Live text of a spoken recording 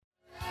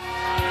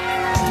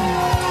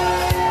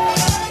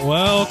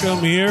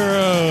Welcome,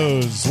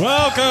 heroes.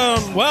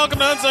 Welcome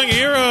to Unsung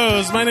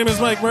Heroes. My name is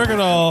Mike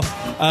Mercadal.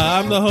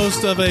 I'm the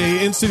host of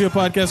a in-studio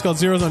podcast called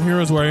Zeros on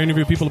Heroes, where I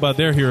interview people about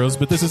their heroes.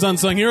 But this is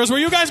Unsung Heroes,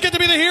 where you guys get to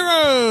be the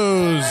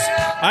heroes.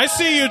 I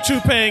see you two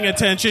paying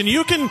attention.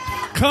 You can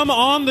come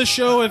on the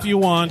show if you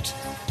want.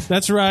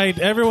 That's right.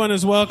 Everyone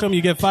is welcome.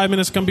 You get 5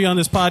 minutes to come be on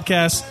this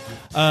podcast.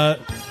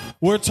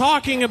 We're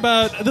talking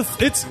about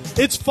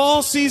it's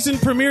fall season,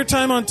 premiere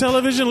time on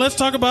television. Let's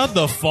talk about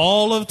the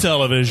fall of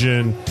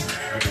television.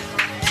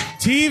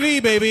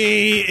 TV,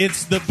 baby.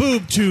 It's the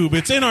boob tube.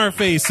 It's in our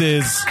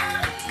faces.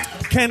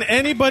 Can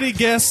anybody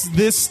guess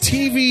this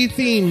TV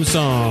theme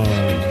song?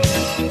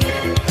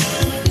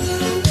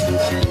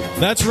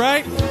 That's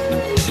right.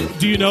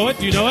 Do you know it?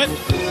 You know.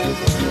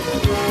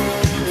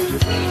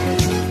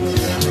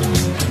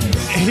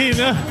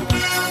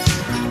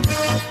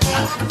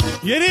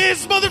 It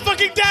is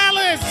motherfucking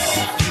Dallas.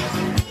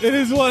 It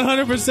is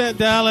 100%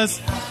 Dallas.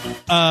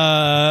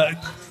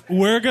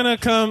 We're gonna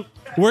come.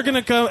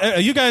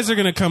 You guys are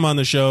gonna come on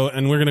the show,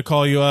 and we're gonna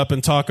call you up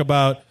and talk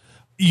about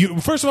you.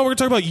 First of all, we're gonna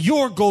talk about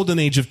your golden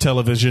age of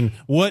television.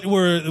 What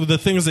were the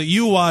things that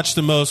you watched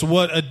the most?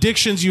 What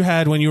addictions you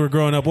had when you were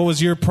growing up? What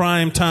was your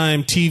prime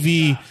time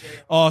TV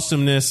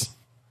awesomeness?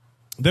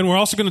 Then we're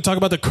also gonna talk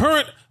about the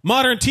current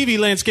modern TV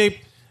landscape.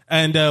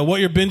 And what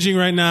you're binging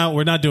right now,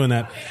 we're not doing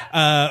that.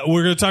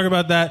 We're going to talk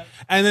about that.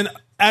 And then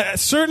at a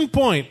certain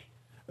point,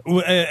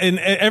 not at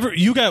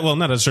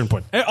a certain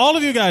point. All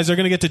of you guys are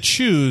going to get to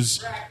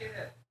choose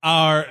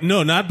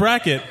not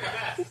bracket.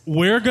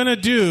 We're going to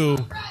do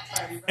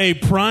a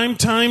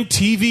primetime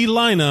TV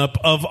lineup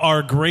of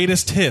our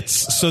greatest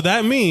hits. So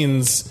that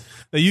means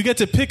that you get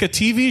to pick a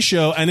TV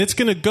show, and it's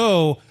going to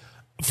go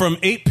from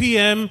 8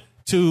 p.m.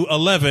 to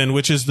 11,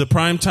 which is the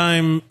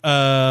primetime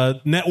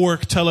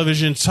network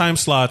television time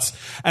slots.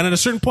 And at a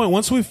certain point,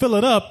 once we fill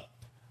it up,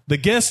 the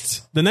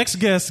next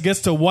guest gets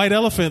to white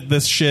elephant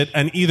this shit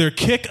and either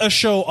kick a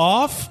show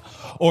off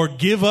or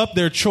give up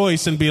their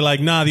choice and be like,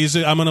 nah,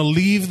 I'm going to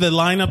leave the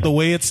lineup the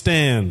way it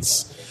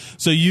stands.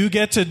 So you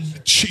get to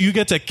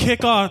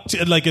kick off,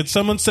 like if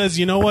someone says,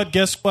 you know what,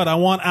 guess what, I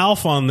want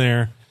Alf on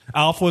there.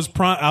 Alf was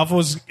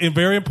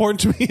very important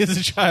to me as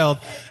a child,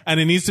 and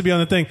it needs to be on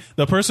the thing.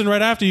 The person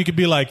right after you could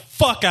be like,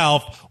 fuck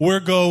Alf,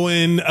 we're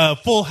going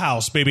Full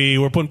House, baby.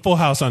 We're putting Full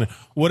House on it.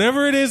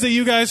 Whatever it is that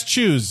you guys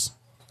choose,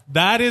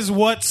 that is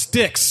what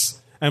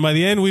sticks. And by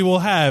the end, we will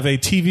have a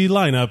TV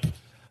lineup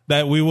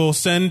that we will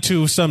send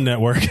to some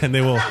network, and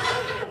they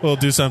will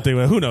do something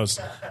with. Who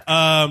knows?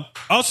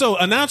 Also,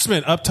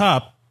 announcement up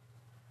top.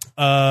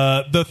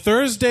 The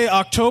Thursday,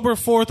 October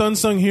 4th,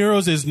 Unsung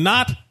Heroes is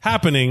not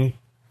happening.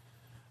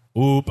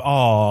 Oop!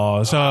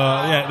 Oh, so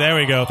yeah, there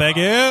we go. Thank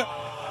you.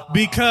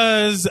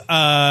 Because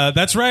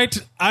that's right,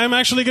 I'm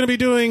actually going to be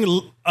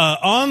doing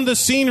on the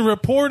scene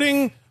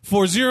reporting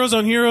for Zeros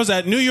on Heroes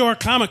at New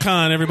York Comic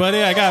Con.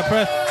 Everybody, I'm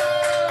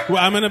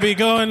going to be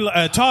going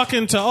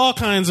talking to all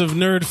kinds of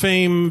nerd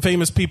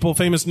famous people,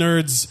 famous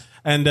nerds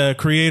and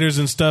creators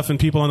and stuff, and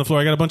people on the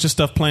floor. I got a bunch of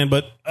stuff planned,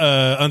 but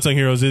Unsung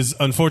Heroes is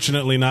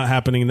unfortunately not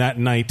happening that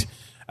night.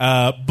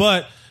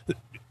 But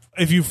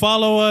if you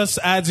follow us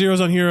at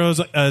Zeros on Heroes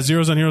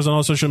on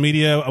all social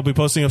media, I'll be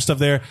posting up stuff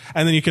there,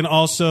 and then you can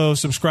also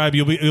subscribe.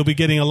 You'll be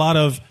getting a lot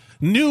of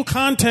new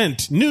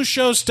content, new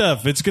show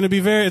stuff. It's going to be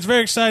very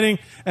exciting,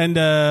 and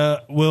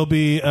we'll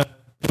be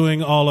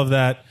doing all of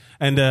that.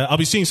 And I'll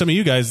be seeing some of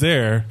you guys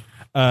there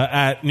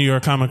at New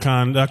York Comic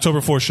Con, the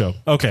October 4th show.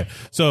 Okay,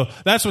 so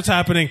that's what's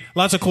happening.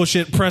 Lots of cool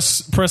shit.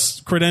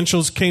 Press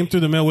credentials came through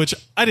the mail, which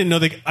I didn't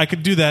know I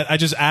could do that. I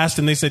just asked,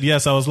 and they said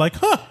yes. I was like,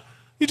 huh?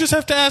 You just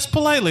have to ask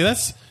politely.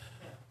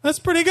 That's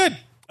pretty good.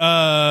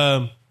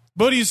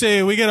 What do you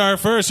say we get our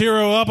first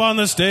hero up on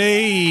the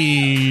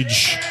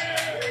stage?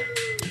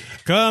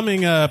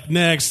 Coming up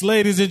next,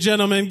 ladies and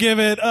gentlemen, give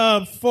it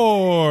up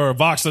for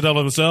Vox the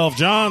Devil himself,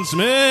 John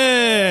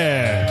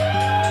Smith.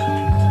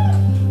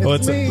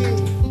 What's up?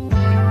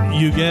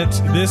 You get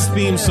this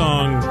theme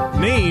song.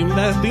 Name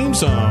that theme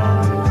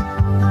song.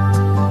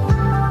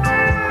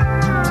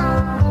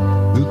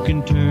 Who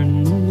can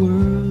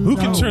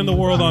turn the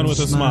world on with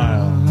a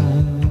smile?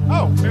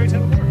 Oh, Mary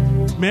Tyler Moore.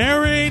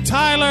 Mary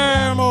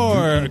Tyler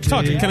Moore.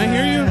 Talk. Can I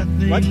hear you?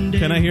 What?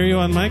 Can I hear you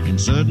on mic?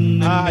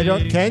 I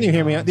don't. Can you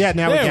hear me? Yeah,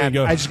 now there we can.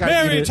 Go. I just got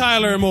Mary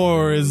Tyler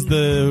Moore is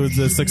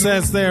the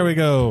success. There we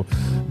go.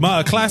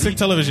 Classic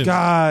television.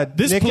 God,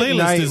 this Nick playlist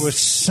at Night was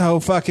so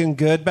fucking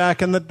good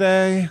back in the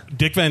day.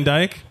 Dick Van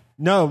Dyke.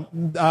 No,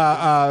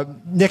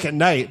 Nick at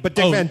Night, but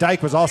Dick Van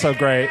Dyke was also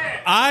great.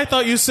 I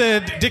thought you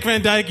said Dick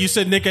Van Dyke. You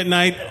said Nick at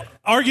Night.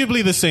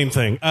 Arguably the same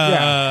thing.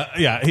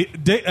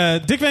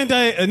 Dick Van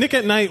Dyke. Nick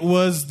at Night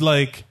was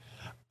like,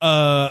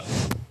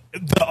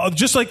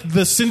 just like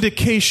the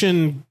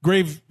syndication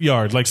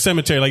graveyard, like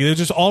cemetery. Like there's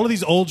just all of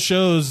these old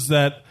shows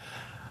that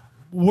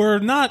were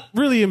not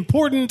really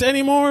important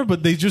anymore,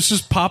 but they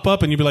just pop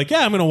up and you'd be like,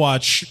 yeah, I'm gonna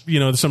watch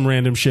some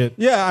random shit.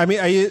 Yeah, I mean,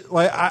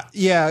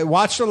 I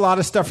watched a lot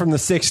of stuff from the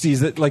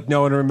 '60s that like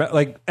no one remember,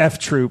 like F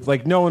Troop.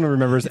 Like no one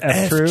remembers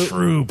F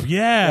Troop.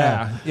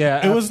 Yeah.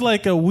 It was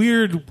like a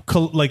weird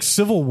like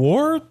Civil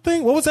War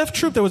thing. What was F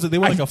Troop? They were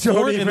like a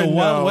fort in the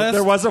Wild West.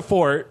 There was a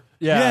fort.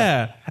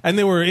 Yeah, and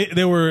they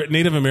were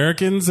Native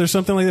Americans or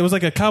something like that. It was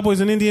like a Cowboys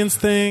and Indians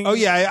thing. Oh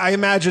yeah, I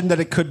imagine that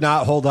it could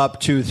not hold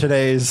up to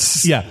today's.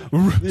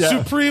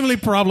 Supremely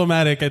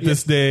problematic at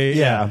this day.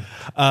 Yeah.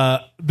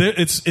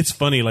 It's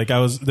funny. Like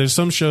there's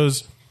some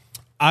shows.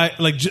 I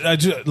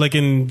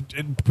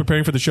in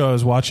preparing for the show, I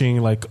was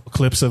watching like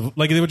clips of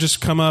like they would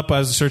just come up. I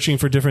was searching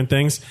for different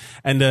things,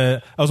 and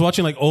I was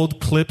watching like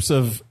old clips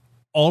of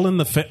All in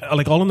the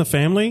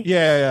Family.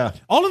 Yeah.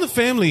 All in the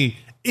Family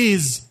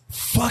is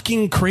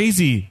fucking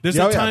crazy. There's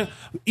a time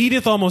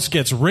Edith almost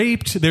gets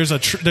raped. There's a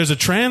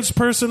trans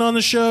person on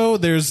the show.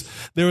 There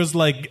was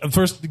like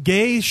first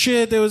gay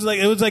shit.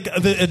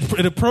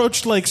 It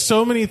approached like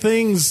so many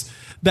things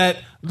that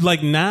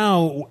like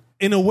now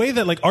in a way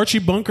that like Archie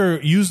Bunker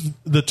used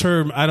the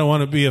term. I don't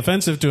want to be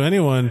offensive to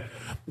anyone.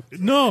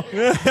 No,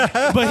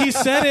 but he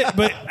said it.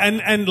 But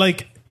and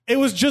like. It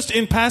was just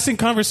in passing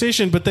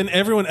conversation, but then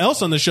everyone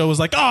else on the show was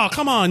like, "Oh,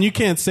 come on, you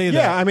can't say that."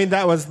 Yeah, I mean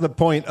that was the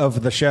point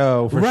of the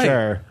show for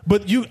sure.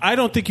 But I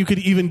don't think you could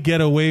even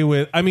get away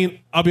with. I mean,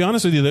 I'll be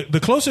honest with you. The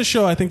closest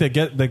show I think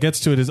that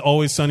gets to it is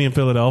Always Sunny in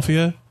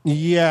Philadelphia.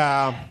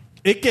 Yeah,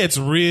 it gets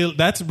real.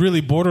 That's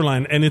really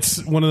borderline, and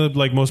it's one of the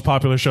like most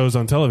popular shows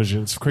on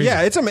television. It's crazy.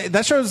 Yeah, it's amazing.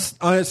 That show's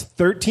on its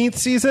 13th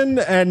season,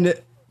 and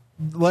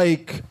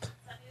like.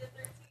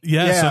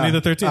 Yeah, Sunny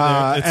the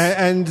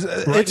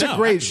 13th. It's a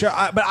great show.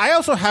 But I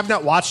also have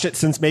not watched it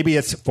since maybe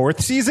its 4th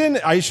season.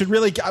 I should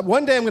really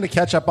one day I'm going to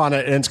catch up on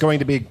it, and it's going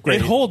to be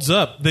great. It holds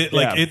up.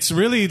 It's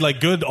really like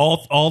good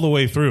all the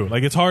way through.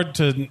 Like it's hard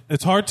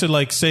to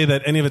like say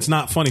that any of it's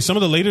not funny. Some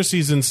of the later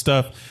season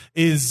stuff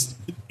is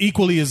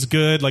equally as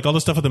good. Like all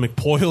the stuff with the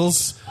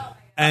McPoyles.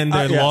 And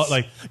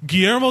like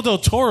Guillermo del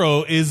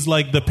Toro is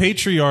like the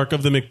patriarch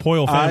of the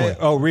McPoyle family.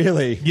 Oh,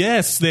 really?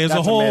 Yes. There's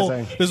a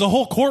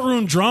whole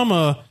courtroom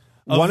drama.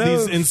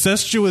 These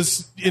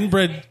incestuous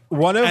inbred,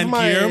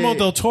 Guillermo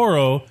del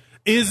Toro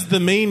is the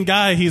main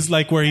guy. He's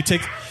like where he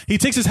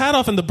takes his hat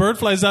off and the bird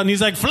flies out and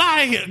he's like,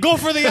 "Fly, go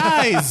for the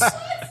eyes."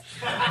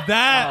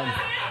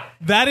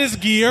 That is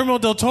Guillermo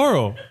del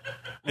Toro.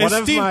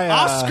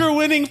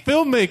 Oscar-winning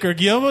filmmaker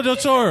Guillermo del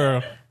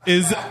Toro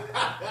is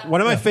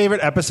one of my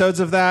favorite episodes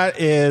of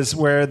that is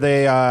where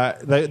they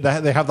have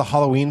the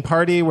Halloween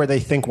party where they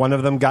think one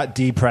of them got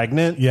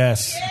pregnant.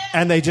 Yes,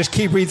 and they just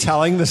keep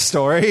retelling the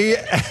story,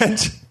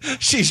 and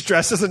she's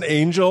dressed as an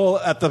angel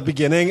at the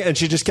beginning, and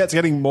she just keeps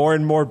getting more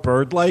and more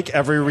bird-like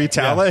every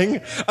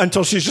retelling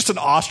until she's just an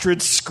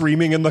ostrich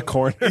screaming in the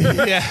corner.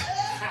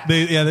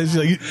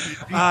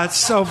 It's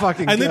so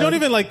fucking and good. They don't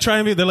even like try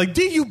and be. They're like,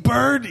 "Did you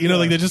bird?"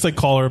 Like they just like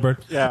call her a bird.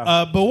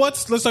 Yeah. But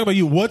let's talk about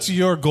you. What's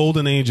your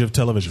golden age of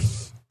television?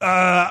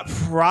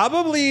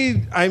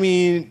 Probably. I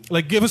mean,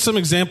 like, give us some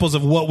examples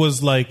of what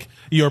was like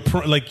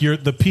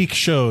the peak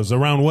shows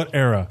around what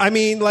era. I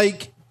mean,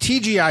 like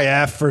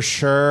TGIF for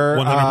sure.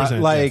 100%.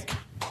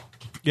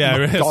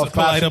 Golf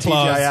class of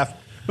TGIF.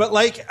 But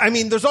like, I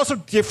mean, there's also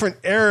different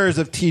eras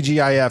of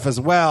TGIF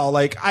as well.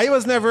 Like, I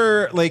was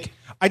never like.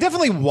 I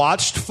definitely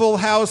watched Full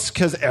House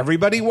because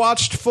everybody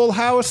watched Full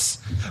House,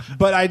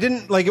 but I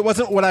didn't like it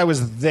wasn't what I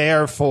was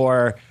there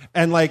for.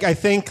 And like I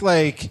think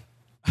like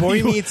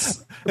Boy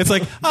Meets it's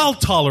like I'll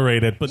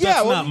tolerate it, but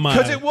that's not mine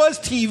because it was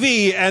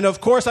TV, and of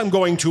course I'm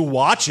going to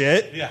watch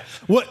it. Yeah,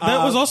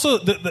 that was also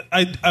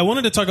I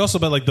wanted to talk also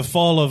about like the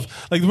fall of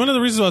like one of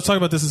the reasons why I was talking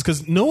about this is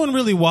because no one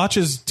really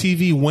watches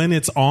TV when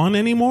it's on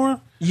anymore.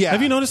 Yeah,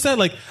 have you noticed that?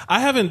 Like I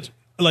haven't.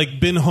 Like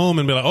been home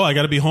and be like, oh, I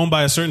got to be home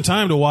by a certain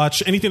time to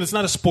watch anything that's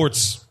not a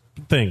sports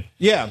thing.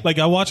 Yeah, like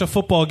I watch a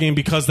football game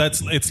because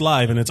it's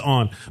live and it's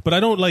on, but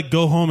I don't like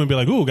go home and be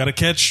like, ooh, got to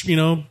catch, Yeah,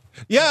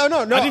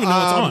 no. I didn't even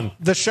know it's on.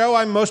 The show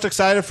I'm most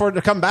excited for to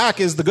come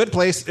back is The Good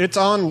Place. It's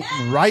on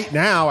right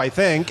now, I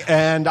think,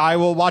 and I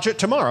will watch it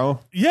tomorrow.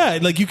 Yeah,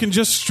 like you can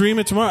just stream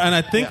it tomorrow, and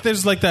I think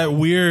there's like that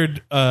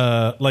weird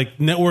like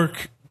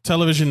network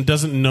television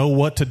doesn't know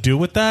what to do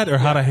with that or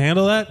how to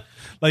handle that.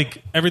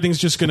 Like everything's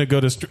just going to go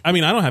to. I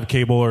mean, I don't have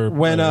cable or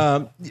when we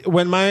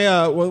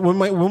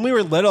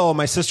were little,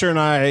 my sister and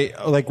I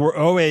like were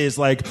always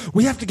like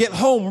we have to get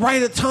home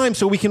right at time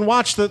so we can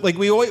watch the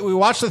we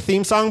watched the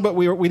theme song, but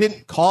we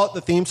didn't call it the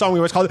theme song. We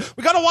always called it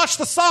we got to watch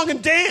the song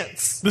and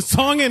dance. The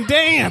song and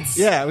dance.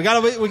 Yeah, we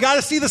got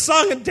to see the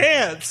song and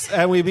dance,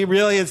 and we'd be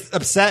really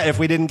upset if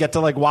we didn't get to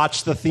like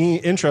watch the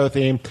intro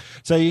theme.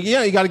 So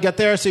you got to get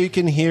there so you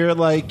can hear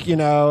like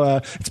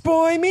it's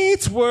Boy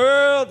Meets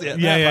World.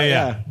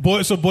 Yeah.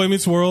 So Boy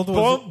Meets World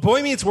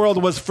Boy Meets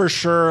World was for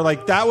sure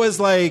like that was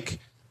like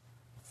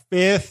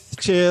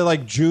 5th to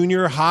like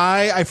junior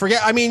high. I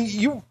forget. I mean,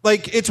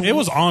 it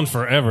was on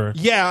forever.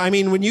 Yeah, I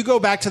mean, when you go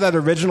back to that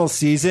original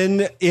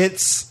season,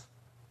 it's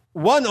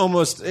like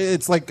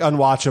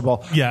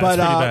unwatchable. Yeah, but,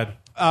 it's pretty bad.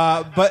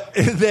 but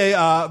they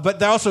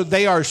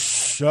are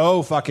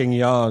so fucking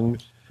young.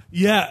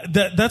 Yeah,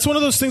 that's one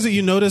of those things that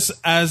you notice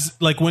as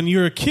like when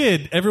you're a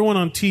kid, everyone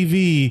on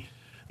TV,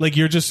 like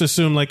you're just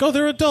assumed like, oh,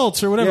 they're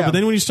adults or whatever. Yeah. But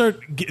then when you start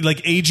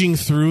like aging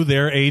through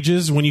their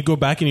ages, when you go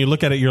back and you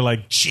look at it, you're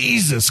like,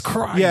 Jesus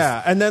Christ.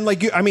 Yeah, and then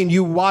like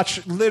you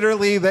watch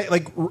literally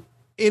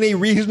in a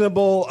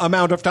reasonable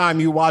amount of time,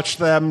 you watch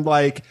them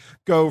like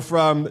go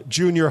from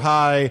junior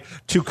high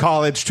to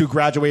college to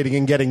graduating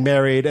and getting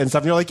married and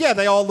stuff. And you're like, yeah,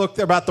 they all look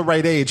about the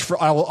right age for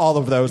all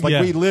of those. Like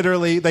they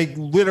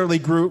literally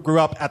grew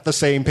up at the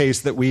same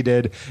pace that we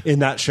did in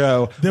that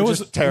show. There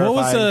was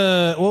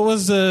terrifying. What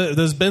was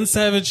there's Ben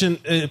Savage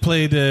and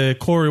played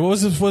Corey. What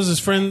was his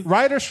friend?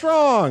 Ryder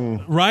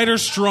Strong.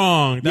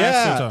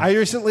 That's I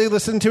recently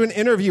listened to an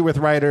interview with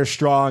Ryder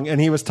Strong,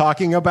 and he was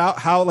talking about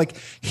how like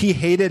he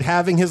hated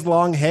having his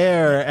long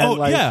hair.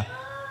 And,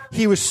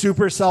 he was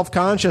super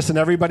self-conscious, and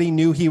everybody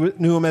knew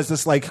him as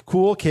this like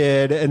cool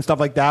kid and stuff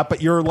like that.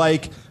 But you're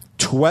like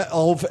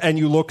 12, and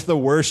you look the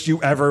worst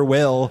you ever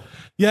will.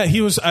 Yeah,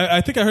 he was. I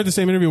think I heard the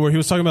same interview where he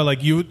was talking about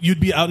like you'd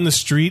be out in the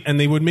street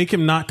and they would make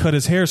him not cut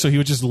his hair, so he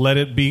would just let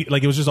it be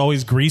like it was just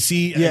always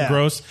greasy and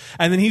gross.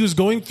 And then he was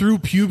going through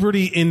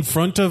puberty in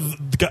front of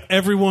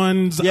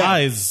everyone's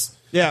eyes.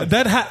 Yeah,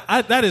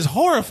 that is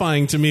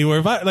horrifying to me. Where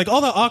if I like all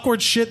the awkward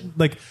shit,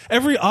 like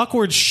every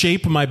awkward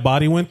shape my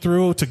body went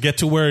through to get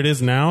to where it is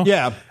now.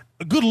 Yeah,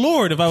 good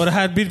Lord, if I would have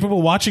had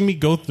people watching me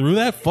go through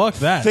that, fuck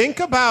that.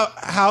 Think about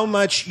how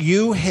much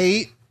you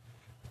hate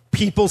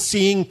people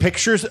seeing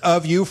pictures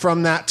of you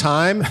from that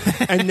time,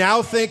 and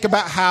now think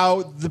about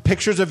how the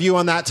pictures of you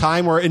on that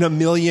time were in a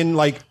million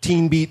like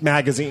Teen Beat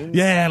magazines.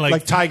 Yeah,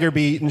 like Tiger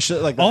Beat and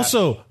shit like that.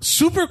 Also,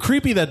 super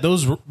creepy that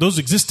those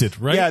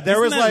existed, right? Yeah,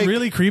 there was like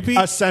really creepy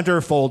a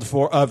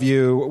centerfold of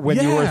you when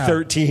you were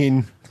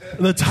 13.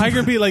 The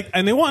Tiger Beat, like,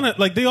 and they want to,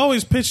 like, they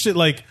always pitched it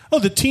like, oh,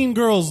 the teen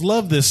girls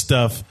love this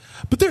stuff.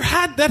 But that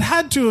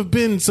had to have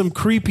been some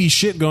creepy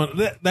shit going.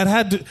 That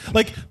had to,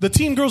 like, the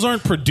teen girls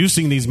aren't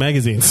producing these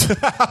magazines.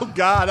 Oh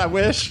God, I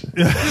wish.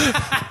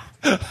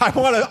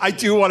 I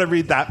do want to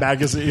read that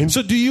magazine.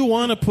 So, do you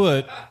want to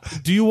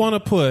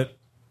put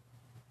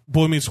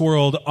Boy Meets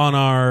World on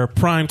our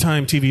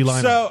primetime TV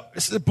lineup? So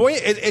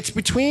it's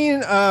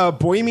between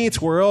Boy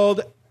Meets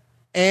World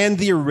and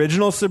the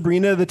original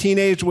Sabrina the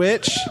Teenage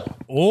Witch.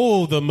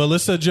 Oh, the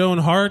Melissa Joan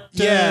Hart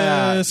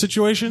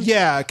situation?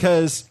 Yeah,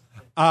 because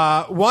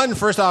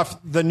first off,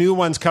 the new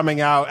one's coming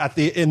out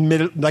in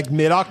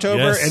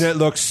mid-October, and it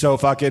looks so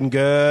fucking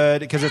good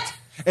because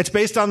it's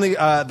based on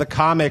the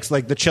comics,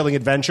 like the Chilling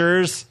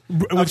Adventures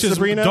of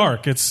Sabrina. Is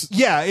dark.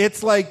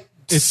 It's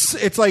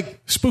like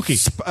spooky,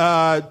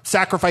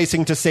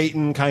 sacrificing to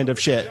Satan kind of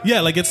shit.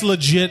 Yeah, like it's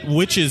legit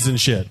witches and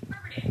shit.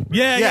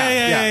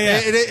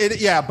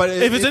 Yeah. But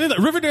if it's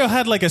anything, Riverdale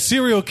had like a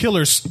serial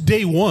killer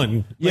day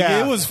one. Like,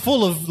 it was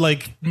full of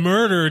like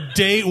murder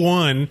day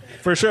one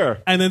for sure.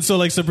 And then so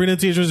like Sabrina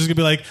the Teenage Witch is gonna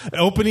be like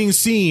opening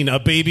scene, a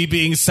baby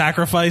being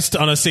sacrificed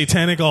on a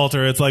satanic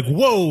altar. It's like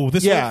whoa,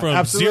 this went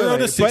from 0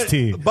 to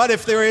 60. But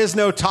if there is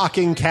no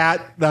talking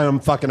cat, then I'm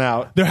fucking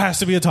out. There has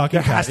to be a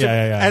talking cat.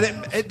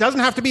 And it doesn't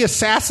have to be as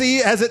sassy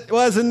as it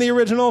was in the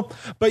original.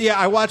 But yeah,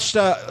 I watched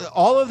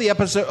all of the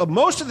episodes.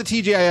 Most of the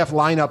TGIF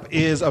lineup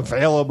is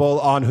available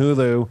on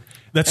Hulu.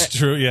 That's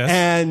true, yes.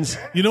 And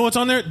you know what's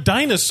on there?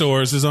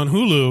 Dinosaurs is on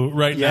Hulu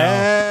right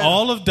now.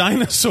 All of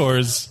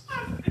Dinosaurs.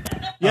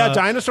 Yeah,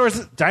 Dinosaurs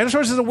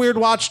is a weird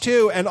watch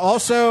too, and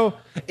also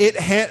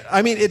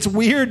it's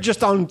weird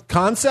just on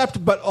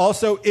concept, but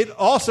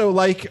also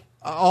like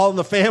All in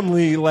the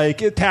Family,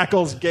 like it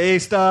tackles gay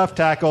stuff,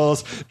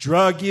 tackles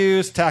drug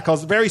use,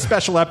 tackles very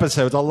special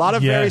episodes. A lot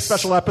of very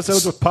special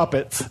episodes with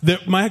puppets.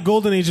 My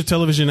golden age of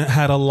television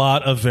had a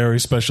lot of very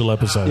special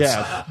episodes.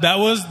 Yeah, that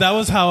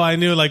was how I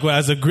knew. Like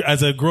as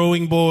a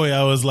growing boy,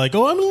 I was like,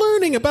 oh, I'm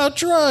learning about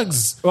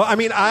drugs. Well, I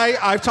mean,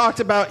 I've talked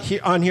about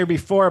on here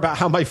before about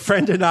how my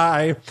friend and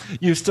I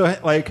used to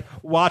like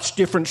watch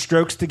Different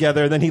Strokes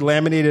together. And then he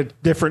laminated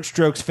Different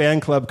Strokes fan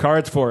club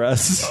cards for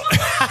us.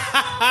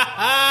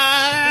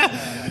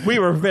 We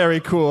were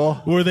very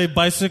cool. Were they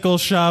bicycle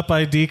shop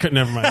ID?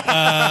 Never mind.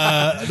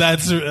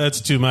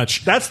 That's too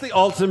much. That's the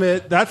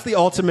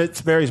ultimate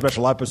very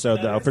special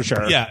episode, though, for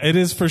sure. Yeah, it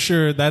is for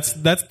sure.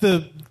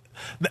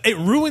 It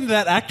ruined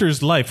that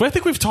actor's life. I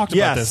think we've talked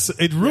about this.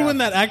 It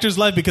ruined that actor's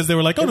life because they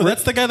were like, oh, no,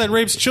 that's the guy that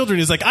rapes children.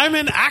 He's like, I'm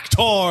an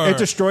actor. It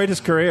destroyed his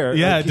career.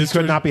 Yeah. Like, he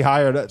could not be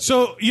hired.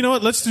 So, you know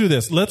what? Let's do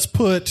this. Let's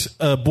put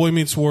Boy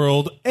Meets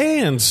World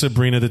and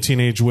Sabrina the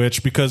Teenage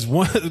Witch because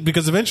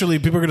eventually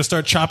people are going to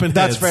start chopping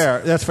heads.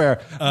 That's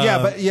fair.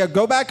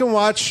 Go back and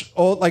watch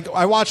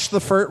I watched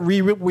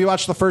we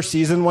watched the first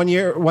season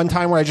one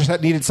time where I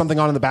just needed something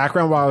on in the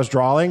background while I was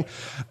drawing.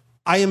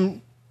 I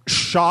am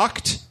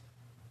shocked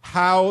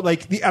how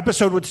like the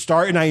episode would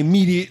start and I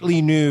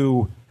immediately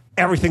knew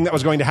everything that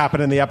was going to happen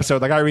in the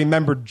episode. Like I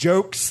remembered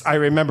jokes, I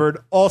remembered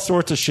all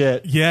sorts of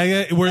shit.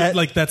 Yeah. Where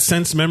like that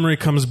sense memory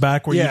comes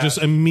back, where you just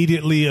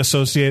immediately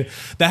associate.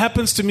 That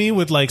happens to me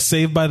with like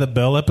Saved by the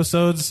Bell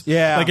episodes.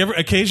 Yeah, like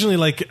occasionally,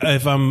 like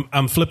if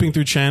I'm flipping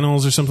through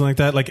channels or something like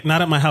that. Like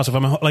not at my house. If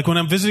I'm like when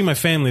I'm visiting my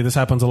family, this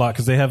happens a lot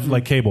because they have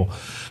like cable.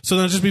 So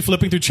then I'll just be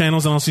flipping through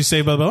channels and I'll see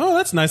Saved by the Bell. Oh,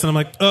 that's nice. And I'm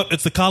like, oh,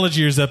 it's the college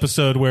years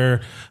episode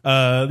where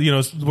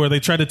where they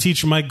try to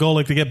teach Mike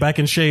Golick to get back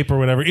in shape or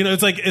whatever. You know,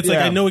 it's like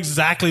I know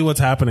exactly what's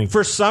happening.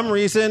 For some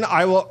reason,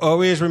 I will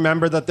always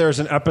remember that there's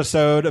an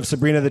episode of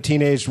Sabrina the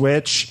Teenage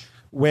Witch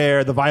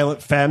where the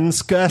Violent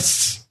Femmes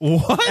guests.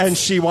 What? And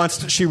she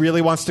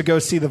really wants to go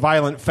see the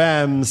Violent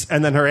Femmes,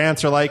 and then her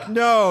aunts are like,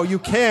 "No, you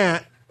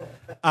can't."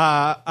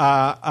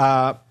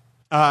 I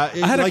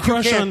had a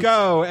crush on.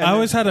 Go. I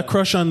always had a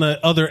crush on the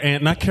other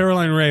aunt, not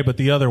Caroline Ray, but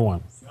the other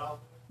one.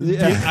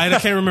 Yeah. I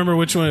can't remember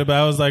which one,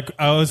 but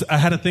I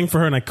had a thing for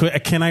her, and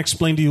can I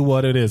explain to you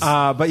what it is?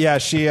 But yeah,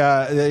 she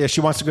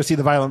wants to go see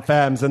the Violent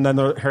Femmes, and then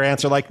her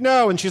aunts are like,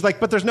 no, and she's like,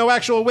 but there's no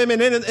actual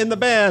women in the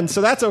band, so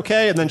that's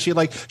okay. And then she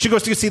goes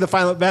to go see the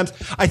Violent Femmes.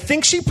 I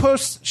think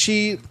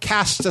she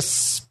casts a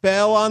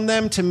spell on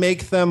them to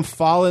make them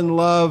fall in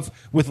love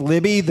with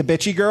Libby, the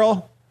bitchy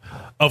girl.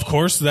 Of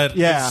course, that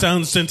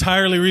sounds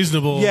entirely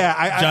reasonable.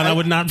 Yeah, John, I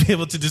would not be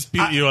able to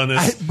dispute you on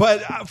this.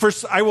 But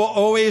first, I will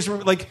always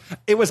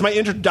it was my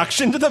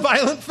introduction to the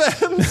Violent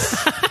Femmes.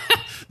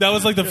 That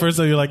was like the first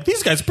time you're like,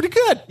 these guys are pretty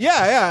good.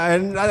 Yeah,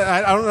 and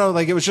I don't know,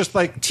 like it was just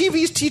like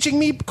TV's teaching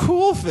me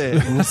cool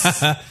things.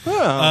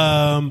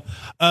 John,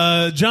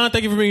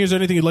 thank you for being here. Is there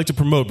anything you'd like to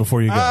promote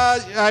before you go?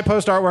 I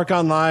post artwork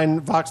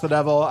online, Vox the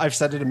Devil. I've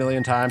said it a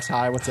million times.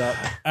 Hi, what's up?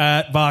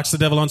 At Vox the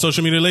Devil on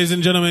social media. Ladies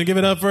and gentlemen, give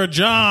it up for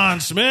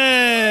John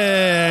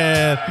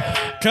Smith.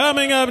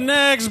 Coming up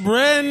next,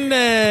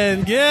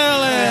 Brendan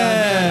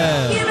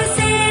Gillen. Give us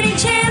any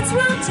chance,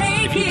 we'll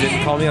take it.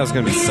 Didn't call me, I was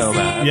going to be so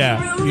mad.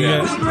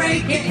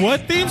 Yeah.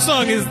 What theme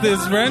song is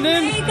this,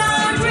 Brendan? Make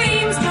our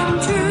dreams come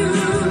true.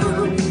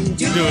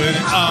 Do it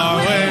our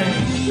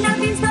way.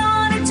 Nothing's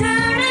gonna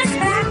turn us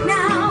back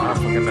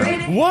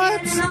now.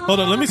 What? Hold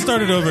on, let me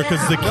start it over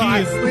because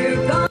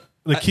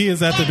the key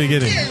is at the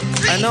beginning.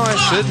 I know I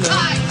should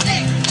know.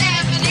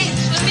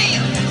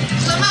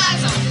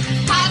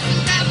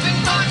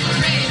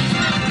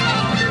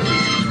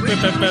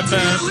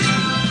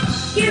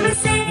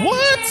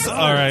 What?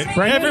 All right.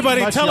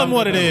 Everybody tell them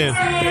what it is.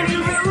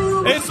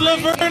 It's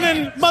Laverne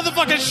and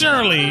motherfucking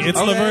Shirley. It's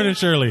Okay. Laverne and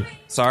Shirley.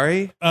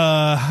 Sorry.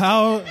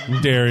 How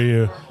dare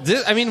you?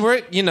 I mean,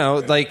 we're,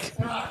 like...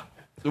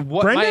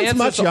 What, Brendan's my answer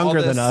much to all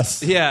younger this- than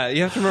us. Yeah,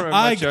 you have to remember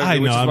I'm much younger, I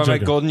know, which is I'm why my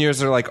joking. golden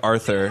years are like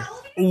Arthur.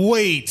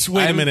 Wait a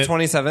I'm minute.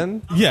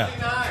 27. Yeah.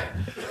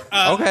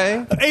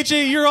 Okay.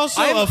 AJ, you're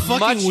also I'm a fucking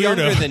much weirdo.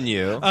 younger than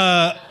you.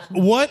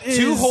 What is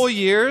 2 whole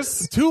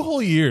years? 2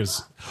 whole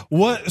years.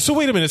 What? So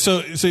wait a minute. So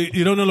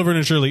you don't know Laverne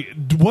and Shirley.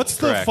 What's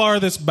the Correct.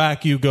 farthest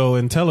back you go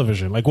in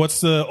television? Like, what's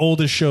the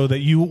oldest show that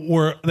you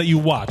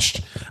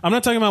watched? I'm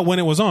not talking about when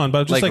it was on,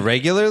 but just Like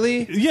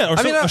regularly? Yeah, or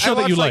a show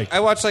that you like.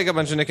 I watched like a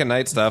bunch of Nick at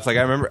Night stuff. Like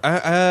I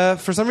remember,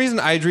 for some reason,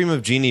 I Dream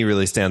of Jeannie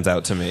really stands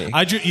out to me.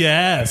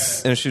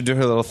 Yes. And she'd do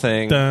her little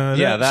thing. Da, da.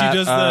 Yeah, that, She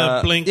does the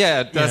blink.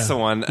 Yeah, that's Yeah. the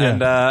one.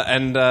 Yeah.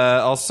 And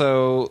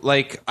also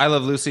like I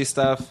Love Lucy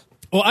stuff.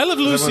 Well, I Love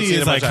Everyone's Lucy seen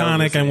is a bunch of I Love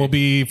iconic Lucy. and will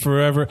be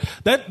forever.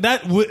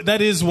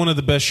 That is one of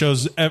the best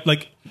shows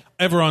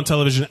ever on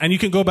television, and you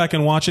can go back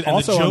and watch it, and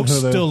Also the on jokes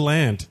Hulu. still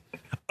land.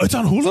 It's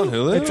on Hulu. It's on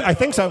Hulu? I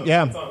think so.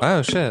 Yeah.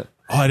 Oh shit!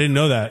 Oh, I didn't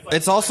know that.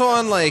 It's also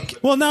on like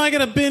Well, now I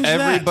gotta binge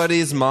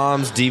everybody's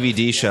mom's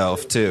DVD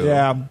shelf too.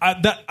 Yeah.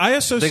 that. I They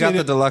associate got the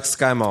it- deluxe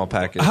Sky Mall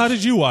package. How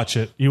did you watch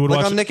it? You would like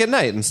watch on it Nick at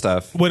Night and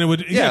stuff. when it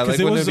would. Yeah, 'cause like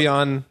it when was it'd be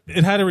on.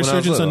 It had a when I was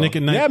resurgence on little. Nick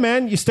at Night. Yeah,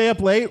 man. You stay up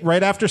late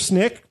right after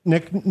Nick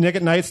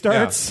at Night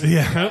starts.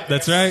 Yeah,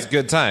 that's right.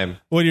 Good time.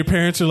 When your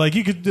parents are like,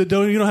 you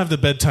don't have the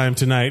bedtime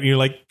tonight, and you're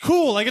like,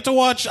 cool, I get to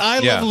watch I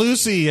Yeah. Love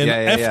Lucy and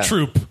Yeah, yeah, F yeah.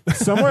 Troop.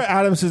 Somewhere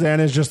Adam Suzanne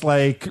is just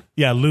like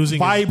Yeah, losing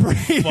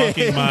Vibrating. his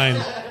fucking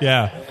mind.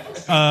 Yeah.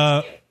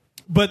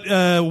 But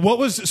what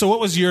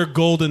was your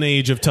golden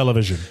age of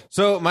television?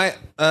 So my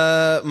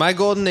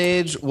golden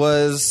age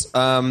was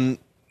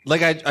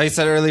like I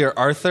said earlier,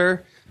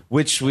 Arthur,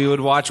 which we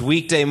would watch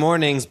weekday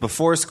mornings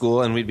before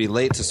school, and we'd be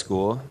late to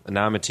school. And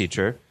now I'm a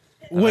teacher.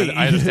 Wait,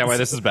 I understand why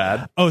this is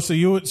bad. Oh, so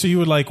you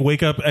would like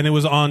wake up and it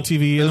was on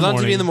TV. It was on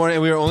TV in the morning,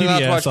 and we were only allowed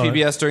to watch all right.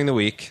 PBS during the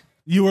week.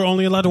 You were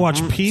only allowed to watch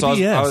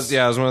PBS. So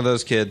I was one of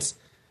those kids.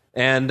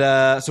 And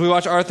so we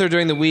watched Arthur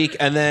during the week,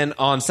 and then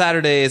on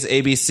Saturdays,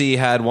 ABC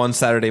had one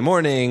Saturday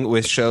morning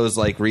with shows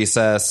like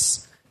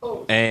Recess.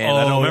 And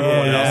I don't remember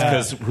what yeah.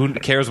 else, because who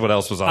cares what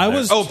else was on I there?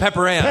 was-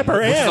 Pepper Ann. Pepper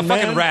which is Ann, a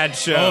fucking man. rad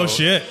show. Oh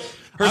shit!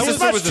 Her I was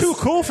sister much was too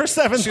cool for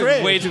seventh She was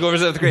grade. way too cool for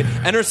 7th grade.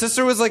 And her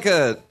sister was like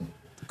a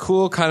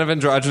cool kind of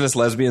androgynous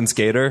lesbian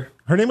skater.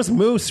 Her name was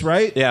Moose,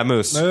 right? Yeah,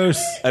 Moose.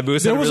 Moose. And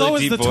Moose There had a was really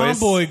always deep the voice.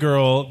 tomboy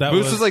girl. That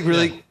Moose was like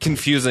really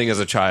confusing as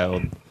a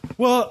child.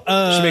 well.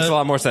 She makes a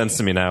lot more sense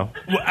to me now.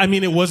 I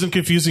mean, it wasn't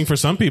confusing for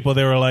some people.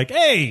 They were like,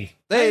 "Hey,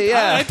 Hey,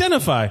 yeah.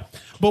 identify."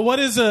 But what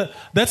is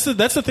that's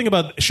the thing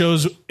about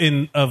shows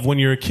of when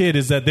you're a kid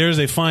is that there's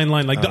a fine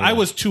line. Like I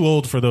was too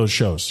old for those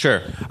shows.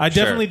 Sure. I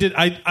definitely did.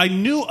 I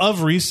knew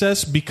of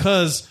Recess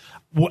because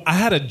I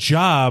had a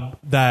job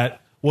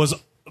that was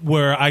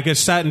where I guess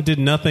sat and did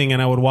nothing,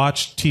 and I would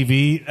watch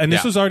TV. And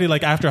this was already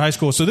like after high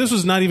school, so this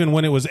was not even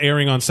when it was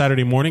airing on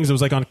Saturday mornings. It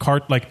was like on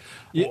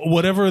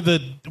whatever the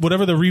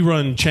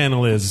rerun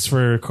channel is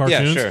for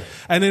cartoons. Yeah, sure.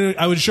 And then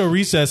I would show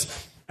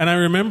Recess, and I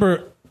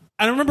remember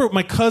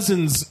my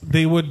cousins,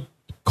 they would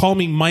call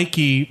me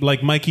Mikey,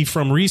 like Mikey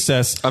from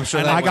Recess. I'm sure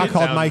And that I got went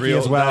called down Mikey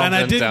as well. and I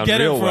went didn't down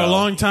get it real for a well.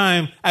 long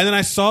time. And then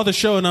I saw the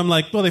show, and I'm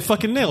like, well, they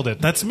fucking nailed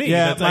it. That's me.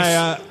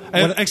 Yeah,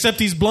 Except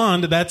he's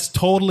blonde. That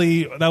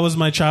was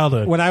my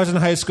childhood. When I was in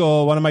high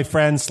school, one of my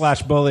friends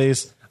 /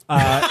 bullies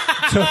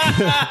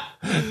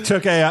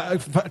took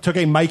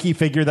a Mikey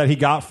figure that he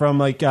got from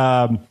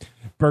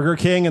Burger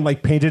King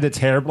and painted its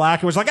hair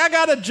black. It was like, I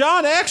got a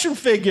John action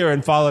figure,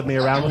 and followed me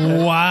around with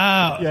it.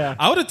 Wow. Yeah.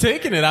 I would have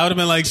taken it. I would have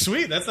been like,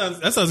 sweet. That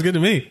sounds good to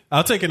me.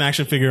 I'll take an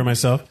action figure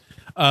myself.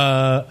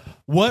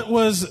 What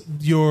was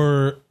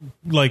your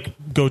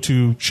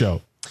go-to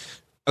show?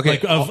 Okay.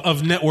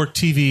 Of network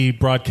TV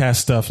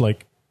broadcast stuff,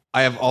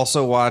 I have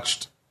also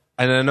watched,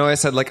 and I know I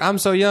said I'm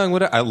so young.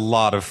 A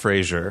lot of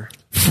Frasier.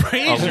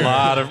 Frasier. A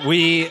lot of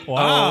we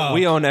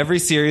own every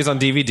series on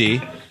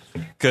DVD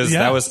because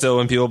that was still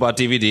when people bought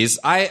DVDs.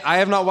 I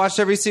have not watched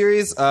every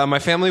series. My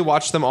family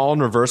watched them all in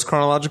reverse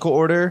chronological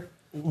order.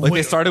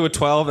 They started with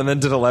 12 and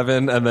then did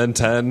 11 and then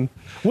 10.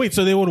 Wait,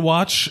 so they would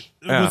watch?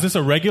 Yeah. Was this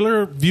a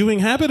regular viewing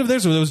habit of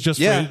theirs, or it was just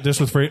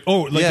just with Frasier?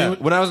 Oh,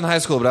 When I was in high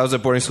school, but I was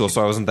at boarding school,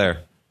 so I wasn't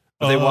there.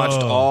 But they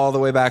watched all the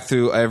way back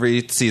through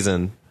every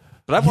season.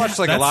 But I've watched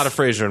a lot of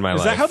Frasier in my life.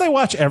 Is that how they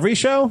watch every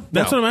show?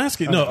 That's what I'm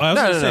asking. No,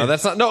 No,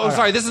 that's not. No, I'm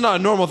sorry. This is not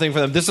a normal thing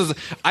for them.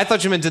 I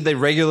thought you meant did they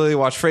regularly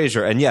watch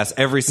Frasier? And yes,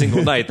 every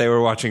single night they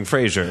were watching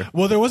Frasier.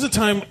 Well, there was a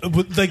time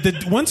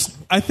once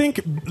I think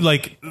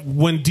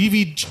when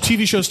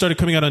TV shows started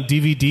coming out on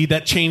DVD,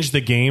 that changed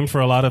the game for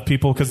a lot of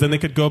people because then they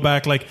could go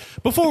back.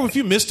 Before, if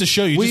you missed a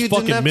show, you just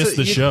fucking missed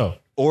the show.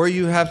 Or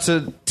you have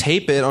to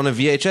tape it on a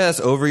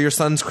VHS over your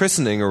son's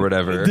christening or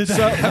whatever. Did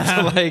that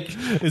happen?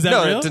 Is that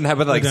no, real? It didn't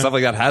happen. Stuff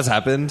like that has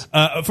happened.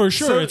 For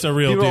sure, it's a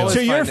real deal. So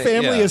your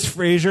family is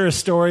Frasier, a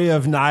story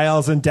of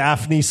Niles and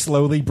Daphne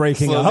slowly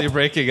breaking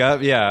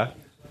up? Yeah.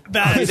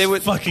 That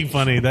is fucking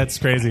funny. That's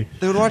crazy.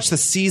 They would watch the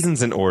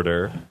seasons in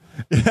order.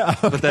 Yeah,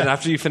 but then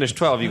after you finish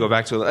 12, you go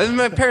back to it. And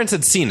my parents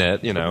had seen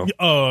it,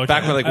 Oh, okay.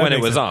 back when it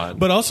was on.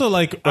 But also,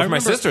 my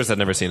sisters had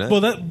never seen it.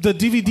 Well, the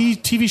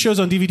TV shows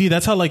on DVD.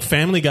 That's how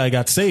Family Guy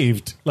got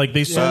saved.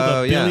 They sold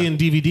a billion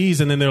DVDs,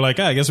 and then they're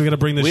like, I guess we got to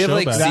bring this show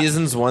back. We have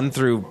seasons 1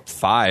 through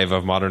 5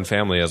 of Modern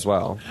Family as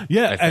well.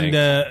 Yeah,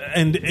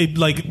 and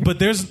it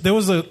but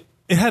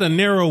it had a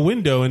narrow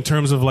window in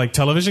terms of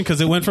television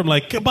because it went from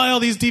buy all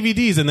these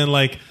DVDs, and then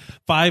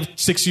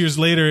 5-6 years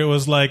later, it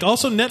was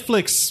also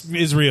Netflix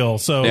is real.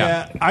 So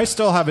I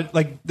still have it.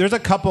 There's a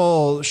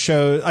couple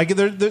shows.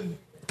 There's a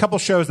couple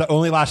shows that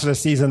only lasted a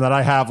season that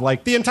I have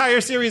the entire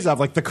series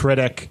of, The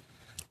Critic.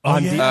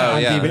 On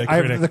DVD. I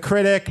have The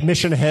Critic,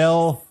 Mission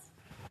Hill.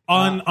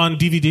 On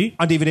DVD.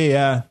 On DVD,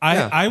 yeah.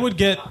 I would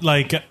get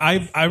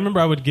I remember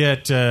I would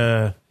get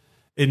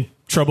in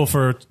trouble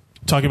for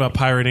talking about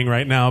pirating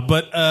right now,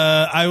 but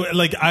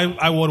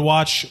I would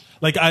watch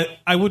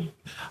I would.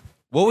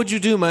 What would you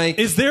do, Mike?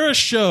 Is there a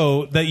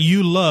show that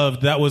you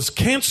loved that was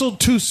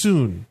canceled too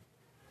soon?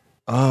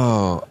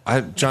 Oh,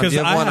 John, do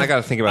you have one? I got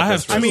to think about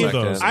this for a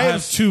second. I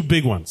have two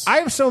big ones. I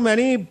have so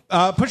many.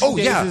 Pushing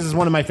Daisies is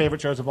one of my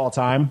favorite shows of all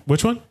time.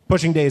 Which one?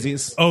 Pushing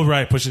Daisies. Oh,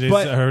 right. Pushing Daisies.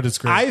 But I heard it's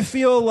great. I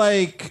feel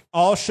like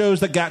all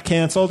shows that got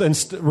canceled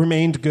and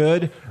remained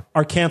good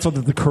are canceled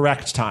at the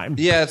correct time.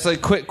 Yeah, it's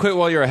quit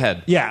while you're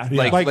ahead. Yeah.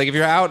 Like if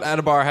you're out at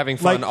a bar having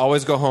fun,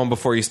 always go home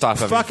before you stop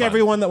having fun. Fuck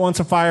everyone that wants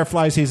a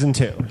Firefly season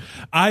 2.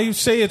 I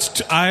say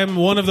I'm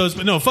one of those.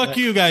 No, fuck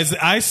you guys.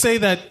 I say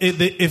that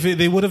if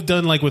they would have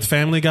done with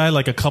Family Guy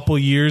a couple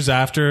years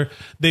after,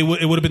 it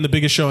would have been the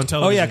biggest show on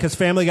television. Oh yeah, because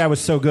Family Guy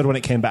was so good when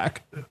it came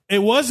back.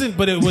 It wasn't,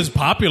 but it was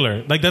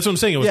popular. That's what I'm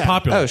saying. It was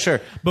popular. Oh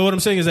sure. But what I'm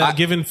saying is that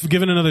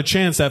given another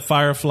chance, that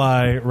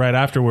Firefly right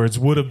afterwards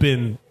would have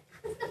been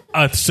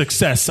a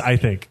success. I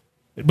think.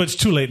 But it's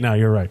too late now.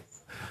 You're right.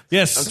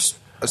 Yes.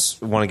 I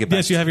just want to get back.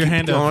 Yes, you have your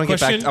hand up. I want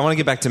to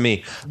get back to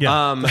me.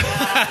 Yeah.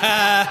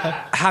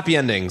 Happy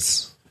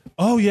Endings.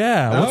 Oh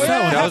yeah. What's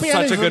that one? That was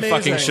such a good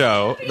fucking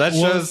show. That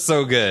show's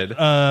so good.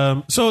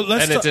 So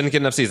let's. And it didn't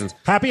get enough seasons.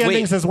 Happy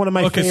Endings is one of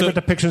my favorite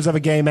depictions of a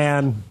gay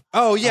man.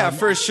 Oh yeah,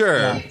 for sure.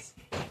 Yeah.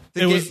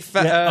 It was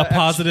a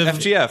positive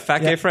FGF,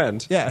 fat gay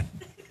friend. Yeah.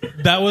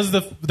 That was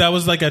a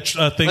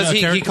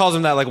thing. He calls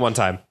him that one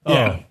time.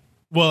 Yeah. Oh.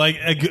 Well,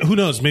 who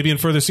knows? Maybe in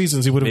further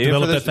seasons he would have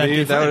developed that.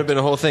 That would have been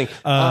a whole thing.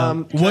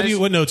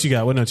 What notes you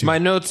got? My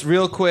notes,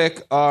 real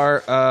quick,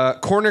 are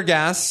Corner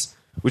Gas,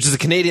 which is a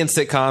Canadian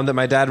sitcom that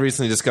my dad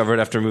recently discovered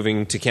after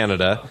moving to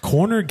Canada.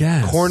 Corner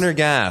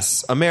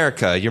Gas,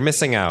 America. You're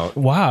missing out.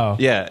 Wow.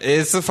 Yeah,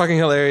 it's a fucking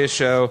hilarious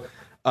show.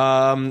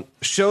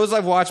 Shows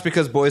I've watched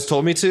because boys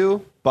told me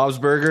to: Bob's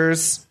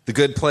Burgers, The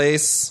Good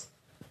Place.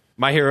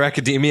 My Hero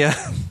Academia.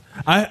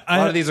 A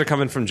lot of these are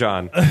coming from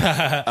John.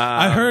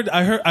 I heard.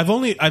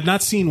 I've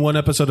not seen one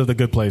episode of The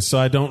Good Place, so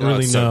I don't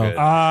really it's so know.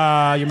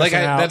 good. You're missing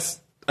out.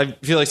 I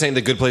feel like saying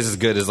The Good Place is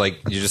good is like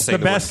you're just saying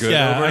The the word best- good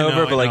Yeah, over and I know,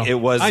 over, but I like know. it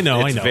was. I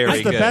know, It's I know. very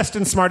It's the good. best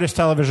and smartest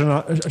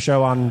television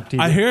show on TV.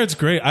 I hear it's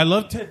great. I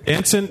love Ted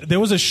Danson. There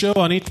was a show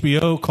on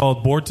HBO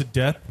called Bored to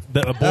Death.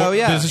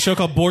 There's a show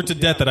called Bored to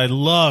Death that I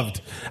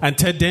loved, and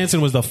Ted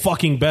Danson was the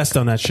fucking best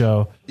on that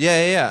show.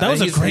 Yeah. That was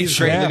a He's great he's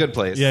show. great in Yeah. The Good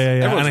Place. Yeah.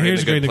 Everyone's And I hear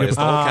he's great in The Good The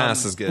Place. whole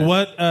cast is good.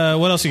 What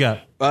else you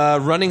got?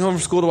 Running home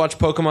from school to watch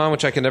Pokemon,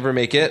 which I can never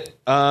make it.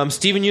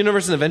 Steven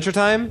Universe and Adventure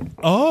Time.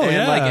 Oh, and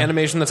yeah. like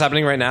animation that's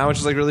happening right now, which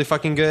is like really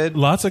fucking good.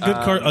 Lots of good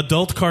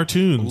adult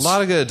cartoons. A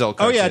lot of good adult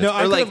Oh, cartoons. yeah, no, I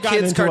or could like have gotten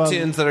kids into a-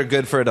 cartoons that are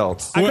good for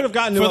adults. I could have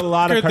gotten to For a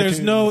lot of the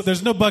record, cartoons.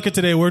 There's no bucket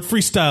today. We're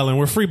freestyling.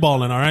 We're free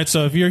balling. All right.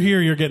 So if you're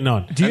here, you're getting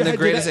on. And the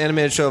greatest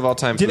animated show of all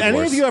time. Did Food any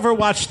Wars. of you ever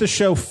watch the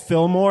show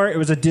Fillmore? It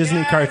was a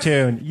Disney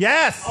cartoon.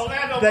 Yes.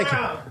 Thank you.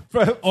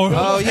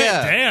 Oh,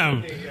 yeah.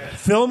 Damn.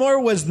 Fillmore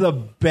was the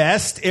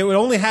best. It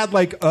only had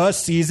like a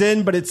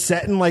season, but it's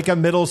set in like a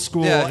middle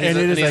school, Yeah, and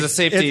it is he's like, a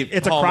safety.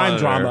 It's a hall crime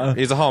monitor. drama.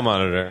 He's a hall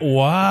monitor.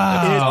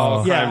 Wow.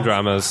 All Yeah. crime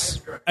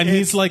dramas. And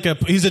he's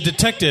a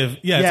detective.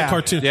 Yeah, it's Yeah. a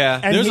cartoon. Yeah.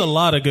 And There's he- a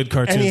lot of good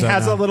cartoons. And he out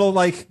has now. a little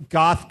like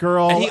goth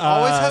girl. And he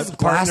always has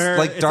partner.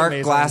 like It's dark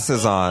amazing.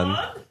 glasses on.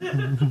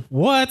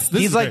 What? This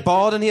He's is like great.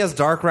 bald and he has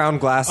dark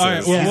round glasses. All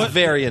right, well, He's what-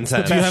 very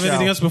intense. Do you have show.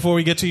 anything else before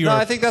we get to your? No,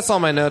 I think that's all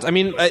my notes. I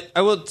mean,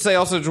 I will say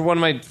also one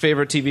of my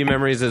favorite TV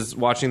memories is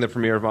watching the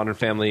premiere of Modern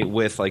Family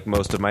with like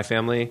most of my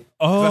family.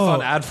 'Cause I saw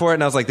an ad for it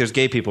and I was like, "There's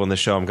gay people in this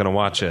show. I'm going to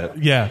watch it."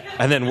 Yeah.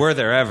 And then were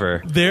there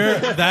ever?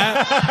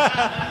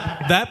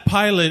 That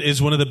pilot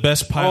is one of the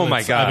best pilots Oh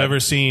my God. I've ever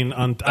seen.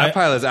 On That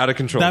pilot's out of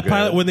control. that good.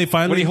 pilot when they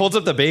finally when he holds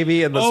up the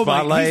baby in the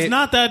spotlight. he's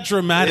not that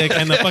dramatic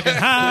and the fucking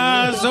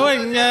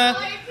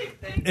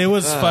it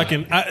was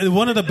fucking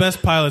one of the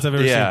best pilots I've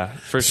ever Yeah, seen.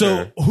 for so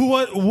sure.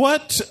 what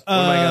What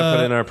am I going to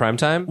put in our prime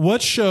time?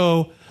 what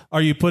show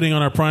are you putting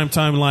on our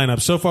primetime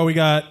lineup? So far we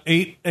got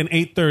 8 and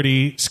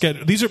 8:30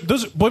 scheduled.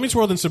 Those Boy Meets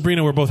World and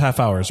Sabrina were both half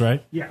hours,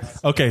 right? Yes.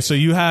 Okay, so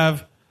you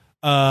have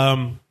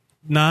 9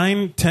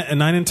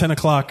 and 10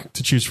 o'clock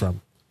to choose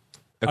from.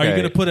 Are you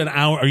Okay. going to put an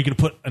hour? Are you going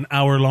to put an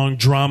hour-long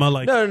drama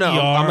like No. ER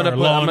I'm or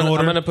Law and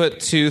Order? going to put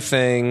two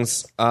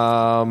things.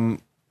 I'm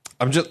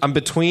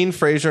between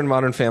Frasier and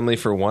Modern Family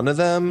for one of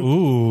them.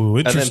 Ooh, And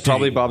interesting. then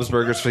probably Bob's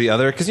Burgers for the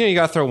other, because you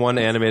got to throw one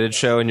animated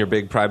show in your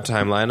big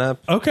primetime lineup.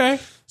 Okay.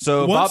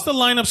 So once Bob- the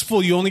lineup's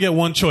full, you only get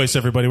one choice.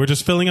 Everybody, we're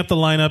just filling up the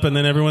lineup, and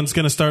then everyone's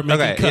going to start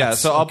making Okay, cuts. yeah.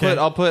 So I'll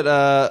put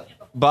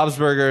Bob's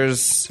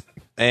Burgers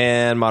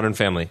and Modern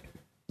Family.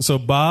 So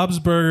Bob's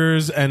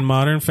Burgers and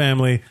Modern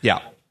Family. Yeah,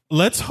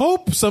 Let's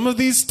hope some of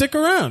these stick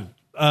around.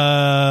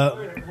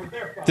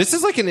 this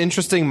is like an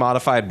interesting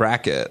modified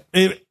bracket.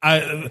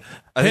 I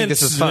think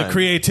this is fun. The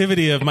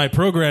creativity of my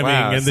programming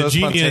Wow, and the so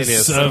genius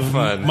spontaneous, so of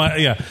fun. my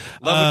Love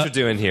what you're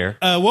doing here.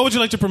 What would you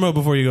like to promote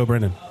before you go,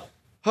 Brendan?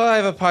 Oh, I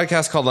have a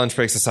podcast called Lunch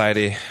Break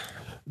Society.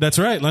 That's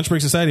right, Lunch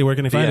Break Society. Where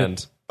can they The find end.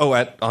 it? Oh,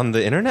 on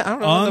the internet? I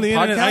don't know. On the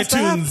internet, podcast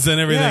iTunes, app? and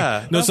everything.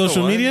 Yeah, No that's the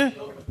social one. media.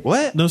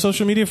 What? No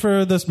social media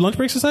for the Lunch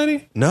Break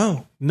Society.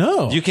 No.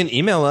 No. You can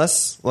email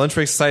us,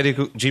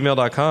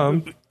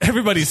 lunchbreaksociety@gmail.com.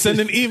 Everybody send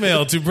an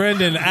email to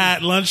Brendan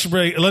at lunch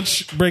break. What is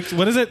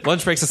it?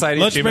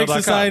 Lunchbreaksociety@gmail.com.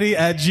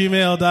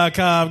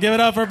 Lunchbreaksociety@gmail.com. Give it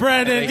up for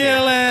Brendan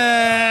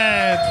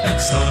Gillen.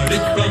 Started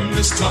from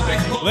this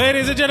topic.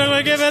 Ladies and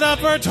gentlemen, give it up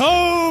for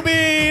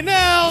Toby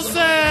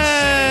Nelson.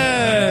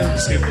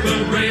 Skip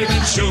the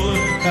Raven Shore.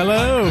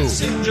 Hello.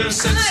 Passenger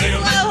set sail.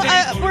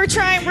 We're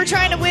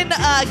trying to win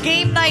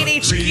Game Night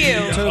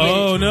HQ.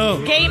 Oh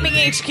no, Gaming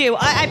HQ.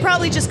 I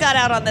probably just got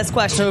out on this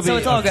question, so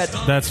it's all good.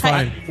 that's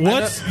fine.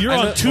 You're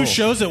on two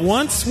shows at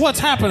once? What's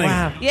happening?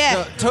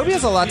 Yeah. Toby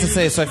has a lot to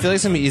say, so I feel like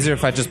it's gonna be easier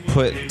if I just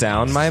put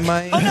down my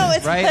mic. Oh, no,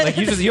 it's right. fine. Like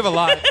you have a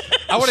lot.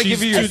 I want to She's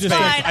give you your too space.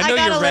 distracted. Fine. I know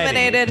got you're ready.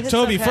 eliminated. It's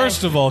Toby, okay.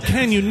 first of all,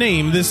 can you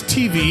name this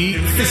TV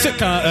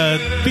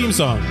sitcom theme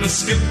song? The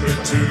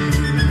skipper to a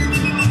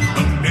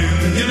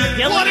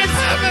million. What is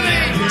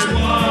happening?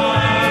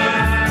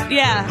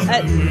 Yeah.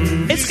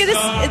 It's gonna.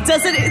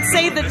 Doesn't it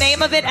say the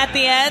name of it at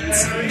the end?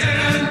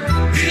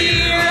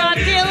 Here on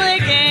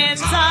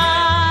Gilligan's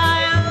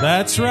Isle.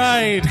 That's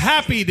right.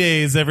 Happy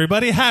Days,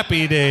 everybody.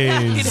 Happy Days.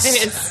 Happy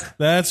Days.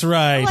 That's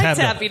right. I liked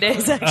Happy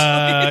Days,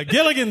 actually.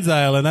 Gilligan's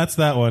Island. That's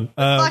that one.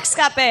 Fuck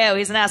Scott Baio.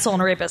 He's an asshole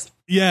and a rapist.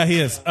 Yeah,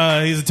 he is.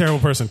 He's a terrible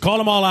person. Call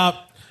them all out.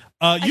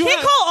 I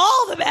can't call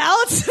all of them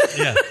out.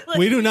 Yeah,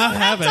 we do not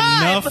have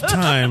time. enough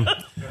time.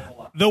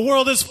 The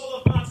world is full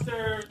of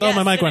monsters. Oh, Yes,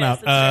 my mic it went is. out.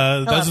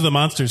 It's true. Those are the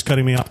monsters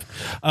cutting me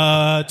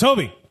off.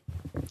 Toby,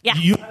 Yeah.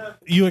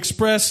 you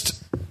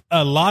expressed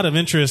a lot of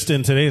interest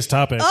in today's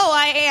topic. Oh,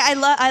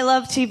 I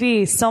love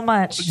TV so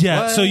much.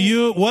 Yeah. So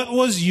what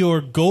was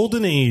your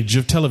golden age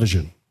of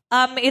television?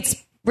 It's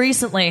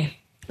recently.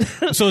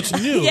 So it's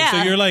new. Yeah.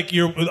 So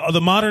you're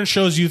the modern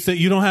shows.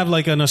 You don't have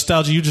like a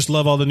nostalgia. You just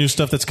love all the new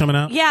stuff that's coming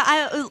out. Yeah,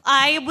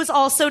 I was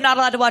also not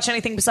allowed to watch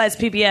anything besides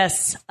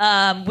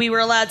PBS. We were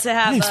allowed to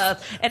have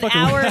an Fucking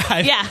hour.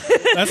 right. Yeah,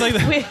 That's like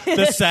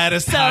the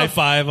saddest high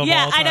five of all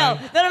time. I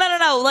know.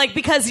 No. Like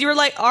because you were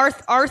like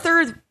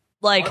Arthur.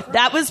 Like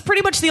that was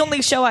pretty much the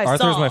only show I saw.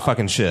 Arthur's my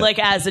fucking shit. Like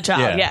as a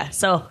child, Yeah.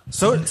 So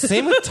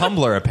same with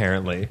Tumblr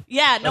apparently.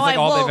 yeah, no, That's like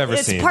all they've ever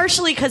it's seen.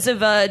 partially because of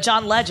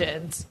John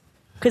Legend,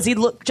 because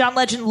John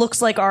Legend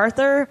looks like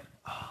Arthur.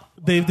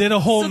 They did a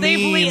whole So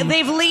meme.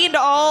 they've leaned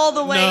all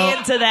the way No.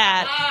 into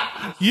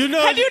that. You know,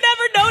 Have you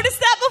never noticed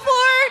that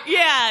before?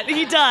 Yeah,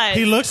 he does.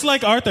 he looks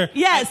like Arthur.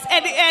 Yes,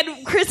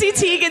 and Chrissy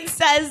Teigen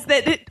says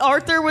that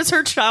Arthur was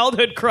her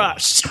childhood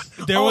crush.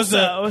 There was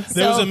a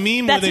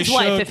meme where that's they his showed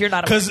wife, if you're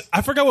not aware. because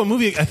I forgot what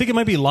movie. I think it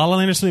might be La La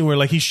Land or something where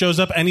like he shows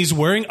up and he's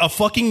wearing a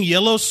fucking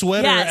yellow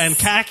sweater Yes. and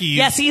khakis.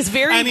 Yes, he's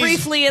very and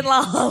briefly in La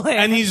La Land.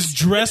 and he's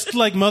dressed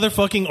like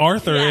motherfucking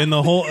Arthur Yeah. in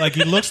the whole like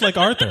he looks like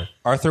Arthur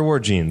Arthur wore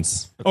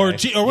jeans. or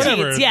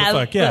whatever. Jeans, the yeah,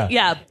 fuck,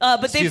 yeah.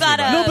 But they've Excuse got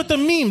me, a No, but the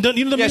meme. Don't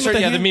you know the Yeah, meme sure. with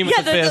the Yeah, the hand? meme with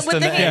the fist with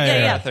and the the hand,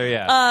 hand. yeah. Arthur,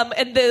 yeah.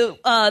 And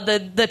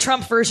the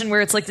Trump version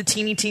where it's like the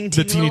teeny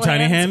The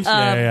tiny hands.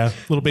 Yeah.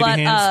 Little baby but,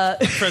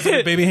 hands.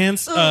 President baby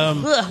hands.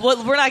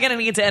 well, we're not going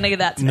to get into any of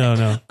that today.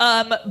 No.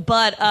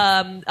 But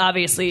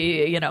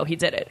obviously, he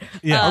did it.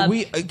 Yeah.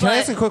 Can I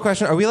ask a quick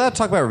question? Are we allowed to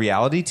talk about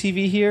reality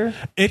TV here?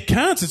 It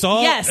counts. It's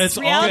all. Yes, It's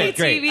all. reality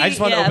Great. TV, I just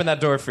want to yeah. open that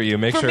door for you.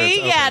 Make For sure me, it's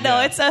open. yeah,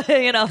 no, it's a were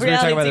talking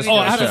reality about this TV. Oh,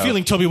 I have a show.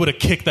 feeling Toby would have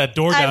kicked that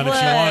door down if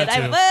she wanted to.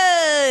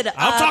 I would.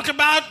 I'll talk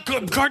about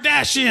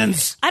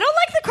Kardashians. I don't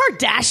like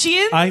the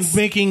Kardashians. I'm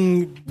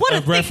making what a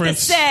a thing reference.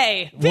 to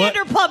say. What-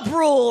 Vanderpump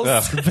Rules.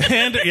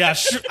 Yeah,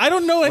 sure. I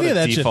don't know any What of a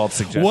that shit. default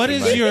suggestion, What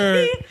is Mike.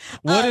 your?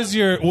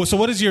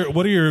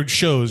 What are your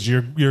shows?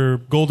 Your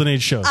golden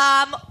age shows?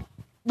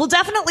 Well,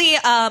 definitely.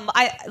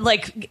 I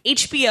like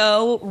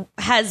HBO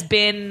has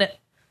been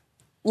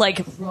like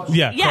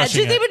yeah,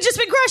 crushing they've it. just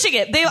been crushing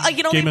it. They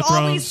Game they've of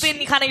always Thrones.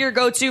 been kind of your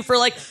go-to for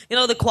like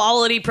the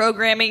quality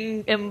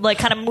programming and like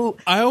kind of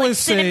I always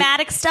say-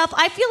 cinematic stuff.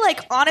 I feel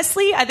like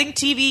honestly, I think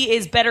TV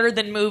is better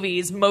than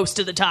movies most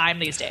of the time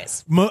these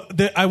days.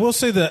 I will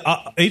say that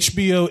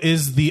HBO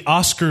is the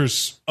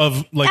Oscars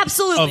of like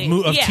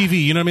Absolutely, of yeah.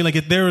 TV. You know what I mean?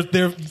 Like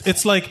they're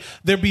it's like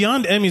they're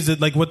beyond Emmys.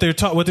 That like what they're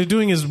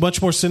doing is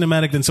much more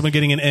cinematic than someone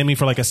getting an Emmy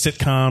for like a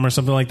sitcom or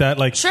something like that.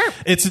 Like Sure.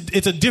 it's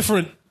a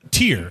different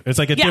tier. It's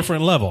like a Yeah.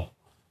 different level.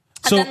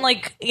 And then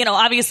like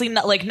obviously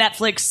like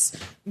Netflix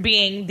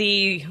being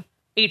the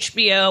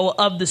HBO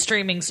of the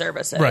streaming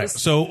services. Right.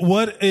 So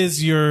what are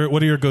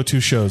your go-to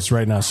shows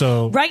right now?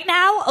 So Right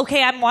now,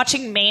 okay, I'm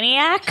watching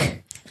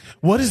Maniac.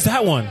 what is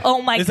that one?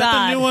 Oh my Is that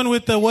God. the new one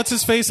with the what's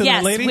his face and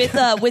Yes, the lady?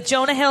 with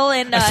Jonah Hill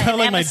and, I sound and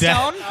like Emma my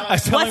dad. Stone. I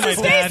sound What's like my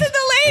his dad. face and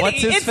the lady?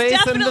 What's his it's face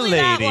and the definitely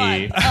that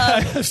lady? one.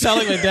 I sound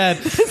like my dad.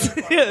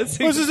 Yes.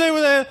 What's his name?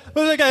 What's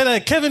that guy?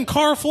 That Kevin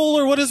Carfull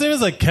or what his name is?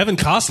 Like Kevin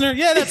Costner?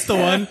 Yeah, that's the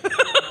one.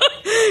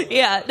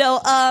 Yeah, no.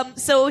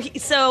 So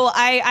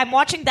I'm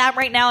watching that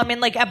right now. I'm in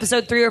like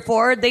episode 3 or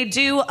 4. They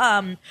do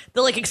the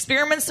like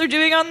experiments they're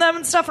doing on them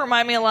and stuff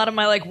remind me a lot of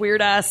my like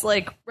weird ass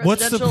like.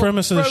 What's the residential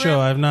premise of the program. show?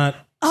 I've not.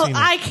 Oh, seen it.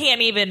 I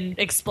can't even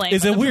explain.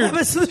 Is what it the weird?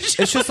 premise of the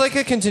show It's just like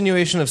a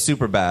continuation of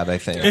Superbad, I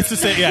think. It's the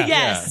same. Yeah.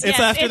 Yes, It's yes.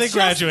 after they It's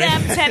graduate.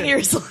 Just them 10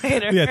 years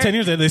later. Yeah, 10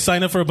 years later, they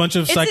sign up for a bunch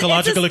of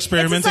psychological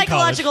experiments It's a in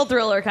college. psychological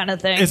thriller kind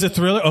of thing. Is it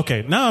thriller?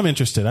 Okay, now I'm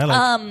interested. I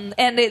like.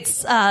 And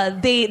it's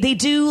they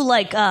do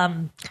like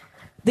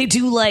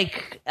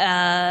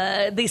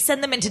they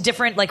send them into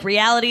different like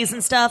realities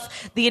and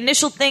stuff. The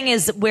initial thing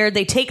is where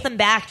they take them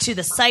back to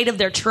the site of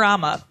their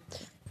trauma.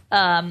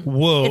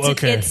 Whoa.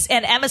 Okay.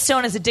 And Emma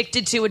Stone is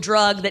addicted to a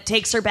drug that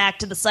takes her back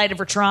to the site of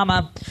her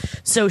trauma.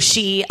 So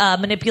she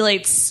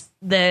manipulates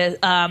the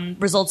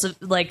results of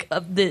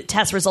the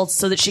test results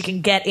so that she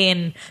can get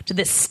in to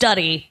this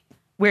study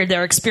where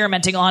they're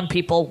experimenting on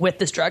people with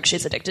this drug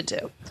she's addicted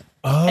to.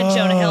 Oh. And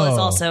Jonah Hill is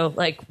also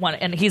like one,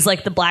 and he's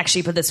like the black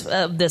sheep of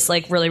this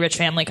like really rich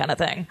family kind of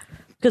thing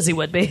because he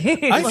would be.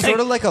 It's sort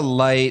of like a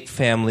light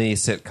family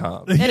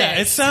sitcom. Yeah,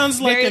 is. it sounds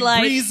like Very a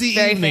light, breezy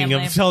very evening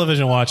family. of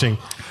television watching.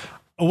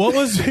 What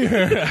was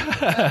your?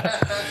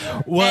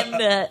 What?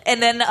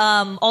 And then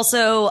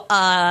also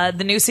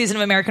the new season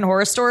of American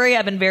Horror Story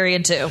I've been very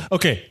into.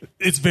 Okay,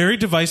 it's very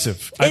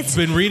divisive. I've It's-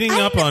 been reading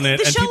up on it,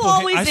 the and show people.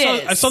 always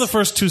I is. saw the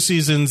first 2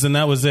 seasons, and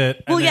that was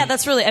it. Well, And yeah, then-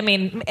 that's really. I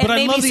mean, and I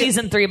maybe love the-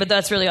 season 3, but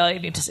that's really all you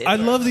need to see. I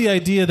love the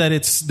idea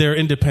that they're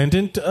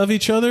independent of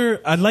each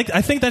other.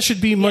 I think that should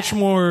be much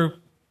more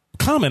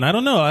common. I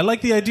don't know. I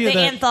like the idea the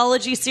that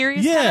anthology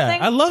series. yeah, kind of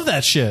thing. I love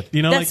that shit.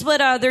 You know, That's like,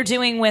 what they're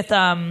doing with.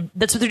 That's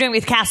what they're doing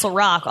with Castle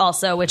Rock,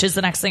 also, which is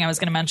the next thing I was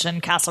going to mention.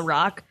 Castle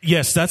Rock.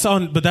 yes, that's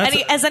on. But that's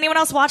Has anyone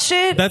else watched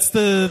it? that's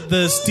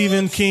the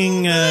Stephen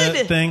King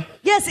good. thing.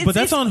 Yes, it's- but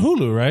that's it's- on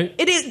Hulu, right?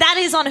 It is. That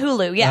is on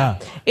Hulu. Yeah,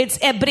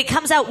 Ah. but it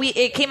comes out.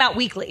 It came out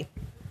weekly.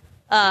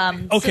 So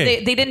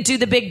Okay. they didn't do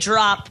the big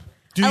drop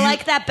I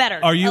like that better.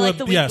 Are you I like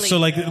the weekly. yeah? So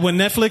like when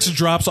Netflix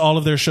drops all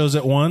of their shows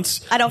at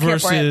once, I don't care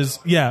for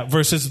it.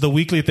 versus the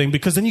weekly thing,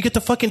 because then you get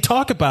to fucking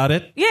talk about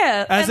it.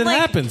 Yeah, as and it like,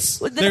 happens.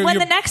 when You're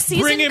the next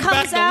season bringing comes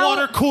back the out,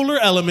 water cooler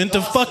element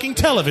of fucking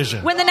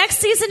television. when the next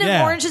season of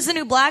Yeah. Orange Is the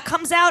New Black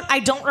comes out, I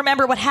don't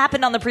remember what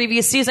happened on the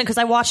previous season because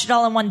I watched it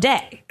all in one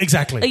day.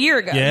 Exactly. A year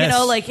ago. Yes. You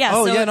know, like, yeah.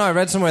 Oh so yeah, no, I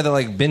read somewhere that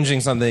like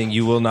binging something,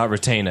 you will not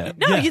retain it.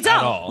 No, you don't.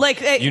 At all.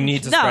 Like, you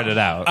need to no. spread it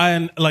out.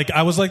 And like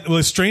I was like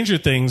with Stranger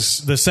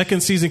Things, the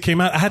second season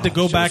came out. I had to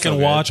go back and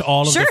watch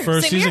all of Sure, the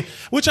first same season, here.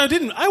 which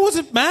I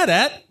wasn't mad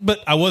at, but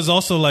I was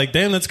also like,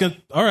 damn, that's good.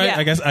 All right, Yeah.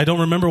 I guess I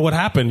don't remember what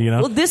happened. You know,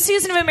 Well, this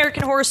season of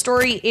American Horror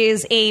Story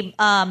is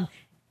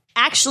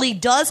actually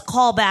does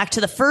call back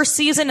to the first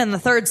season and the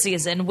third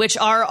season, which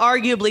are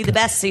arguably the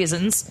best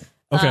seasons.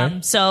 Okay.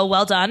 So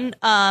well done.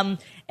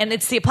 And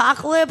it's the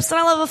apocalypse, and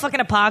I love a fucking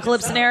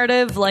apocalypse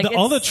narrative. Like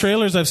all the it's-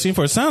 trailers I've seen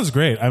for it sounds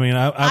great. I mean,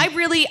 I'm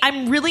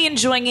really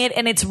enjoying it,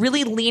 and it's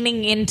really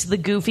leaning into the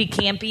goofy,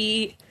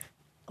 campy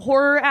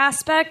horror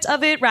aspect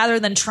of it rather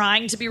than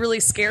trying to be really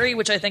scary,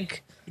 which I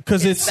think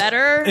because is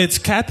better. It's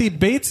Kathy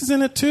Bates is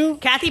in it too.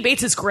 Kathy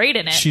Bates is great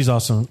in it. She's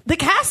awesome. The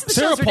cast of the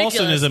Sarah show is ridiculous.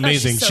 Paulson is No,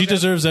 amazing. she's so She good.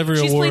 deserves every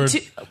She's award.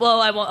 played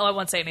well, I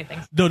won't say anything.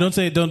 No,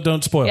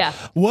 don't spoil. Yeah.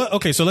 What?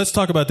 Okay, so let's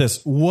talk about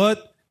this.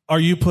 What are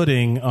you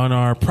putting on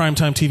our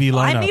primetime TV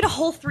lineup? I need a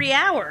whole 3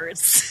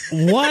 hours.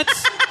 What?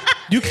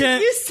 You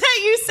can't.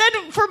 You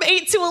said from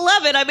 8 to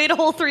 11. I made a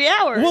whole 3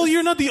 hours. Well,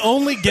 you're not the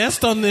only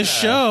guest on this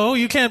show.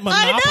 You can't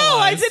monopolize. I know.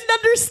 I didn't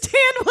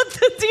understand what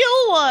the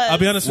deal was. I'll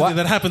be honest with you.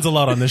 That happens a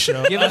lot on this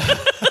show. Why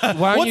don't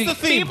What's you the Are you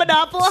theme?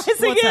 monopolizing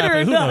What's it or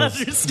happening? Who not knows?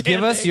 understanding?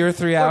 give us your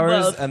 3 Or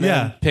hours both. and then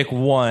Yeah. pick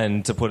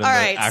one to put in All the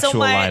right, actual so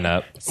my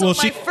lineup. So Well,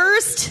 my she-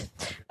 first,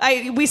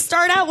 we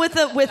start out with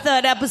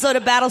an episode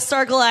of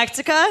Battlestar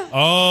Galactica.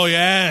 Oh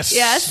yes.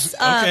 Yes,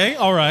 Okay.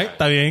 All right.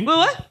 Está bien.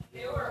 What?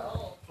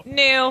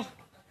 New.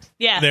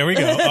 Yeah. There we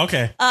go.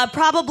 Okay.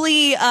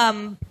 Probably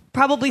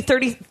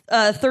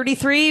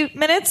 33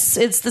 minutes.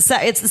 It's the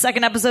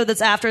second episode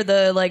that's after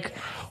the like.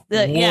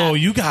 Whoa, yeah.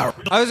 you got.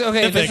 I was okay.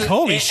 Epic. This is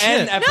Holy an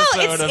shit.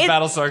 episode of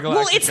Battlestar Galactica.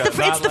 Well, it's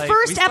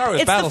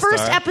the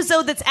first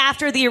episode that's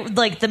after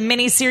the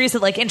mini series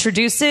that like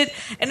introduced it,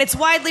 and it's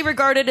widely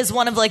regarded as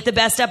one of like the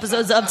best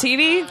episodes of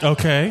TV.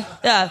 Okay.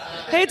 Yeah.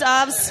 Hey,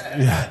 Davos.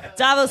 Yeah.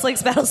 Davos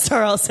likes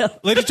Battlestar also.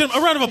 Ladies and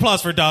gentlemen, a round of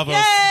applause for Davos,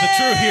 the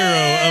true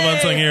hero of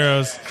Unsung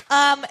Heroes.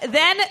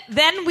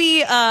 Then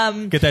we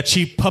Get that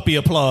cheap puppy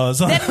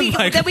applause. On then the we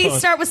microphone.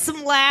 start with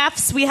some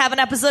laughs. We have an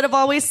episode of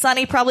Always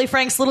Sunny, probably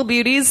Frank's Little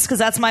Beauties, because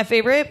that's my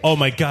favorite. Oh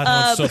my god,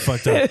 that was so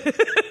fucked up.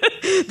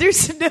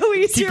 There's no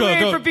easier going, way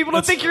go. for people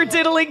Let's- to think you're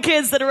diddling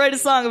kids than to write a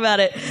song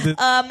about it.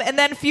 And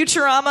then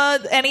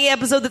Futurama, any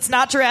episode that's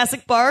not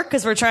Jurassic Park,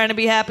 because we're trying to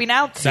be happy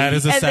now. That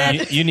is a And sad-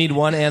 then- You need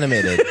one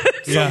animated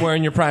somewhere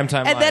in your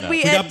primetime and then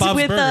we got end Bob's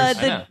with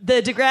Burgers.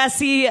 the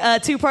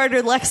Degrassi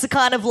two-parter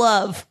Lexicon of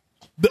Love.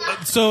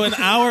 So an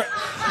hour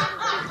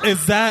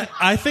is that?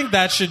 I think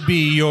that should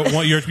be your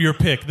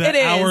pick. That It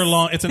is hour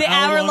long. It's an the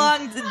hour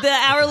long. The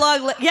hour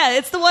long. Yeah,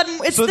 it's the one.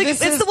 It's So the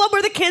this it's is- the one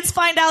where the kids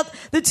find out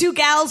the two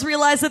gals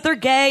realize that they're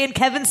gay, and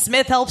Kevin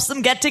Smith helps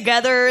them get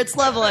together. It's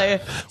lovely.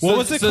 What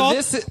was it so called?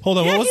 this- Hold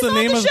on. Yeah, What was he's the on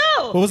name the of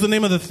show. What was the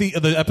name of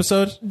the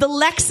episode? The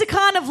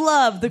Lexicon of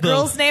Love. The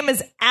girl's name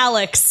is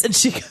Alex, and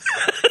she.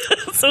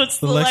 So it's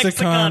the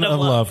Lexicon of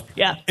Love.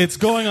 Yeah. It's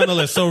going on the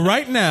list. So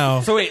right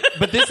now, So wait,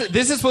 but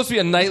this is supposed to be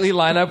a nightly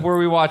lineup where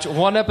we watch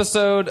one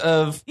episode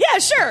of Yeah,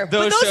 sure. But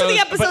those are shows, the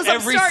episodes but I'm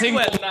every starting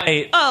single with.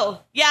 night. Oh,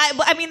 yeah.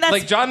 I mean, that's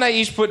Like John and I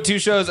each put 2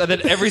 shows, and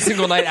then every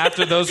single night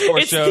after those 4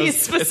 It's shows, these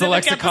it's a specific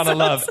Lexicon of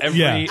Love episodes. every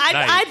Yeah. night.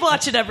 I'd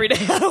watch it every day.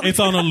 it's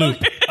on a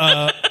loop.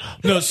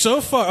 No, so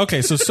far on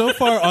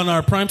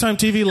our primetime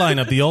TV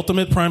lineup, the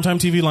ultimate primetime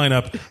TV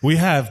lineup, we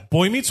have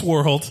Boy Meets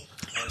World,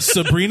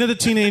 Sabrina the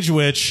Teenage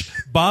Witch,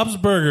 Bob's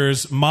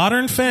Burgers,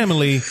 Modern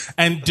Family,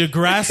 and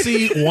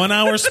Degrassi 1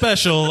 hour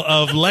special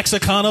of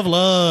Lexicon of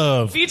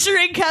Love.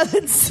 Featuring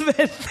Kevin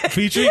Smith.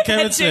 Featuring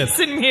Kevin and Smith.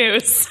 Jason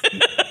Mewes.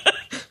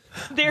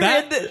 They're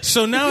in the,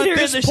 So now they're at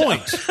in this the show.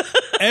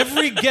 point,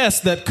 every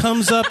guest that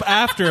comes up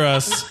after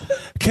us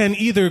can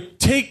either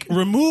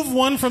remove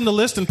one from the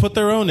list and put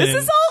their own in.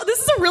 This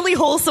is a really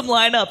wholesome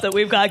lineup that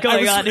we've got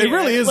going on It here.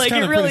 really is Like,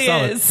 kind it of really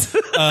pretty is.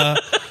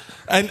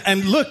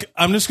 And look,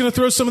 I'm just going to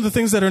throw some of the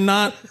things that are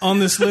not on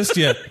this list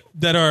yet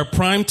that are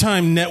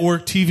primetime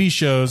network TV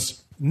shows.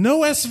 No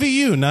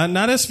SVU, not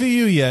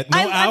SVU yet. No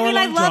I mean, I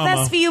hour-long love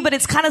drama. SVU, but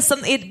it's kind of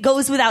it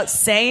goes without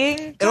saying.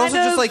 It also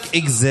kind just of. like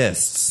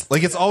exists.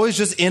 Like it's always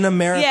just in a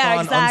marathon Yeah,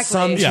 on exactly.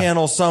 some Yeah.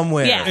 channel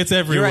somewhere. Yeah. It's You're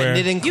everywhere. at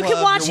Knitting You Club,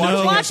 can watch you're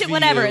watching watch it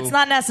whenever. SVU. It's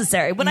not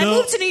necessary. When I No.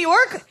 moved to New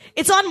York,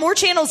 it's on more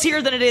channels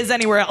here than it is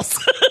anywhere else.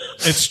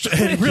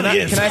 It really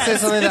is. Can I say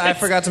something that I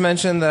forgot to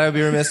mention that I would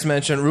be remiss to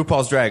mention?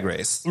 RuPaul's Drag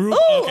Race. Ooh,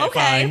 okay.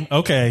 Fine.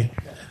 Okay.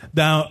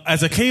 Now,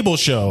 as a cable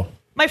show,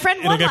 My friend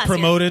it'll won get last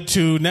promoted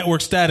to network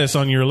status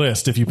on your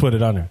list if you put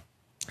it on there.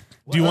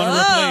 Do you want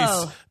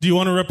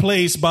to Whoa.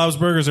 replace Bob's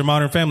Burgers or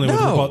Modern Family with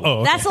RuPaul? Oh, okay.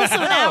 Year. That's also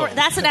an hour.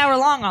 That's an hour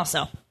long.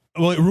 Also,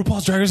 Well,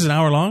 RuPaul's Drag Race is an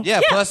hour long?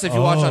 Yeah, plus if you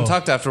watch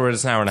Untucked afterward,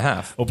 it's an hour and a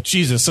half. Oh,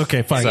 Jesus.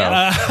 Okay, fine. So-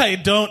 I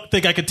don't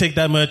think I could take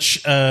that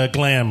much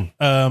glam.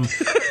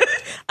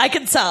 I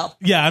can tell.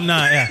 Yeah, I'm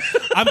not. Yeah,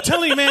 I'm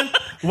telling you, man.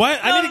 Why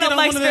I need to get on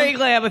Mike's one of very them.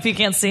 glam if you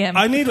can't see him.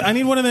 I need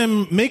one of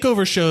them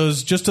makeover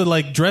shows just to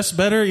like dress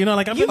better. You know,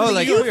 like I'm. You've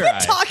like been Queer Eye.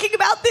 talking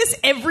about this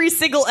every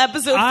single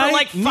episode I for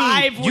like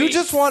 5 weeks. You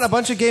just want a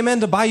bunch of gay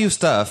men to buy you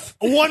stuff.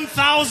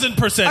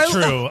 1,000%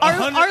 true.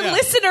 Our Yeah.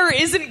 listener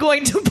isn't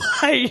going to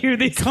buy you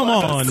these. Come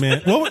clothes. on,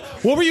 man. What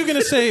were you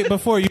gonna say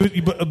before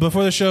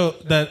before the show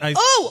that I?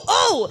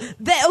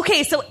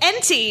 Okay. So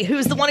NT,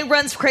 who's the one who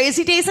runs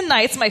Crazy Days and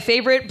Nights, my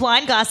favorite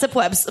blind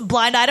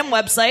item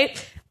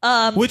website.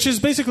 Which is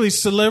basically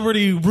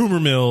celebrity rumor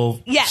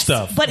mill Yes,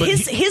 stuff. but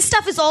his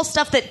stuff is all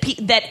stuff that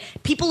that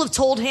people have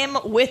told him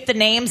with the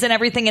names and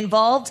everything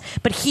involved.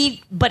 But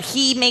he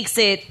makes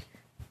it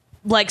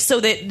like so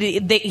that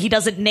he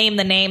doesn't name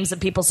the names of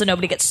people, so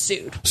nobody gets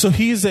sued. So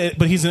he's an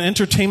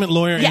entertainment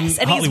lawyer Yes,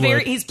 in and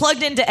Hollywood. he's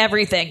plugged into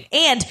everything.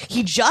 And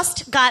he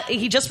just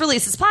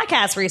released his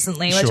podcast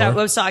recently, which Sure. I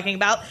was talking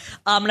about,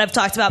 and I've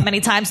talked about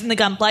many times in the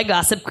Gunfly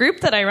Gossip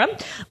group that I run.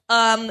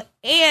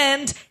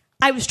 And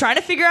I was trying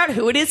to figure out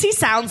who it is he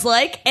sounds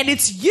like, and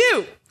it's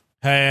you.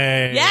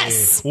 Hey.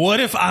 Yes. What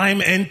if I'm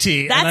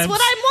NT? That's what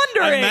I'm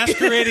wondering. I'm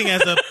masquerading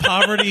as a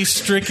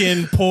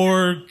poverty-stricken,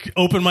 poor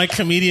open mic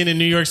comedian in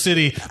New York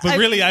City, but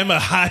really I'm a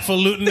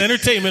highfalutin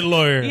entertainment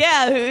lawyer.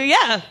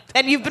 Yeah.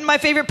 And you've been my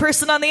favorite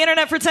person on the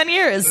internet for 10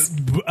 years.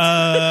 What?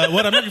 I'm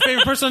not your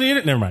favorite person on the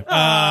internet? Never mind.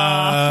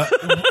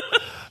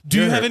 Do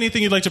you have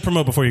anything you'd like to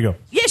promote before you go?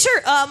 Yeah,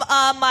 sure.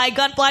 My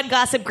Gunblind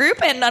Gossip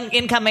group and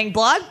incoming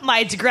blog,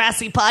 my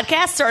Degrassi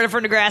podcast, started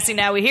from Degrassi,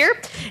 now we here.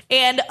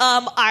 And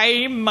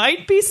I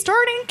might be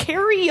starting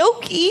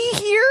karaoke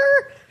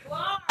here.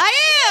 I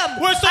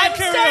am. We're starting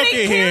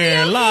karaoke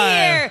here,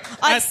 live.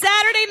 on At-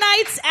 Saturday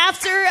nights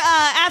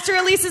after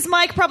Elise's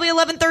mic, probably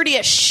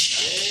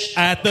 11:30ish.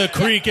 At the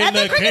Creek in At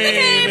the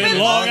Cave in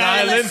Long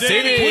Island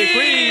City,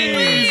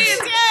 Queens.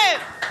 Yeah.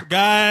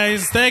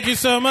 Guys, thank you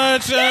so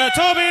much. Toby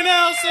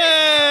Nelson!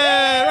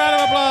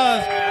 Round of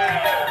applause.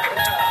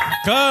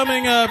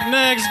 Coming up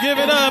next, give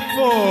it up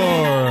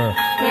for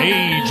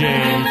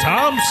AJ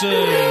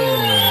Thompson.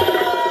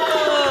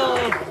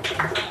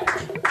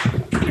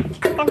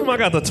 How come I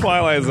got the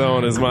Twilight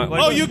Zone as my...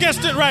 Oh, you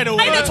guessed it right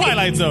away. The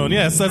Twilight Zone.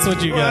 Yes, that's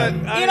what you got.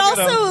 And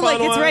also,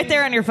 like, it's right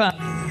there on your phone.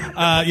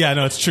 Yeah,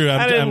 no, it's true.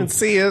 I didn't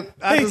see it.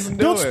 I Hey, just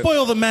don't do it.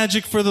 spoil the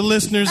magic for the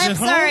listeners I'm at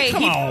home. sorry.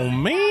 Come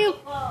on, man.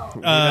 He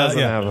doesn't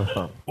yeah. have a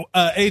phone.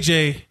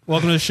 AJ,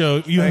 welcome to the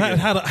show.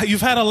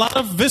 You've had a lot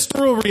of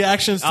visceral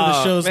reactions to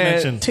the shows Man,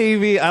 mentioned.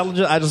 TV,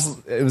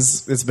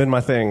 it's been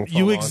my thing. For a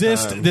You long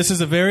exist. time. This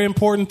is a very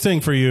important thing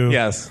for you.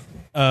 Yes.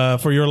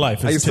 For your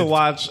life. I used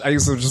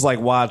to just like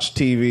watch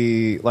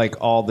TV like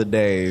all the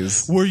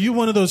days. Were you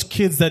one of those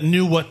kids that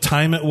knew what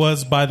time it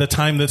was by the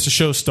time that the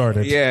show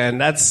started? Yeah, and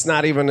that's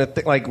not even a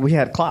thing. Like we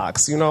had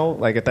clocks, you know.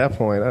 Like at that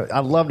point, I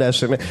love that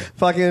shit, man.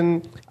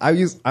 Fucking, I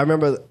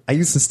remember I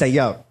used to stay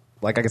up.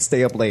 Like I could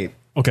stay up late.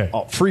 Okay.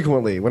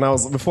 Frequently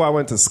before I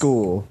went to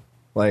school,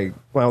 like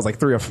when I was like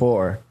 3 or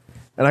 4.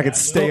 And I could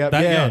stay up,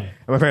 that yeah. young.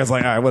 And my parents were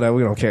like, all right, whatever,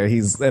 we don't care.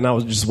 And I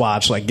would just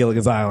watch like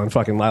Gilligan's Island,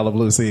 fucking Lila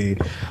Blue Sea,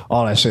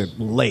 all that shit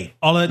late.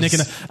 All that Nick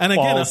and again,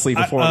 fall asleep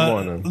at 4 in the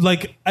morning.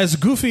 Like as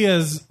goofy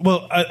as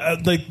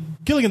like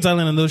Gilligan's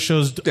Island and those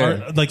shows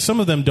are like some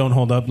of them don't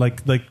hold up.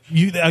 Like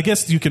you, I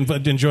guess you can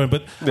enjoy it,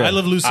 but Yeah, I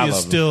Love Lucy I is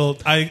love still.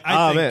 I think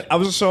Man, I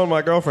was just showing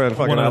my girlfriend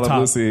fucking One I of the Love top.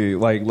 Lucy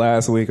like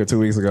last week or 2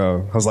 weeks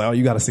ago. I was like, oh,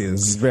 you got to see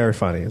this. This is very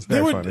funny. It's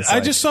very funny. It's I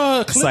like just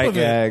saw a clip sight of it.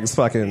 gags,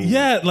 fucking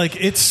Yeah, like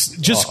it's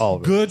just All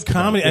of it. good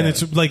comedy, and Yeah.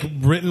 it's like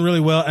written really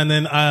well. And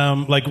then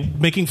like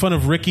making fun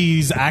of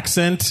Ricky's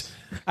accent.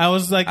 I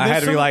was like, I had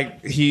there's to be some-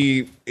 like,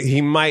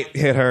 he might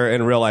hit her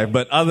in real life,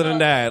 but other than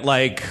that,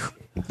 like,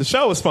 the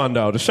show was fun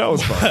though. The show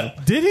was fun.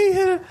 did he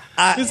hit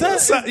her? Is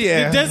that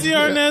yeah? Desi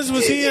Arnaz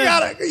was he? You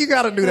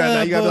gotta do that.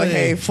 Now. You gotta be like, boy.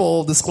 hey,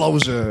 full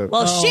disclosure.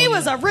 Well, she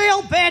was a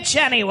real bitch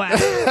anyway.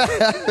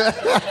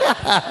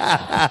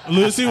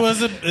 Lucy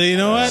was a. You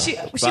know what? She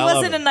I love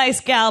wasn't it. a nice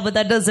gal, but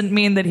that doesn't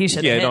mean that he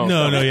should Yeah, have hit.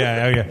 don't. No,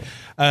 yeah.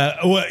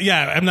 Well,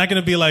 yeah, I'm not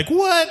going to be like,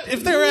 what?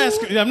 If they're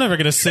asking, I'm never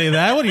going to say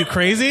that. What are you,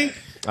 crazy?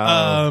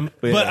 yeah.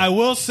 But I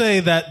will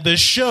say that the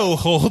show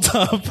holds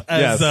up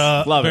as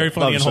love very it.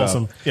 funny Love and the show.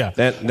 wholesome. Yeah.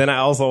 Then I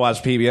also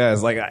watch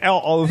PBS. Like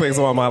all the things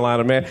on my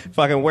line, man.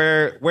 Fucking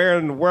where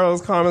in the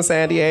world's Carmen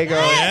San Diego?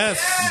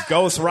 Yes.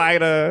 Ghost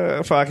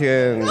Rider.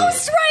 Fucking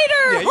Ghost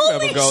Rider! Yeah, you Holy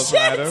remember Ghost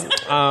shit! Rider?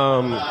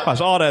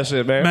 Watch all that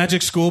shit, man.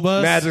 Magic School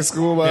Bus. Magic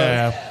School Bus.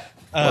 Yeah.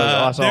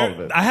 Watch all of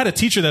it. I had a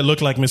teacher that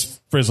looked like Miss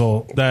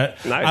Frizzle.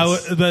 That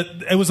Nice. that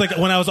it was like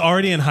when I was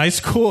already in high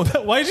school.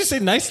 Why did you say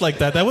nice like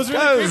that? That was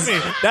really creepy.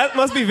 That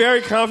must be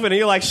very comforting.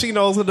 You're like, she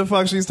knows what the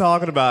fuck she's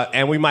talking about,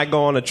 and we might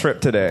go on a trip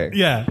today.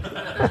 Yeah.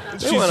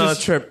 We went on a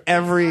trip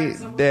every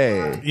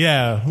day.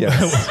 Yeah.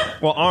 Yes.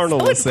 Well,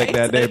 Arnold was sick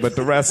that day, but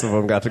the rest of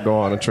them got to go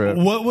on a trip.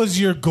 What was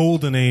your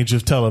golden age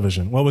of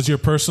television? What was your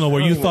personal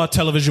where you thought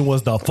television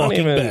was the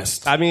fucking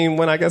best? I mean,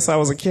 when I guess I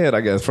was a kid,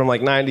 from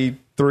like 92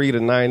 93 to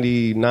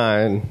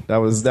 99. That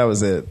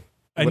was it.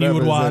 And you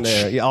would Whatever's in watch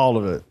there. Yeah, all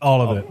of it.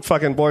 all of it.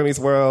 Fucking Boy Meets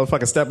World,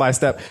 fucking Step by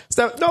Step.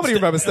 Nobody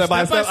remembers Step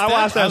by Step. I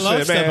watched that I love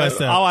shit, Step man. by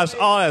Step. I watched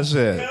all that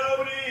shit.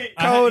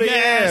 Cody,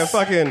 Yes. yeah,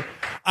 fucking.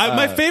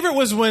 My favorite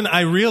was when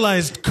I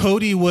realized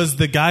Cody was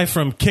the guy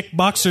from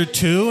Kickboxer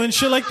 2 and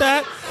shit like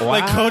that.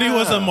 Like Cody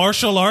was a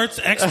martial arts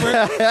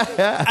expert.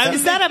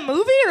 Is that a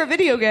movie or a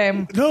video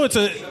game? No, it's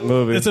a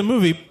Movie. It's a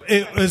movie.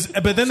 It was,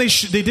 but then they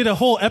did a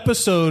whole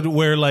episode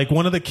where like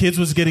one of the kids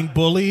was getting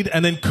bullied,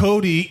 and then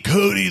Cody,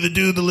 the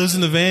dude that lives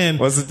in the van,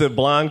 Was it the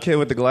blonde kid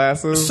with the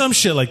glasses? some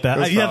shit like that.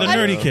 That's Yeah, the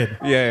probably- nerdy kid.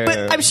 Yeah.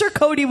 But I'm sure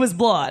Cody was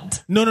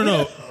blonde.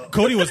 No.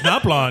 Cody was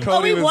not blonde.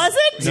 Oh, he wasn't?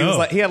 He was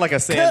like, he had like a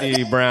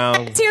Sandy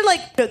Brown. So you're like,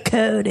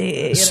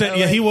 Cody. You know,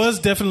 Yeah, he was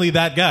definitely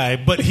that guy,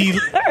 but he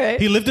right.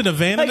 he lived in a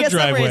van I in the guess I'm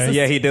driveway. racist.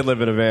 Yeah, he did live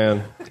in a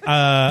van.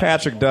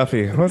 Patrick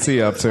Duffy. What's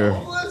he up to?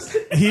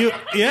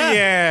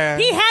 Yeah.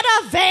 He had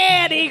a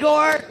van,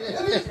 Igor.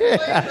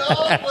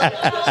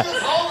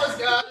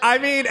 I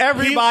mean,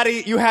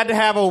 everybody, you had to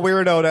have a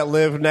weirdo that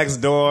lived next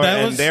door, That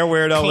and was their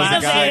weirdo was a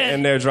classic. guy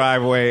in their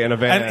driveway in a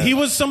van. And he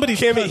was somebody's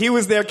Kimmy, he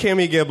was their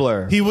Kimmy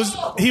Gibbler. He was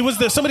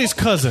somebody's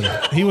cousin.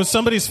 He was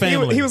somebody's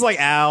family. He was like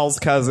Al's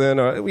cousin,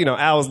 or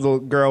Al's the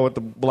girl with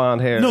the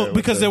blonde hair. no,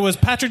 because there was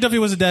Patrick Duffy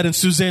was the dad and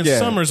Suzanne Yeah,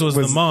 Summers was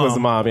the mom. was the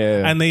mom,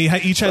 yeah. And they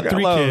each had Look, I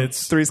 3 love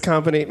kids. Three's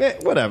Company, man,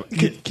 whatever.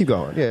 Keep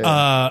going.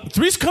 Yeah.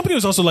 Three's Company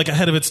was also like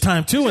ahead of its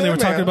time too, when they Yeah, were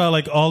talking man. about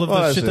like all of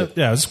All the that shit. shit.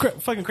 Yeah, it was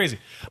fucking crazy.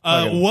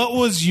 What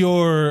was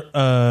your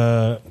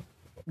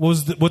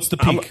what's the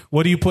peak?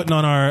 What are you putting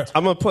on our?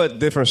 I'm gonna put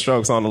Different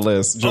Strokes on the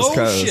list just Oh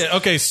because shit!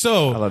 Okay,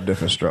 so I love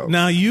Different Strokes.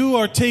 now you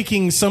are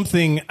taking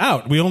something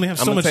out. We only have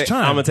so much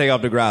time. I'm gonna take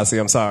off Degrassi.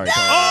 I'm sorry.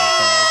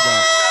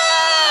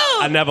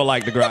 I never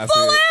liked Degrassi.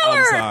 full hour.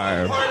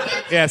 I'm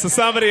sorry. Yeah, so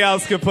somebody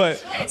else could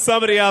put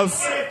somebody else.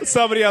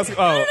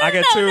 Oh, I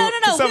get two. No.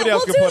 Somebody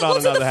else could put on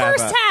we'll do another the half.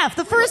 first half.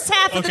 The first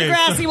half of the Okay,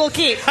 Degrassi so- we'll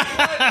keep.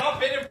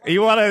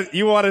 You want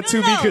to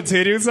to be No.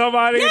 continued?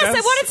 Somebody? Yes, I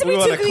That's- want it to be we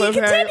want to a be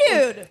cliffhanger?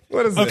 continued.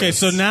 What is Okay,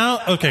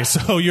 this?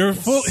 so you're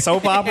full.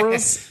 soap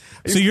operas.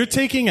 So you're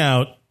taking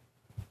out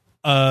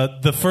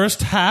the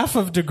first half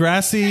of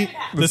Degrassi,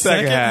 the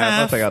second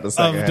half I'll take out the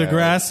second of half.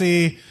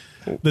 Degrassi,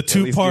 the least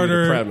give me the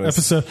two-parter premise.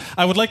 episode.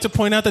 I would like to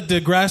point out that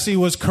Degrassi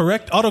was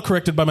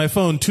auto-corrected by my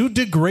phone to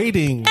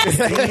degrading.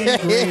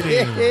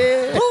 Degrading.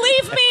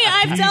 Believe me,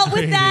 I've dealt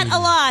with that a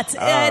lot.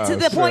 To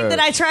the point shit. that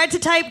I tried to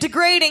type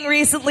degrading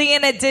recently,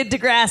 and it did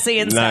Degrassi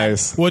instead.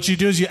 Nice. What you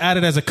do is you add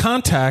it as a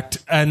contact,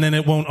 and then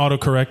it won't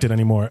auto-correct it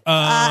anymore.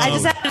 I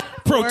just had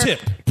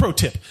Pro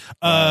tip.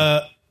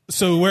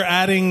 So we're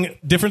adding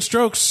Different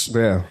Strokes.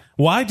 Yeah.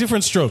 Why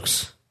Different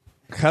Strokes?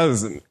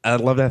 Because I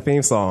love that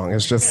theme song.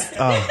 It's just,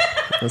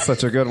 it's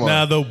such a good one.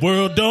 Now the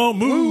world don't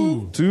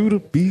move. To the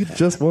beat,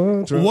 just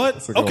one drum. What?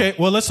 It's a good Okay,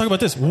 well, let's talk about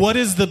this. What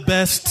is the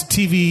best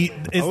TV?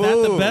 Is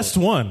that the best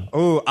one?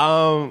 one.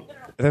 Ooh,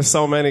 there's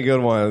so many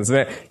good ones.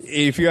 Man,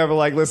 if you ever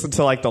like listen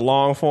to like the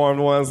long form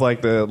ones,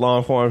 like the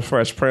long form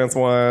Fresh Prince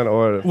one,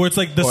 or Where it's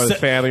like the or se-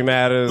 Family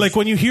Matters, Like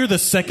when you hear the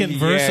second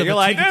verse, yeah, of you're the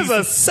like, TV there's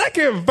a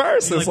second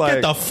verse. You're It's like,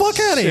 like, get the fuck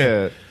outta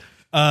here. shit.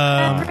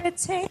 whatever it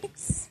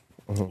takes.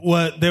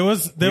 What there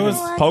was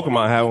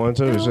Pokemon had one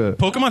too. Shit.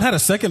 Pokemon had a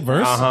second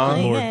verse.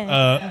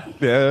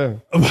 Yeah.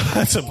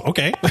 That's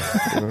okay.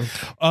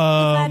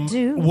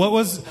 What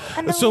was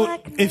so?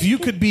 If you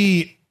could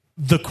be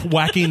the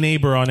wacky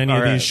neighbor on any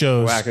of right. these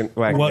shows,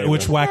 Wacky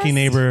which neighbor. wacky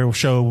neighbor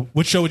show?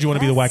 Which show would you want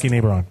to be the wacky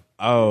neighbor on?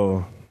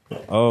 Oh,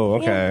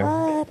 okay.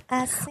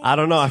 I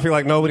don't know. I feel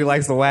like nobody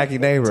likes the wacky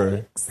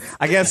neighbor.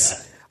 I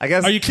guess.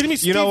 Are you kidding me?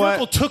 Steve You know what?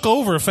 Urkel took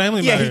over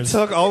Family Yeah, he Matters.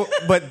 took.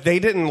 But they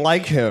didn't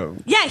like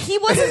him. Yeah, he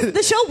wasn't.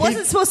 The show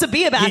wasn't supposed to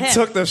be about He him.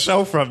 took the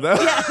show from them.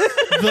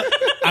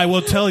 I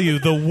will tell you,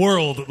 the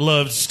world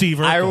loved Steve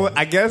Urkel.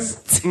 I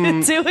guess.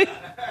 Do we?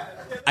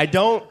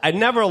 I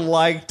never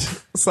liked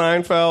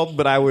Seinfeld,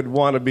 but I would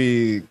want to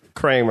be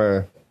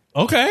Kramer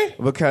Okay,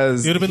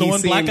 because you'd have been the he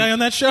one black seemed- guy on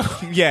that show.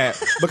 Yeah,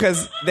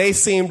 because they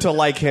seemed to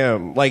like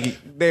him.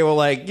 Like they were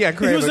like, yeah,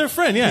 Kramer. was their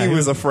friend, yeah. he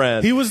was a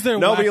friend. He was their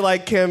Nobody whack-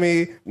 liked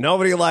Kimmy.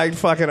 Nobody liked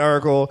fucking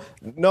Urkel.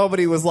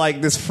 Nobody was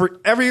like this.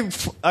 Every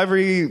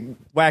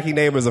wacky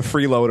neighbor is a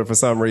freeloader for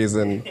some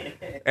reason,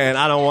 and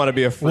I don't want to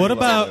be a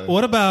freeloader.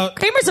 What about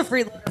Kramer's a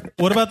free.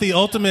 what about the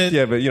ultimate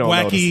Yeah, but you don't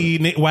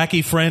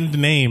wacky friend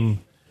name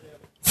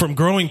from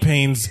Growing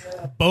Pains?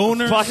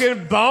 Boner.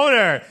 fucking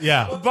Boner?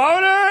 Yeah.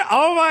 Boner.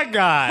 Oh my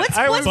god. What's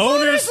Boner's-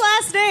 Boner's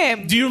last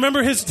name? Do you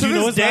remember his? Do To you know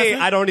this his last day,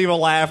 name? I don't even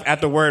laugh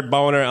at the word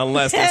boner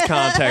unless there's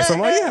context. I'm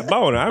like, yeah,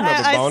 boner. I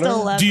remember I boner.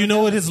 still love. Do you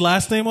know what his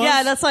last name was?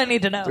 Yeah, that's what I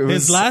need to know.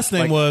 His last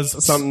name like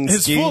was something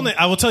his ski? full name.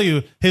 I will tell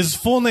you his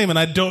full name, and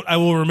I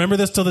will remember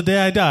this till the day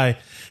I die.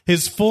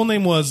 His full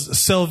name was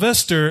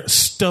Sylvester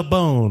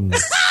Stabone.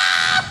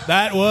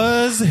 That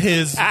was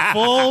his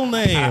full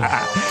name.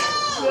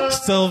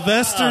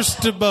 Sylvester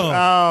Stabone.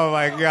 Oh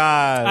my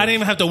god. I didn't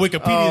even have to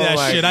Wikipedia that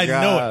my shit. I know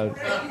God.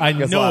 it. I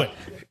Guess know what?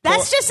 it.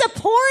 That's just a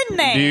porn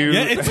name. Do you?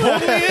 Yeah, it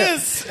totally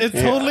is. It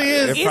totally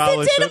is. It Isn't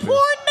probably it a should be.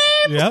 porn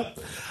name? Yep.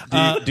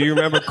 Do you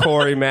remember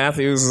Corey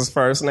Matthews'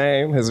 first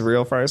name? His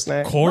real first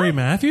name? Corey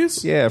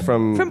Matthews? Yeah,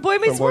 from Boy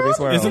Meets World?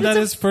 Isn't that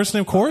his first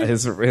name, Corey?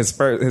 his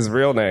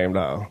real name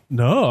though?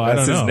 No, I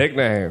That's don't his know.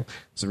 nickname.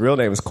 His real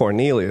name is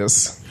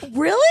Cornelius.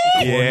 Really?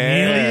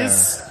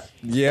 Cornelius?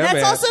 Yeah, That's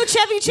man. also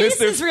Chevy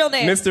Chase's real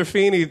name. Mr.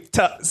 Feeney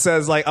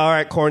says like, "All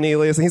right,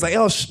 Cornelius," and he's like,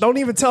 "Oh, don't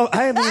even tell.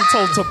 I haven't even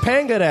told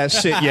Topanga that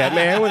shit yet,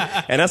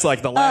 man." And that's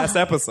like the last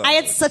episode. I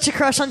had such a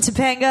crush on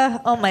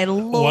Topanga. Oh my Well,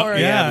 lord.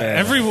 yeah,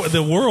 man.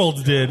 the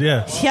world did,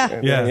 yeah.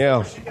 Yeah.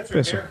 Yeah.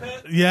 Fisher.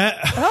 Yeah.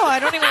 Oh,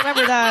 I don't even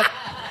remember that.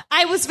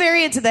 I was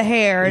very into the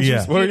hair. She Yeah.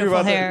 was What were you beautiful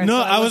about to- hair. No,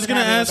 so I was wasn't going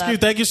to happy with ask you,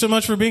 that. thank you so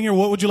much for being here.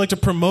 What would you like to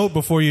promote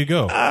before you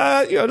go?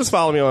 Just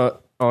follow me on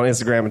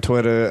Instagram and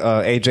Twitter,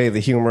 AJ the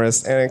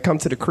Humorist, and come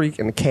to the Creek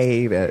and the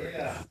Cave at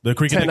The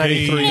Creek and the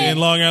Cave 1093 in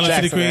Long Island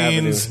City, Jackson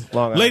Queens. Avenue,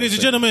 Long Island Ladies and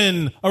City.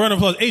 gentlemen, a round of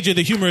applause. AJ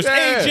the Humorist,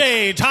 Yeah.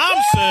 AJ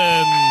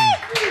Thompson.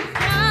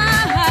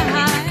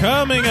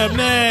 Coming up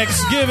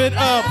next, give it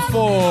up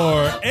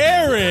for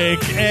Eric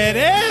and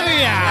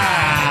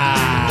Elia.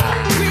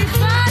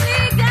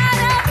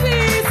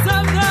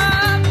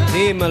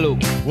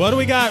 What do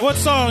we got? What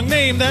song?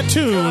 Name that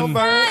tune.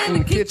 burn in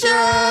the kitchen.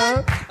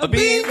 A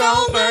bean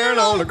gon' burn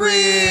on the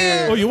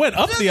grill. Oh, you went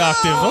up the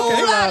octave.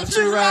 Okay.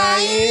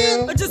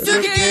 Just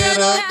to get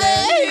up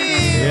there.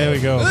 There we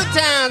go. Good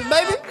times,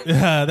 baby.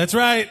 Yeah, that's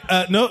right.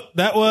 No,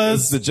 that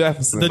was The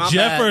Jefferson. the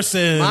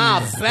Jeffersons.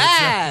 My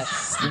bad.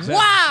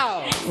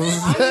 Wow.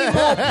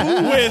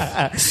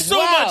 With so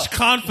Wow. much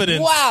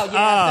confidence. Wow. Yeah,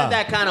 I said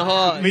that kind of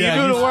hard. Yeah,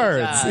 He knew you- the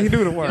words. He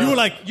knew the words. You were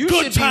like, You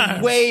good should times.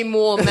 be way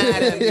more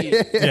mad at me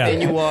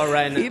than you are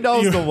right now. He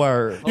knows You- the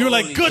word. You were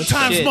like, Holy good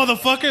times, shit.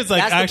 motherfuckers.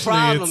 Like, That's actually, the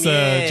problem. it's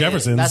yeah.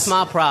 Jefferson's. That's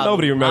my problem.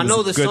 Nobody remembers I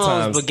know the Good songs,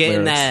 Times but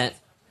getting lyrics. that.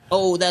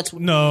 Oh, that's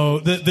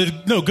No,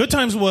 no. Good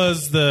times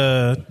was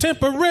the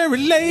temporary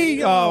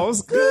layoff. Oh, it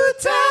was good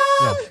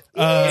time.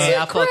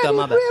 yeah. I fucked up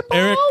my bad.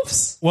 Eric,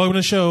 welcome to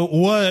the show.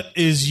 What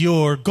is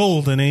your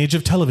golden age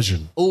of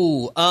television?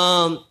 Ooh,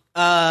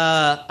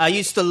 I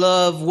used to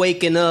love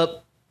waking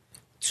up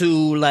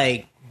to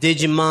like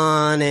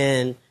Digimon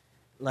and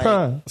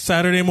like.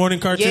 Saturday morning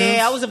cartoons.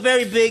 Yeah, I was a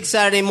very big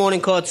Saturday morning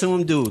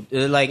cartoon dude.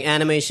 Like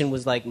animation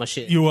was like my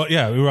shit. We were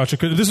watching.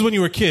 This is when you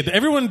were a kid.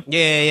 Everyone.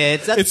 Yeah,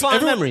 that's fond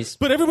everyone- memories.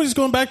 But everybody's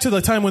going back to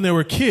the time when they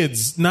were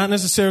kids, not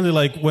necessarily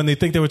like when they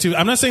think they were too.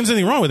 I'm not saying there's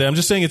anything wrong with it. I'm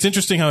just saying it's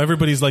interesting how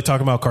everybody's like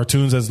talking about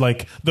cartoons as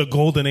like the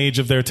golden age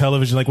of their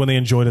television, like when they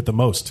enjoyed it the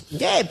most.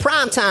 Yeah,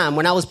 prime time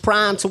when I was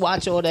primed to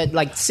watch all that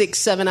like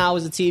 6-7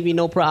 hours of TV,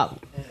 no problem.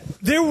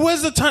 There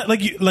was a time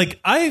like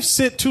I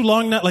sit too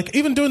long now. Like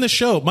even doing the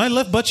show, my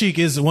left butt cheek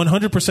is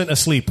 100%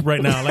 asleep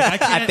right now. Like I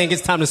can't. I think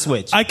it's time to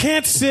switch. I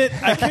can't sit.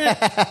 I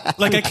can't.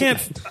 Like I can't.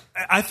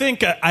 I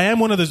think I am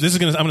one of those.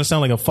 I'm gonna sound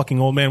like a fucking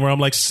old man. Where I'm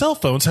like, cell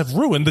phones have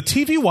ruined the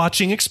TV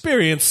watching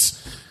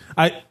experience.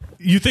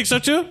 You think so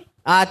too?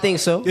 I think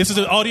so. This is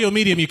an audio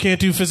medium. You can't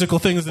do physical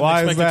things and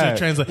Why is expect it that? to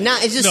translate. Nah,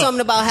 it's just No.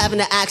 something about having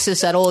the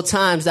access at all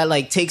times that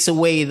like takes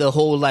away the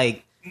whole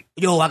like,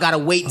 yo, I gotta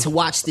wait to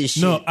watch this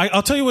shit. No,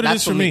 I'll tell you what it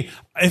That's is for me.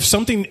 If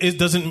something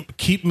doesn't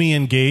keep me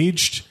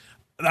engaged,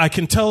 I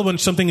can tell when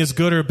something is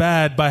good or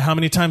bad by how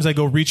many times I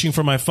go reaching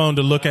for my phone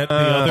to look at the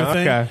other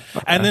thing. okay.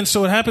 And then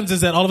so what happens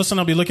is that all of a sudden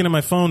I'll be looking at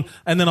my phone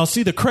and then I'll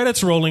see the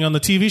credits rolling on the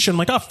TV show. I'm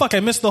like, oh, fuck, I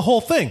missed the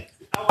whole thing.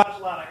 I watch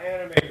a lot of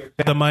anime.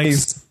 The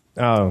mics.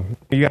 Oh,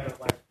 you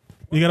got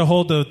You got to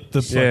hold the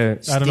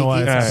Yeah. I don't know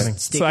why it's Sticky. happening.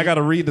 So I got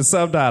to read the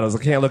subtitles.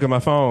 I can't look at my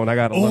phone. I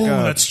got to look Oh,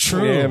 up. that's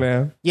true. Yeah,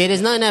 man. Yeah,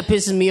 there's nothing that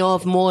pisses me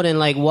off more than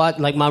like what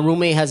like my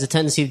roommate has a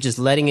tendency of just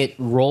letting it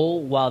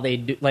roll while they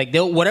do like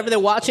they'll whatever they're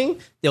watching,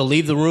 they'll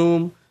leave the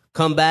room,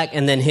 come back,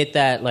 and then hit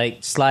that like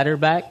slider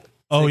back.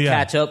 Oh, to yeah.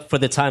 catch up for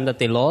the time that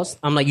they lost.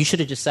 I'm like, you should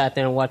have just sat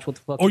there and watched what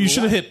the fuck. Or you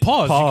should have hit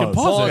pause. You can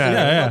pause it.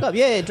 Yeah.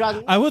 Yeah, it drives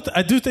me.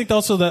 I do think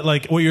also that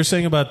like what you're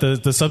saying about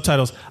the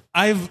subtitles.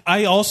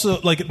 I also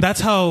like that's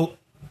how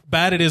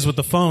bad it is with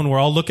the phone where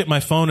I'll look at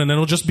my phone and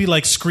it'll just be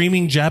like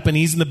screaming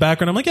Japanese in the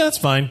background. I'm like, yeah, that's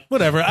fine.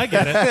 Whatever. I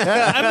get it.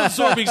 I'm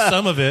absorbing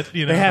some of it.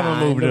 You know. They haven't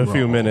moved in a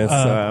few minutes.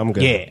 I'm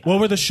good. Yeah. What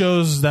were the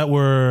shows that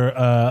were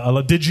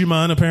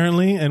Digimon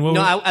apparently? And what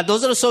No, were,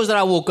 those are the shows that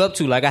I woke up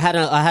to. Like I had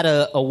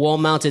a wall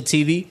mounted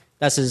TV.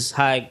 That's as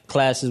high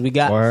class as we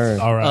got. Word.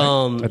 all right.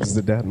 I just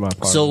did that in my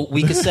apartment. So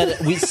we could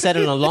set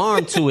an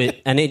alarm to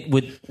it, and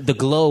the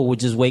glow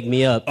would just wake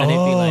me up, and it'd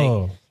be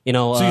Oh. like, you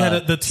know, So you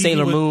had the TV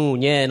Sailor would-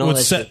 Moon, yeah, and all would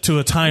that set shit. to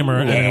a timer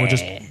and it would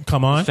just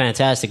come on.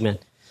 Fantastic, man.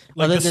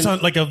 Like Other the than- sun,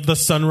 like the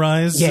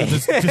sunrise, Yeah.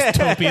 this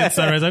dystopian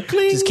sunrise. Like,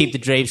 cling. Just keep the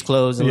drapes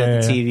closed and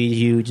let the Yeah. TV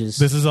huge. Just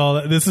This is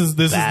all. This is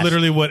Bash.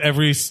 literally what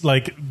every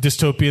like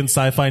dystopian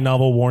sci-fi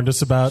novel warned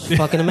us about.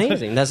 fucking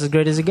amazing. That's as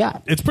great as it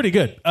got. It's pretty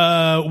good.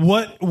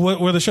 What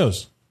were the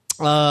shows?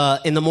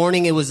 In the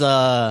morning, it was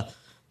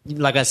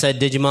like I said,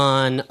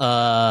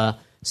 Digimon,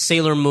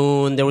 Sailor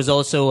Moon. There was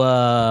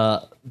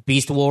also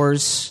Beast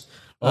Wars.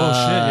 Oh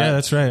shit! Yeah,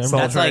 that's right. I remember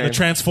That's like- the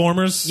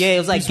Transformers. Yeah, it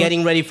was like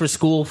getting ready for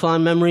school,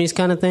 fond memories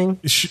kind of thing.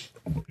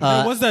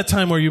 There was that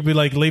time where you'd be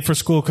like late for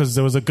school because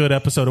there was a good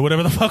episode or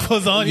whatever the fuck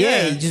was on.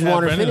 Yeah, you just want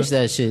to Brendan. finish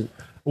that shit.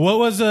 What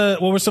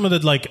were some of the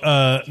like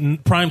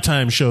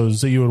primetime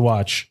shows that you would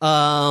watch?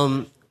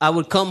 I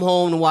would come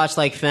home and watch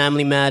like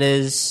Family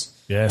Matters.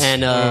 Yes.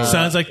 And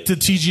sounds like the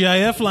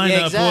TGIF lineup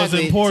yeah, exactly.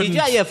 was important.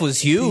 TGIF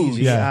was huge.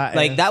 Yeah.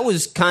 Like that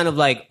was kind of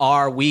like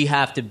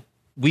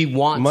we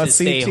want Must to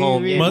see stay TV.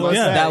 home.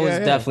 That was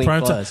definitely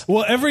Prime time. plus.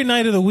 Well, every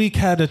night of the week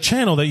had a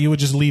channel that you would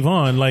just leave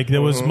on. Like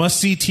there was must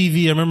see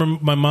TV. I remember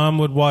my mom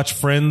would watch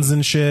Friends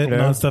and shit and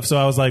all that stuff. So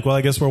I was like, well,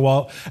 I guess we're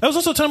That was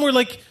also a time where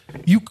like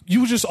you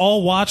just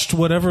all watched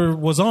whatever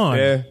was on.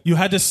 Yeah. You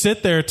had to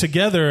sit there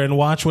together and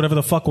watch whatever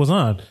the fuck was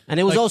on. And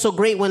it was also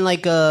great when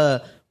like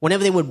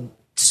whenever they would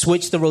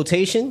switch the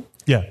rotation.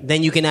 Yeah.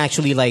 Then you can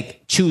actually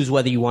like choose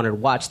whether you wanted to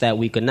watch that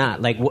week or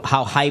not. Like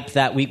how hyped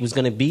that week was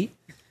going to be.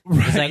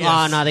 It's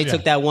like, they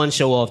took that one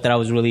show off that I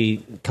was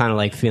really kind of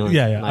like feeling.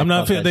 Yeah. Like, I'm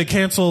not. They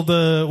canceled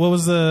the. What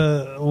was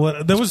the?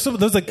 What there was?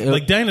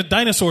 Like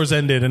dinosaurs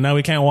ended, and now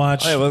we can't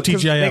watch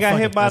TGIF. They got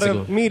hit by the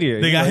good meteor.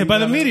 They got hit by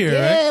the meteor.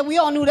 Yeah, right? we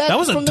all knew that. That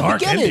was a from the dark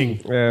beginning.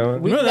 ending. Yeah. We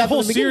Remember, knew that whole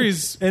from the beginning.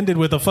 series ended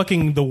with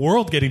the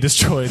world getting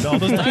destroyed. All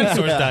those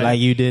dinosaurs died. Like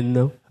you didn't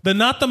know. The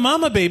Not the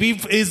Mama baby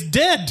is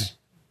dead.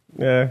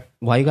 Yeah.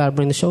 Why you gotta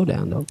bring the show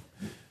down though?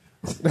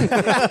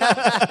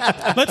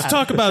 Let's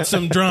talk about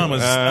some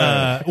dramas.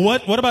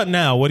 What about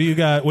now? What do you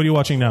got? What are you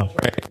watching now?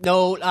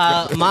 No,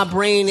 my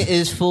brain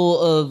is full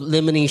of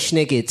Lemony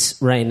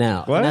Snickets right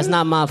now. What? And that's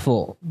not my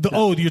fault.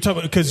 You're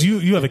talking because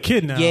you have a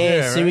kid now.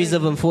 Yeah, series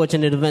of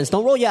unfortunate events.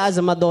 Don't roll your eyes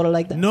at my daughter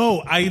like that.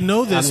 No, I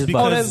know this just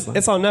because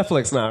It's on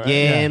Netflix now, right?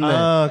 Yeah, man.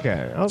 Oh,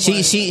 okay. I was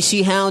like-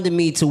 She hounded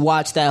me to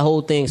watch that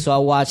whole thing, so I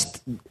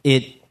watched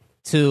it.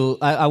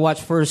 I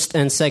watched first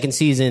and second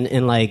season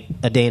in like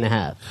a day and a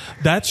half.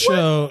 that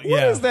show. What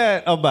yeah, is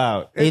that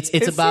about? It's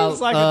it about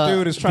seems like a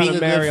dude is trying being to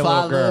a marry good a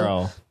little father.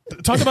 girl.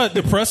 talk about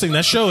depressing.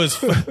 That show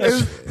is.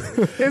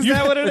 Is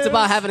that what it is? It's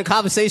about having a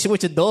conversation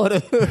with your daughter.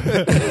 Keep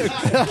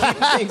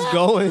things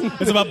going.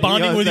 It's about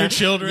bonding with your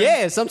children.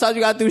 Yeah, sometimes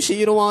you gotta do shit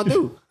you don't want to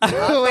do. like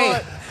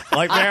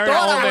I marry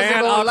thought old I wasn't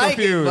man. gonna I'm like it,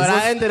 confused. but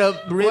I ended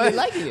up really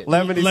liking it.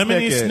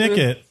 Lemony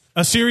Snicket.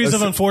 A series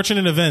of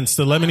unfortunate events.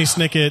 The Lemony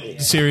Snicket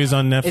series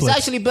on Netflix. It's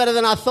actually better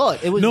than I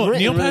thought. It was no, written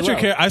Neil really Patrick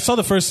well. Harris. I saw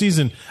the first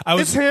season.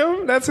 It's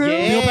him? That's him?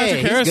 Yeah, Neil Patrick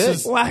he's Harris good.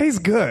 is. Wow, he's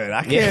good.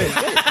 I can't.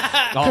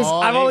 Because Oh,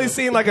 I've there only you go.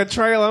 seen like a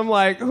trailer. I'm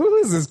like, who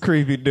is this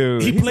creepy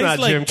dude? He He's plays not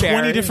like Jim 20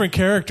 Carrey. different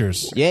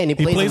characters. Yeah, and he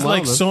plays them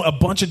like well, a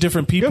bunch of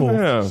different Good people. for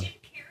him.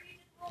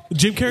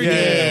 Jim Carrey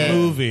did a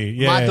movie.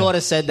 Yeah, My daughter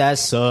said that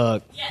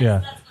sucked.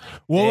 Yeah.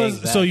 What was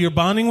exactly. so you're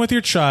bonding with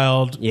your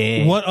child?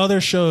 Yeah. What other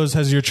shows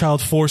has your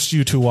child forced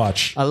you to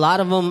watch? A lot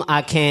of them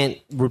I can't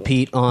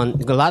repeat on.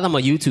 A lot of them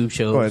are YouTube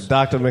shows. What,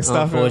 Dr.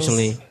 McStuffins?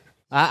 Unfortunately,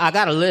 I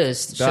got a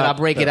list. Should I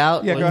break it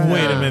out? Yeah, go ahead.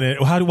 Wait a minute.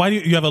 Why do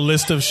you have a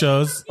list of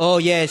shows? Oh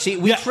yeah,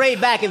 we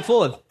trade back and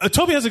forth.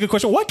 Toby has a good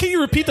question. Why can't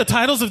you repeat the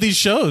titles of these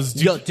shows?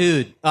 Yo,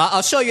 dude,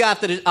 I'll show you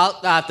after.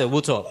 After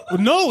we'll talk.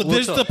 No,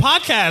 there's talk. the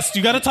podcast.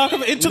 You got to talk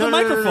into the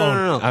microphone.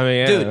 No. I mean,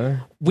 yeah. Dude,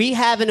 we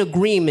have an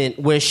agreement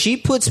where she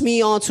puts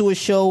me onto a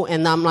show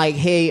and I'm like,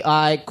 hey,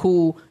 all right,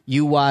 cool.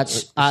 You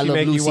watch I Love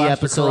make you Lucy watch the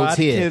episodes Karate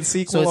here. Kid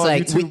sequel So it's on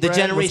like YouTube, the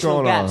Brad? What's generational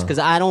going gaps on? because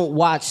I don't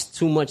watch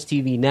too much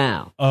TV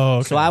now. Oh,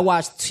 okay. So I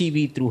watch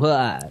TV through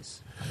her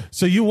eyes.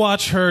 So you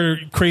watch her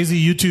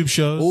crazy YouTube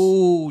shows.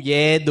 Ooh,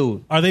 yeah,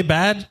 dude. Are they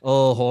bad?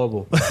 Oh,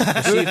 horrible.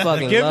 She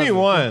fucking Give loves me it.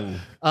 one.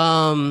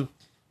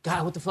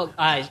 God, what the fuck?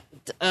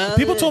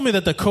 People told me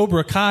that the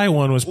Cobra Kai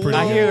one was pretty.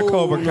 I good. hear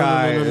Cobra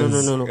Kai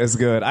no. is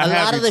good. I A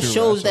have lot of the YouTube,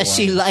 shows I that should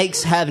she watch.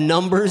 likes have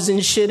numbers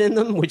and shit in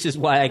them, which is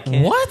why I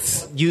can't. What?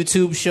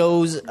 YouTube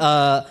shows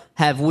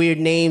have weird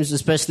names,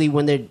 especially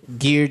when they're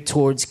geared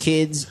towards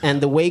kids,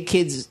 and the way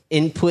kids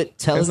input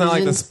television. It's not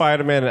like the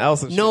Spider-Man and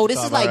Elsa shit No, you're this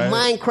is talking like about,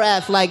 right?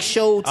 Minecraft, like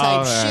show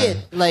type Oh, shit.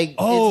 Like,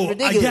 Oh, it's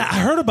ridiculous. yeah, I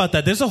heard about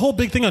that. There's a whole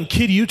big thing on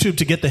kid YouTube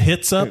to get the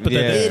hits up, but Yeah.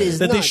 It is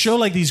that they nuts. show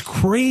like these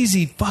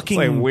crazy fucking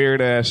It's like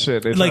weird ass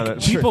shit. They're like trying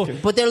to people. trick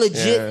it. But they're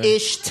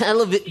legit-ish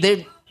television.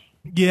 They're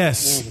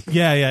Yes,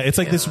 yeah. It's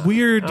like this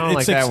weird. I don't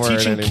It's like like that word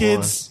teaching anymore.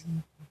 kids.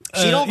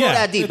 She don't go yeah,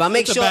 that deep. it's- I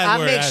make it's a sure. bad I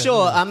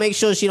word. make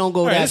sure she don't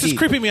go right, that this deep. is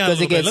creeping me out a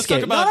because it little bit. gets Let's talk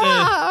scary. about no,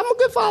 the- I'm a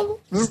good father.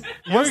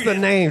 What's the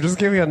name? Just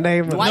give me a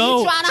name. Why No,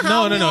 you trying to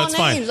hound me no, on it's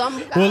fine. names?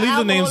 We'll leave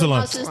the names alcohol in my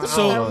alone. system. I gotta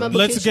So remember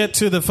let's kids' get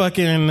to the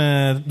fucking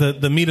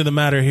the meat of the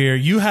matter here.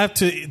 You have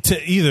to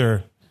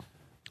either.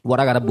 What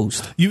I got to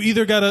boost. You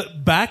either got to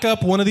back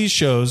up one of these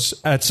shows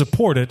and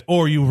support it,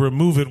 or you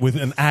remove it with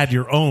and add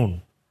your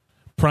own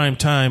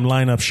primetime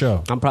lineup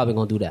show. I'm probably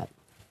gonna do that.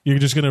 You're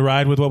just going to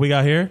ride with what we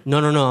got here? No.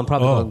 I'm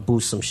probably Oh. gonna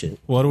boost some shit.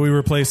 What are we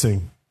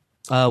replacing?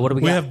 What do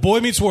we got? We have Boy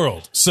Meets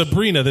World,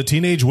 Sabrina the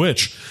Teenage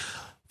Witch,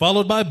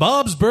 followed by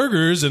Bob's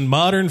Burgers and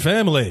Modern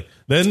Family,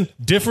 then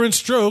Different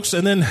Strokes,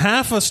 and then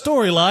half a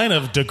storyline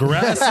of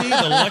Degrassi,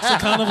 the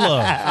Lexicon of Love.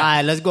 All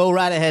right, let's go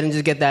right ahead and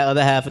just get that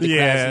other half of the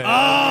Yeah.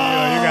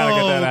 class. You gotta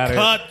get that out of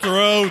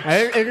here.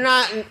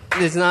 Cutthroat.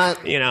 It's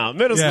not. You know,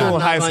 middle Yeah. school,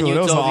 Not high on school, you,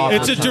 those are Toby. all.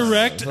 It's a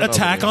direct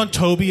attack on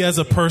Toby as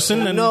a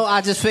person. And No, I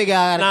just figure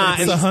I Nah,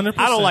 gotta. it's complete- 100%.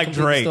 I don't like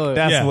complete Drake. story.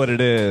 That's Yeah. what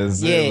it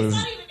is. Yeah.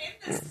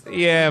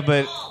 Yeah,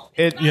 but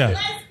it. Yeah.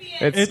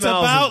 It's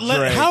about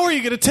how are you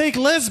going to take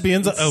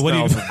lesbians? What do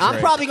you? I'm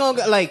probably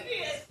gonna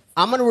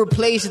I'm gonna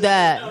replace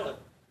that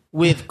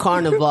with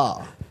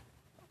Carnival.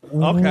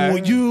 Okay.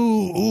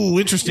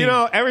 Interesting. You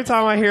know, every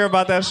time I hear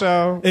about that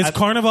show, is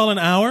Carnival an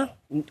hour?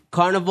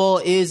 Carnival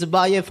is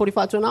about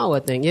 45 to an hour, I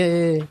think.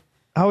 Yeah.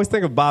 I always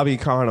think of Bobby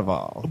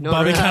Carnival.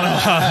 Bobby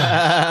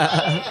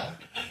Carnival.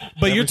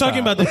 But you're talking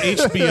about the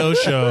HBO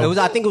show.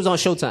 I think it was on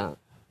Showtime.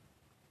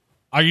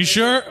 Are you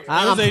sure?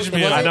 That was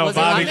HBO. I know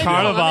Bobby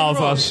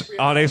Carnival's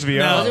on HBO.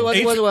 No,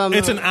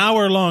 it's an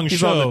hour-long show.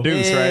 He's on the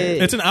Deuce,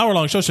 right? It's an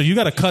hour-long show, so you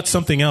got to cut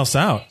something else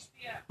out.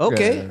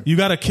 Okay. You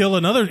got to kill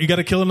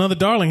another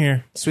darling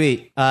here.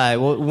 Sweet. All right.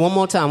 Well, one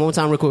more time,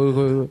 real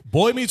quick.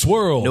 Boy Meets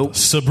World. Nope.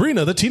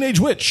 Sabrina the Teenage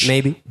Witch.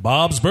 Maybe.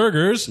 Bob's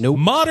Burgers. Nope.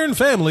 Modern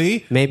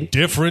Family. Maybe.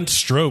 Different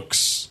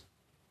Strokes.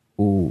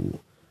 Ooh.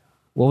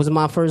 What was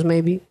my first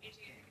maybe?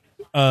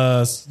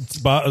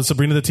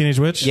 Sabrina the Teenage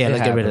Witch? Yeah,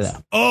 let's get rid of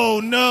that. Oh,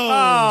 no.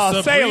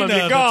 Oh, Sabrina Salem,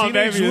 you're gone, the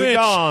Teenage baby. Witch. You're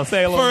gone,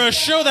 Salem. For a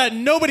show that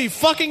nobody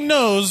fucking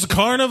knows,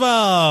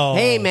 Carnival.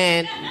 Hey,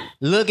 man,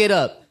 look it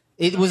up.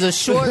 It was a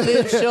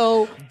short-lived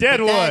show.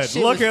 Deadwood, that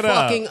shit look was it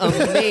up. fucking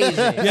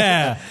amazing.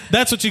 Yeah,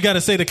 that's what you got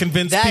to say to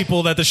convince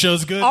people that the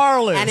show's good.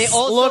 Arliss, And it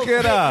also look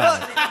it up.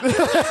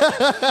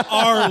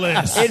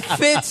 Arliss. It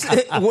fits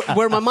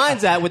where my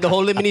mind's at with the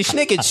whole Lemony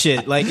Snicket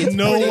shit. Like, it's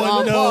No pretty one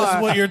on knows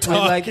par what you're with,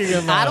 talking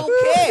about. I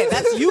don't care.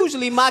 That's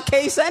usually my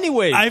case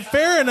anyway.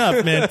 Fair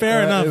enough, man.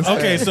 Fair enough.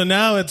 Okay, so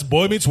now it's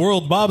Boy Meets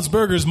World, Bob's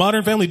Burgers,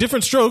 Modern Family,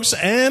 Different Strokes,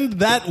 and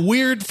that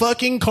weird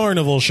fucking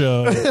Carnival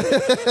show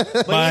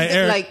by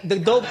Eric. Like, the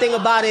dope thing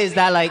about it is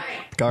that, like,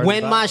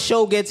 when my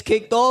show gets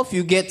kicked off,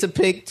 you get to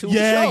pick two shows.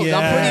 Yeah.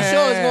 I'm pretty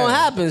sure it's gonna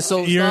happen.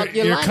 So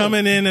You're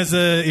coming in as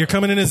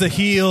a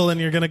heel, and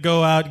you're gonna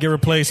go out get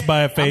replaced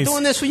by a face. I'm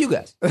doing this for you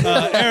guys.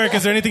 Eric,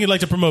 is there anything you'd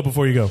like to promote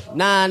before you go?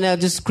 Nah,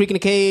 just Creek in the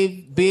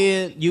Cave,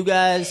 beer, you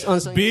guys on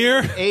Sunday.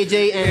 Beer?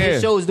 AJ and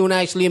his show is doing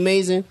actually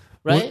amazing,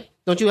 right? What?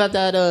 Don't you have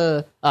that?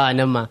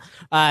 Never mind.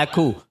 All right,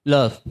 cool.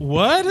 Love.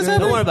 What is that?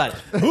 Don't worry about it.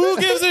 Who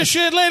gives a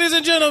shit, ladies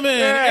and gentlemen?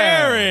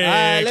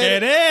 Eric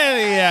and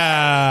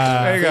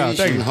Elia. There you go.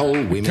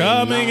 Thank you.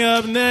 Coming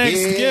up next,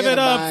 give it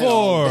up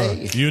for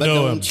you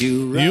know him,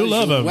 you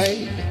love him,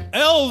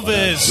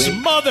 Elvis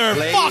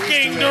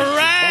motherfucking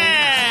Duran.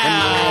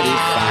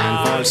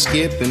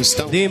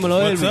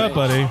 Dímelo, What's up,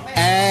 buddy?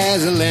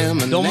 As a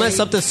lemon. Don't mess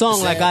up the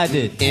song like I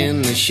did.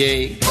 In the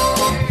shade.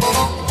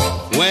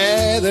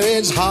 Whether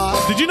it's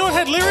hot. Did you know it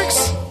had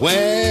lyrics?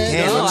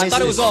 No, I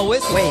thought it was all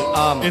whistles.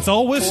 Wait, It's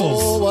all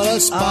whistles. What a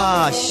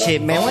spot.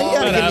 shit, man. Why you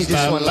gotta give me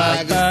this one?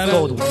 Like,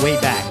 go way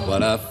back.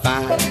 What a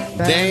fine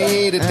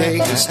day to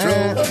take a stroll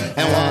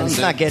and Let's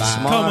not get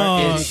smart. Come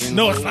on. It's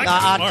No, it's not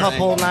Odd smart.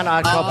 Couple, not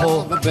Odd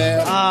Couple.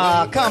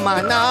 Come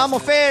on. Now I'm a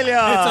failure.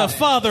 It's a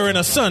father and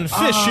a son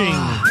fishing.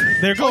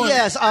 They're Oh going.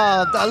 yes,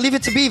 Leave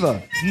It to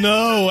Beaver.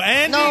 No,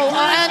 Andy. No,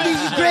 Andy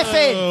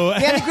Griffin.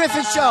 The Andy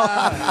Griffin show.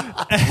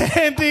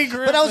 Andy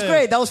Griffin. But that was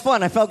great. That was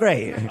fun. I felt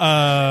great.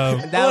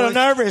 A little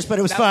nervous, but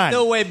it was fun.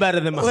 Still way better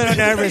than A mine. little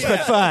nervous,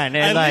 but fun.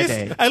 And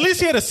At least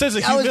he had a sense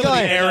of I was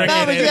humility, going. Eric.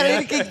 No, but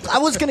I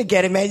was gonna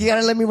get it, man. You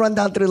gotta let me run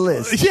down through the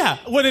list. Yeah,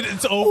 when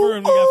it's over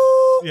and we got.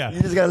 Yeah.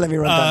 You just gotta let me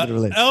run down through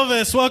the list.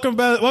 Elvis, welcome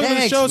back. Welcome to the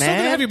Thanks, show. So good to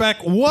man. have you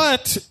back.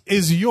 What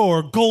is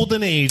your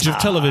golden age of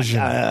television?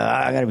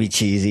 I gotta be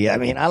cheesy. I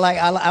mean,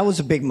 I was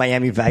a big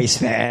Miami Vice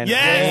fan. Yes!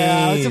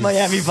 Yeah, I was a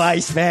Miami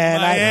Vice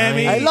fan.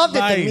 Miami I loved it.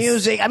 Vice. The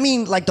music. I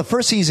mean, like the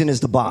first season is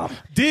the bomb.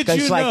 Did 'Cause,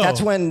 you like, know?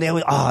 That's when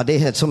they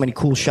had so many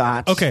cool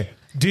shots. Okay.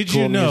 Did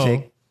Cool you know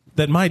music.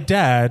 that my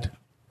dad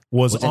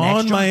was an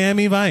on extra?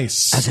 Miami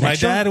Vice? As an My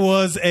extra? dad in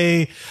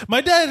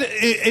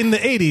the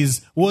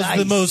 80s was Nice.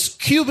 the most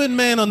Cuban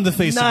man on the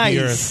face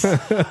Nice.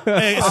 of the earth.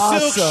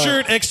 A silk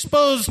shirt,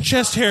 exposed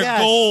chest hair,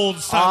 Yes.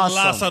 gold San Awesome.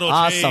 Lázaro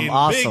Awesome. chain,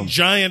 Awesome. big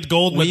giant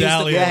gold We used to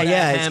medallion.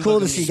 Yeah, it's cool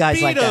to see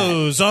guys like that.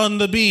 Speedos on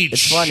the beach.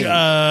 It's funny.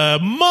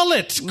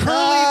 Mullet, curly.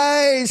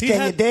 Nice. He Can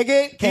had- you dig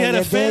it? He Can had you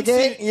a dig fancy,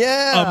 it?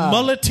 Yeah. a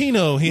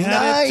mulletino. He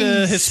had it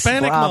Nice.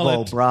 Hispanic Bravo,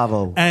 mullet.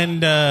 bravo.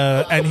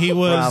 And he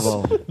was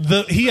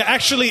Bravo. he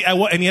actually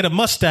and he had a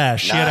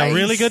mustache. He had a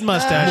really good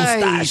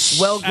mustache. Nice.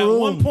 Well At one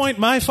groomed. point,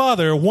 my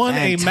father won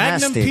a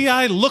Magnum Fantastic.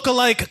 PI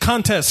lookalike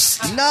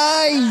contest.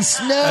 Nice.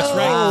 No. That's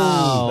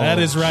right. That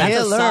is right.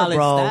 That's a Killer, solid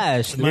bro.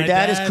 stash. Your My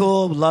dad is dad-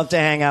 cool. Love to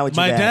hang out with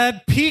your My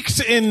dad peaked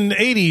in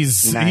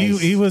 80s. Nice.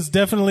 He was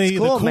definitely It's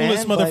cool, the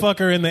coolest man, but-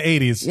 motherfucker in the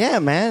 80s. Yeah,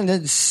 man.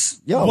 It's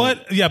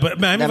What? Yeah, but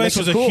Miami That Vice makes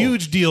was it a cool.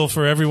 huge deal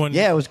for everyone.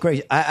 Yeah, it was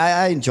great.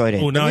 I enjoyed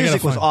it. Oh, now the I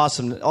music gotta was find-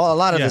 awesome. A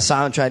lot of Yeah. the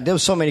soundtrack. There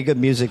was so many good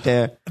music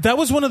there. That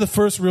was one of the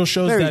first real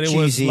shows Very that it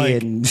was cheesy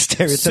like and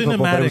stereotypical,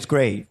 but it was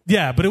great.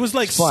 Yeah, but it was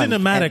like It's fun cinematic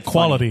and funny.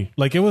 quality.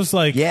 Like it was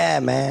like Yeah,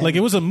 man. Like it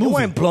was a They movie.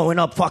 weren't blowing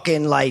up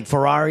fucking like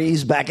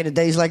Ferraris back in the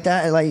days like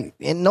that. Like,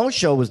 and no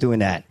show was doing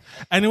that.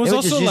 And it was they were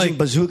also just using like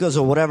bazookas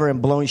or whatever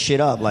and blowing shit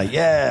up. Like,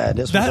 yeah,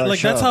 this was that. our Like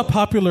show. that's how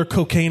popular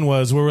cocaine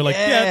was. Where we're like,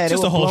 yeah, they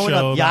just were a whole blowing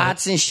show. up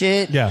yachts and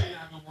shit. Yeah.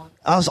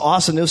 That was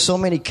awesome. There was so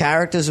many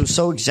characters. It was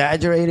so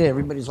exaggerated.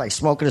 Everybody's like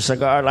smoking a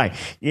cigar. Like,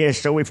 yeah,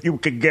 so if you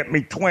could get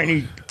me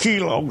 20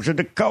 kilos of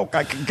the coke,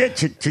 I can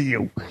get it to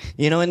you.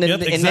 You know, and then, Yep,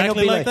 and then exactly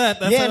it'll be like that.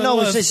 That's yeah, how it no,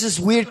 was. it's just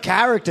weird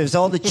characters.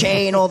 All the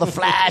chain, all the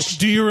flash.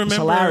 Do you It's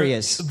remember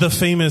hilarious. the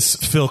famous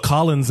Phil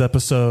Collins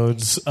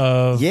episodes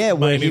of Yeah,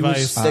 where Miami he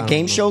Vice? was the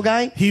game show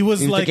guy. He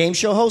was the like- game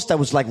show host that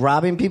was like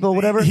robbing people or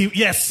whatever.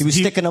 Yes, he was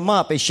sticking them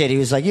up and shit. He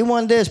was like, "You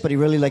won this," but he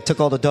really like took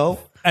all the dough.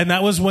 And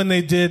that was when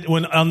they did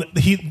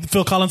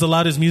Phil Collins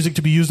allowed his music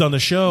to be used on the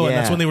show, and Yeah.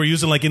 that's when they were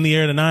using like "In the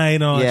Air Tonight"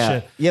 and all that Yeah,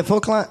 shit. yeah. Phil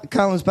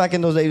Collins back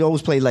in those days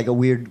always played like a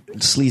weird,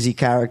 sleazy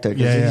character. 'Cause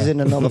Yeah, he's yeah. in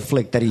another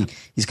flick that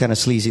he's kind of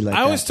sleazy like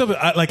I always that. tell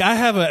I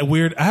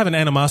have an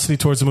animosity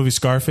towards the movie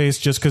Scarface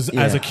just because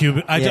as a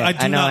Cuban, I do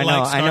not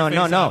like Scarface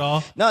at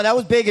all. No, that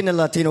was big in the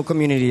Latino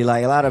community.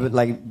 Like a lot of it,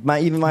 like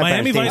even my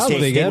Miami parents, Vice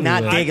was big did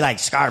not everywhere. dig like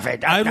Scarface.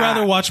 I'd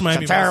rather watch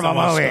Miami It's a Vice terrible than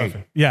watch movie.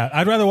 Scarface. Yeah,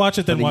 I'd rather watch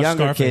it For than the watch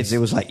younger Scarface. kids, it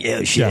was like,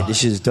 yeah, shit, Yeah.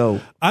 this is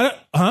dope.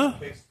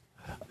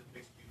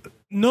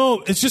 No,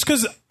 it's just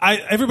because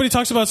everybody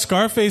talks about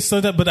Scarface so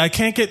that, but I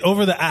can't get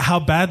over how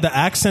bad the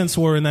accents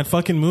were in that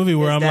fucking movie.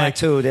 Where There's I'm that like,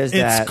 too, there's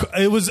that.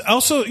 It was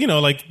also,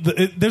 like,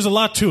 there's a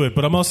lot to it,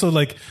 but I'm also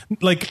like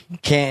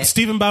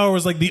Stephen Bauer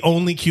was like the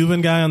only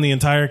Cuban guy on the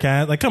entire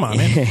cast. Like, come on,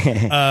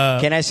 man.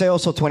 Can I say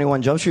also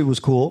 21 Jump Street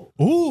was cool?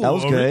 Ooh, that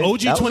was good. OG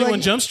That was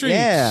 21 Jump Street.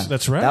 Yeah,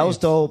 That's right. That was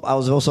dope. I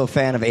was also a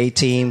fan of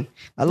A-Team.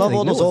 I love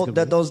all those old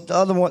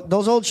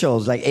those old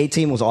shows. Like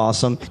A-Team was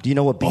awesome. Do you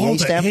know what BA Oh, the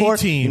stand for?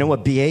 A-Team. You know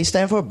what BA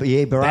stand for?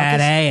 BA Baracus.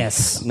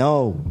 Badass.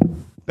 No,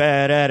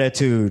 bad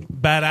attitude.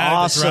 Bad attitude.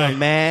 Awesome, That's right.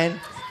 man.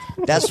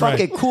 That's right.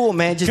 fucking cool,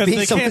 man. Just 'Cause being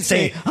they someone can't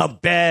say say- a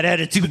bad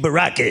attitude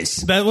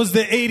Baracus. That was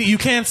the 80s. You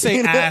can't say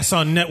ass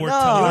on network No,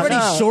 television.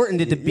 already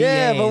shortened it to BA.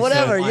 Yeah, but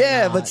whatever. so why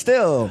yeah, not? but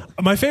still.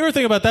 My favorite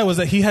thing about that was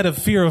that he had a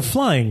fear of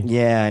flying.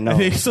 Yeah, I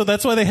know. So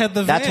that's why they had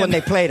the That's van. when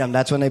they played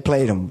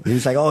him. He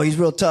was like, "Oh, he's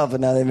real tough," and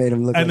now they made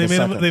him look and like they a made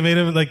sucker. him. They made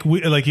him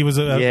like he was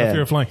a Yeah.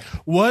 fear of flying.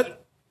 What?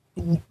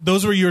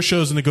 Those were your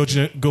shows in the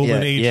golden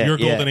age. yeah, Your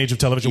golden yeah. age of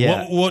television.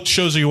 Yeah. What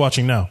shows are you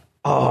watching now?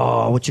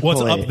 Oh, What's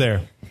call up it?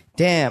 there?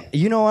 Damn,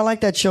 I like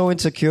that show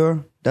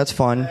Insecure. That's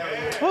fun.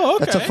 Oh,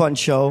 okay. That's a fun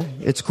show.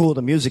 It's cool.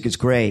 The music is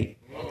great.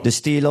 The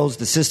Steelos,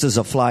 the sisters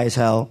are fly as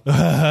hell.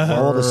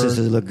 All the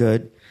sisters look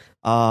good.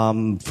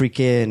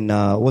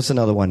 What's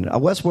another one?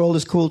 Westworld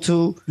is cool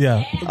too.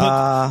 Yeah.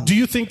 But do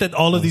you think that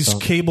all of these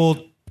cable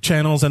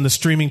channels and the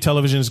streaming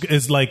television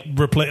is like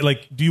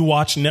do you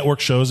watch network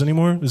shows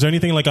anymore? Is there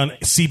anything like on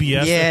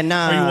CBS? Yeah,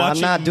 nah, Are you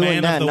watching I'm not doing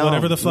Man that, of the no.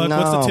 whatever the fuck?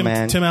 What's No, the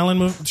man. Tim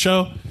Allen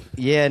show?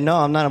 Yeah, no,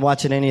 I'm not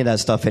watching any of that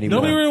stuff anymore.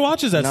 Nobody really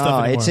watches that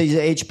stuff anymore. It's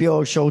a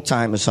HBO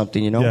Showtime or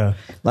something, Yeah.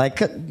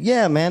 Like,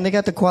 yeah, man, they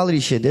got the quality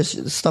shit.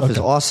 This stuff is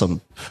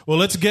awesome. Well,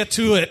 let's get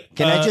to it.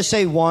 Can I just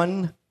say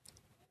one?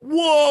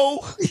 Whoa!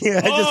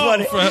 Yeah,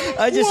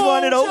 I just Whoa,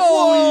 wanted a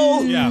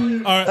whoa. Yeah.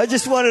 All right. I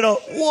just wanted a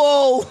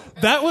whoa.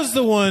 That was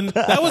the one.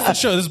 That was the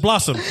show. This is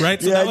Blossom,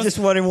 right? So Yeah, that I was, just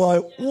wanted one.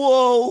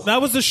 Whoa!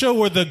 that was the show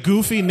where the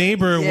goofy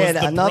neighbor was Yeah,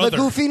 the another brother.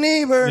 goofy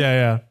neighbor. Yeah,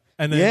 yeah.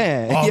 And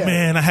then, Yeah, oh yeah.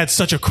 man, I had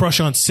such a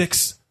crush on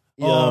Six.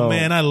 Oh Yo.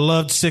 man, I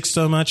loved Six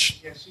so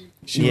much.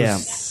 She Yeah.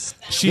 was,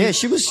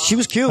 She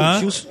was cute. Huh?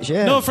 She was,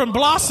 yeah. No, from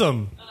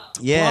Blossom.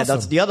 yeah, Blossom.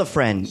 that's the other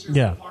friend.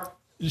 Yeah,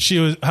 she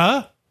was.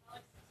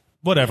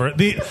 Whatever.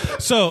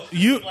 So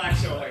you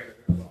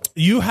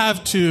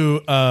have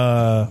to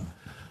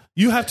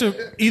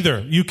either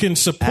you can Add or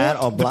support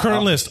the block-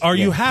 current list. Are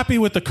you yeah. happy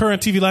with the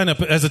current TV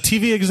lineup as a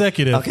TV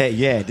executive? Okay,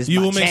 yeah, this is you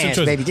my will make chance,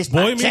 some choices. baby. This is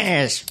my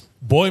chance.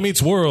 Boy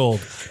Meets World,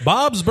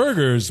 Bob's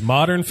Burgers,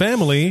 Modern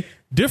Family,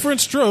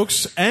 Different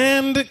Strokes,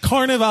 and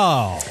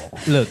Carnival.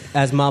 Look,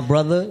 as my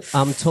brother,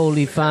 I'm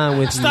totally fine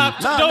with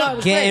Stop! you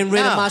Don't getting rid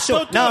of No. my show.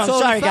 Don't do No, it. I'm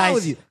Totally sorry, fine guys.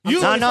 with you. You-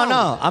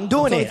 No. I'm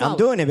doing it. I'm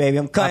doing it, baby.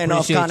 I'm cutting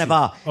off appreciate you.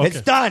 Carnival. Okay.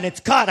 It's done. It's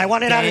cut. I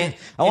want it out. Man,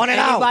 I want if it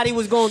out. anybody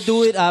was gonna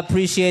do it, I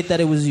appreciate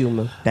that it was you,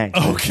 man. Thanks.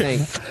 Okay.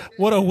 Thanks.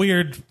 What a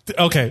weird.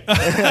 Okay.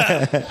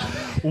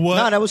 What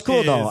No, that was cool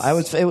is- though.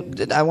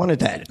 I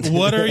wanted that.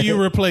 What are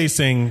you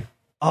replacing?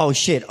 Oh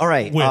shit! All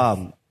right.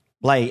 With?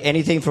 Like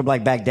anything from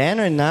like back then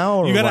or now?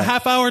 Or You got what? a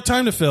half hour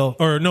time to fill,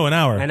 or no, an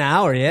hour. An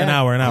hour, yeah. An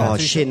hour. Oh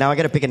shit! Now I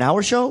got to pick an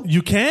hour show.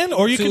 You can,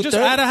 or you can just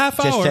 2:30? add a half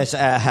hour. Just a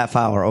half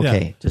hour. Yeah.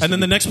 Okay. Just And to then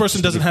the be- next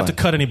person just to doesn't be have to fun.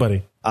 cut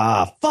anybody.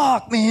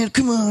 Fuck, man!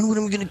 Come on. What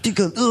am I gonna think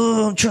of?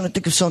 I'm trying to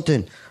think of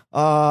something.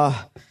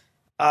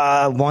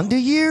 Wonder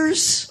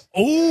Years.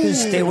 Oh,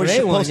 They were great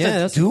supposed one, yeah, to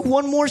that's- do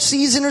one more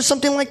season or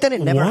something like that.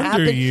 It never Wonder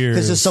happened Years.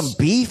 because there's some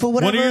beef or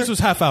whatever. Wonder Years was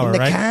half hour, in the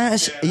right?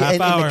 Cast, Half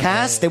in hour. the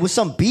cast, there was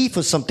some beef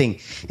or something,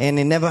 and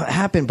it never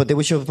happened. But they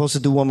were supposed to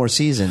do one more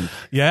season.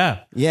 yeah,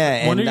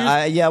 Yeah, Wonder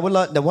and Years? I would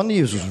love, the Wonder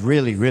Years was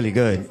really, really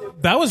good.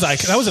 That was an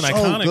So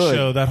iconic good.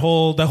 show. That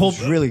whole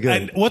really good.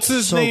 And what's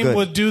his So name good.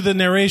 would do the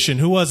narration?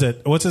 Who was it?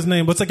 What's his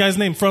name? What's the guy's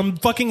name from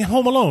fucking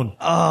Home Alone?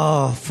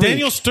 Oh, freak.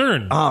 Daniel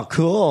Stern. Oh,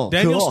 cool.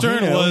 Daniel cool.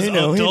 Stern He know, was he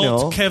know, he know.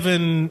 adult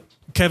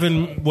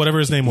Kevin, whatever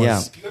his name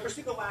was. Yeah.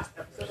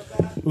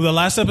 The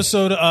last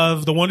episode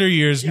of The Wonder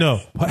Years?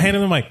 No. Hand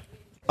him the mic.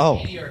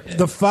 Oh,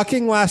 the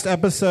fucking last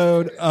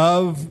episode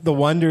of The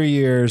Wonder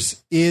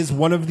Years is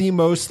one of the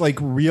most like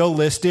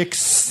realistic,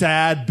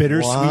 sad,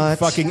 bittersweet What?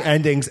 fucking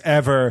endings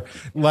ever.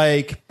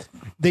 Like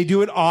they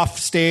do it off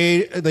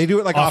stage, they do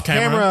it like off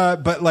camera,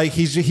 but like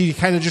he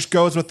kind of just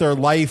goes with their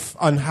life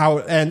on how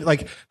and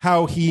like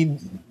how he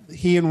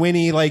and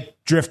Winnie like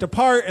drift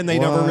apart and they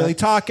never really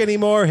talk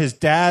anymore. His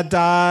dad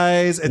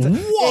dies. It's,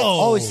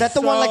 Oh, is that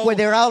the one like where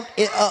they're out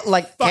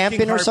like fucking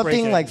camping or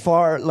something, heartbreaking. like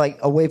far, like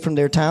away from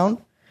their town?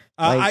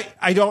 Like-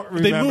 I don't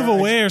remember. They move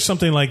away or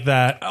something like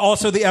that.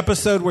 Also, the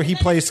episode where he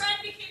plays.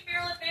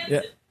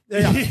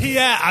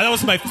 Yeah, that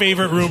was my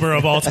favorite rumor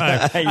of all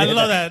time. I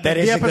love that. That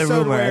is The a good episode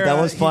rumor. where That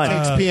was fun. he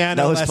takes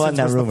piano that was lessons fun.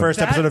 That was rumor. the first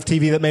episode of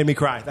TV that made me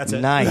cry. That's it.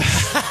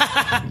 Nice.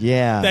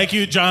 Yeah. Thank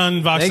you,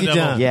 John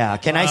Voxademo. Yeah.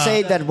 Can I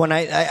say that when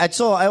I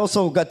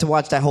also got to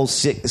watch that whole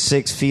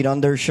 6 Feet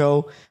Under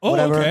show, Oh,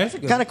 whatever.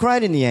 okay. Kind of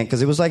cried in the end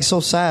because it was like so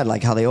sad,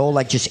 like how they all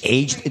like just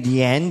aged at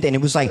the end, and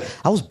it was like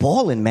I was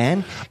bawling,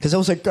 man, because I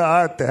was like,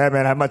 God damn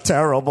it, I'm a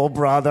terrible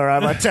brother,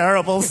 I'm a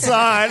terrible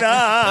son.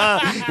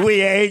 We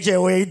age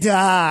and we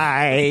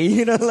die,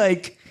 you know,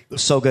 like.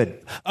 So good.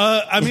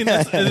 I mean,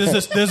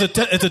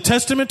 it's a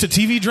testament to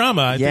TV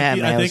drama. I Yeah,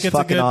 think, man, I it think was it's a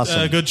fucking good,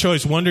 awesome. good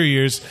choice. Wonder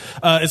Years.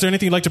 Is there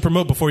anything you'd like to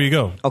promote before you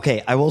go?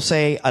 Okay, I will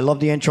say I love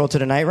the intro to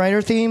the Knight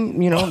Rider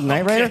theme. You know,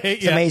 Knight Rider. Okay,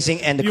 It's yeah.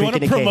 amazing, and the You Creek want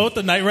in to the promote Cave.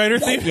 the Knight Rider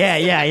theme?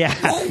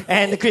 Yeah.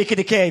 And the Creek in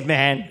the Cave,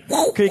 man.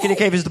 Creek in the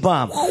Cave is the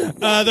bomb.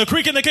 The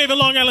Creek in the Cave in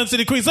Long Island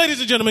City, Queens.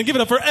 Ladies and gentlemen, give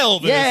it up for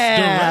Elvis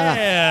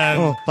Yeah.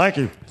 Duran. Oh, thank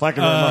you very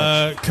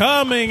much.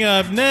 Coming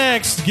up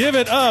next, give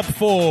it up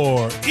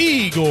for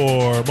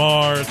Igor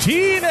Martinez.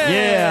 Yeah.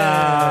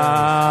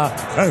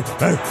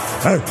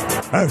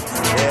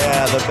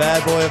 yeah, the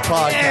bad boy of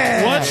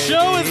podcast. What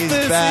show is He's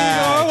this,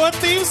 back. Igor? What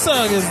theme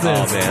song is this?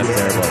 Oh man, I'm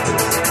terrible at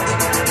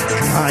this.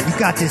 Come on, you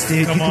got this,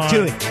 dude. Come you on. can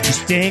do it. You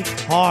stink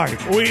hard.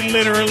 We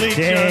literally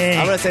Dang.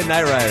 I'm gonna say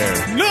Knight Rider.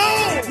 just...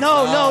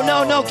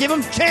 No! No. Give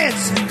him a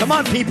chance. Come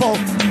on, people.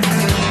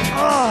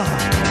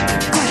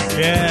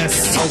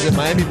 Yes. Oh, is it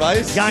Miami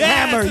Vice? Jan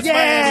Hammer. It's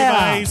Yeah.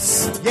 Miami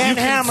Vice. Jan You can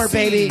Hammer, see-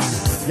 baby.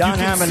 Jan can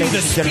Hammer. see the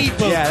ladies and gentlemen.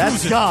 speedboat Yeah, that's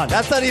cruising. John.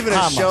 That's not even a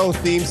Come on. show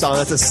theme song.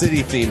 That's a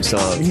city theme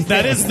song.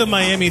 That is the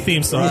Miami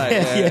theme song. Right,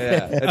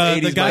 yeah. That's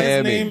 80s The guy's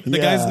Miami. name, the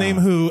Yeah. guy's name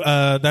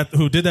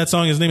who did that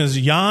song, his name is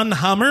Jan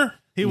Hammer.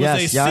 He was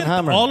Yes, a Jan synth.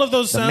 Hammer. All of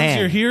those The sounds man.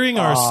 you're hearing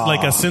are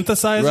like a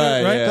synthesizer,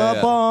 Right, right? yeah.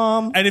 The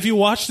bomb. And if you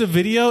watch the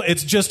video,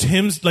 it's just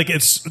him. Like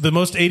it's the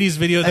most '80s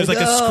video. There's like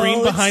a know, screen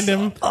it's- behind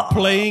him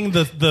playing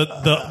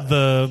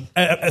the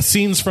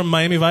scenes from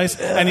Miami Vice,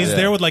 and he's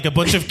there with like a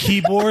bunch of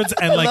keyboards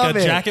and like Love a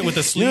it. jacket with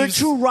the sleeves.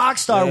 You're a true rock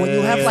star when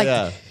you have like.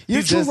 yeah. You're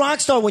a He's true just- rock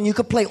star when you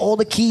could play all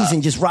the keys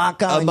and just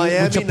rock out A and you, with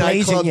Miami your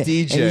plays nightclub and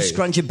you, DJ. and you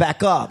scrunch it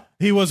back up.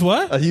 He was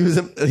what? He was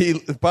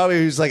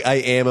like, I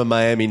am a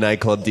Miami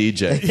nightclub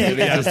DJ. And he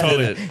Yeah, just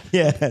totally. did it.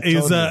 Yeah,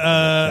 He's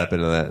Step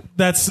into that.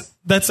 that's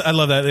I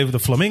love that. They have the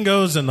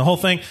flamingos and the whole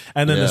thing,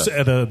 and then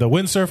Yeah. the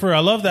windsurfer. I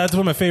love that. That's one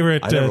of my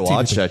favorite. I never TV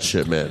watched things. that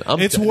shit, man.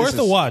 It's worth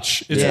a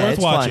watch. It's yeah, worth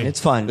it's watching. fun. It's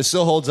fun. It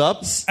still holds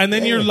up. And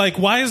then you're like,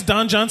 why is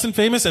Don Johnson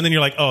famous? And then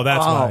you're like, oh,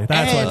 that's why.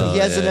 That's and why. he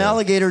has an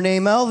alligator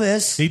named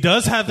Elvis. He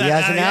does have that. He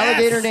has an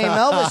alligator named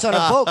Elvis on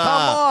a boat. Come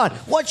on.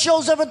 What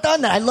show's ever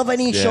done that? I love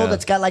any show Yeah.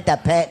 that's got like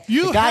that pet.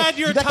 You The guy, had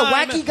your You got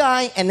time. the wacky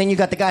guy, and then you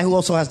got the guy who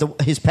also has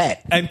his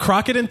pet. And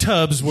Crockett and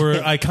Tubbs were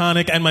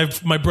iconic. And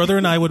my brother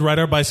and I would ride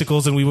our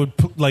bicycles, and we would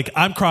put, like,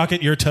 I'm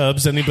Crockett, you're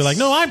Tubbs, and he'd be like,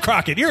 no, I'm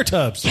Crockett, you're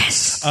Tubbs.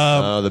 Yes.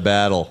 The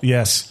battle.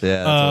 Yes.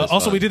 Yeah, that's always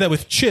also, fun. we did that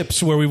with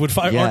Chips, where we would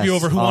argue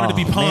over who wanted to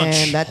be Punch.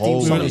 Man, that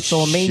theme song Holy is so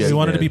amazing. shit. We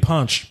wanted to man. be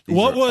Punch.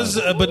 What was?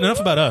 But enough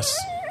about us.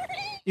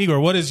 Igor,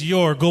 what is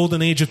your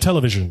golden age of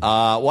television?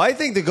 Well, I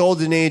think the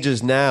golden age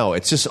is now.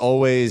 It's just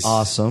always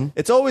Awesome.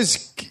 It's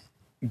always.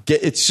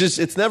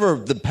 It's never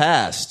the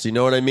past. You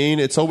know what I mean?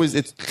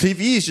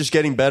 TV is just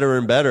getting better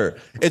and better.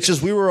 It's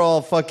just we were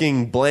all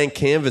fucking blank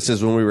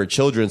canvases when we were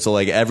children, so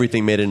like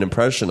everything made an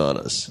impression on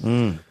us.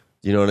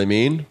 You know what I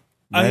mean?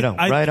 Right on.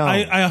 Right on.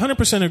 I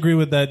 100% agree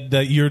with that.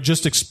 That you're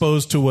just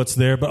exposed to what's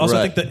there, but also I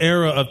Right. think the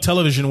era of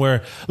television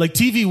where like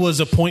TV was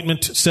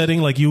appointment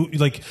setting, like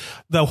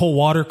the whole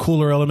water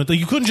cooler element. Like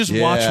you couldn't just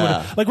watch.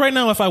 Yeah. Like right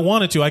now, if I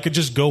wanted to, I could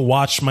just go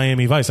watch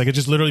Miami Vice. I could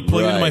just literally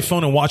plug it into Right. my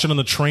phone and watch it on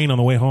the train on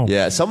the way home.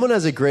 Yeah, someone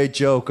has a great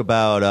joke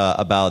about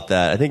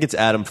that. I think it's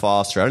Adam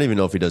Foster. I don't even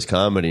know if he does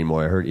comedy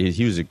anymore. I heard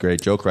he was a great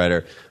joke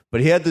writer. But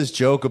he had this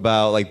joke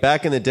about, like,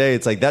 back in the day,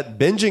 it's like that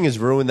binging has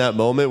ruined that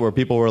moment where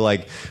people were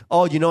like,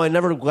 oh, I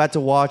never got to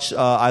watch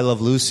I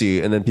Love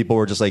Lucy. And then people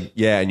were just like,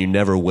 yeah, and you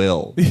never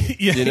will.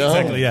 Yeah, You know?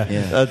 exactly.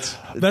 Yeah.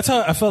 That's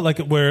how I felt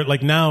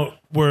like now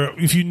where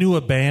if you knew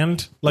a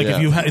band, like if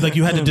Yeah.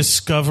 you had to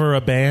discover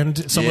a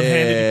band, someone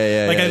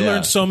handed you. I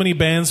learned so many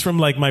bands from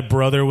like my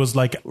brother was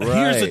like,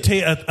 here's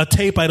a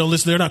tape I don't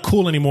listen. They're not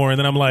cool anymore, and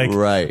then I'm like,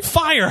 Right.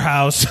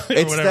 Firehouse. or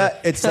It's whatever.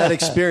 that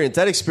experience.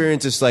 That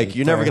experience is like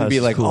you're never going to be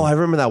Firehouse like, is cool. oh, I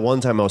remember that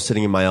one time I was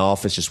sitting in my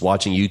office just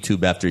watching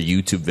YouTube after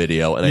YouTube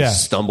video, and I Yeah.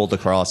 stumbled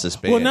across this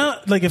band. Well, now,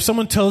 like if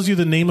someone tells you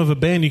the name of a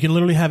band, you can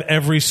literally have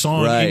every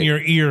song Right. in your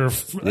ear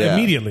Yeah.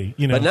 immediately.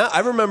 You know, But now I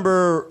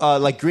remember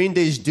like Green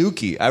Day's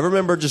Dookie. I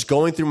remember just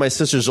going through my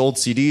sister's old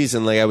CDs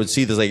and like I would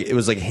see this like it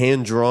was like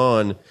hand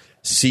drawn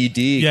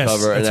CD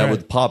cover, and I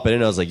would pop it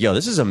in. I was like, "Yo,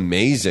 this is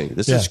amazing!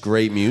 This is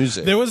great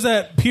music." There was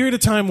that period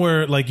of time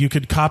where like you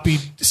could copy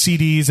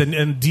CDs and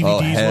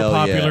DVDs were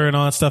popular and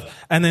all that stuff,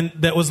 and then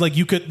that was like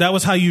that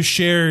was how you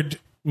shared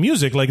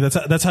music. Like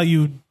that's how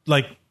you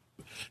like.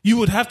 You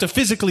would have to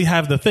physically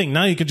have the thing.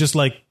 Now you could just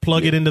like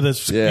plug it into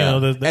this, the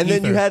and then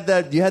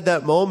ether. you had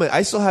that moment.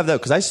 I still have that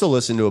because I still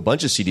listen to a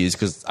bunch of CDs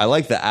because I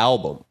like the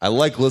album. I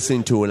like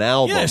listening to an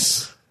album.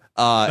 Yes.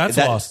 That's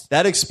lost.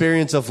 That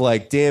experience of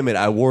like, damn it,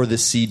 I wore the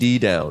CD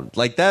down.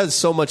 Like that is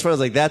so much fun. It's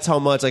like that's how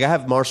much. Like I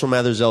have Marshall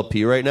Mathers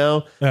LP right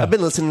now. Yeah. I've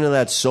been listening to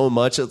that so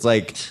much. It's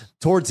like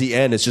towards the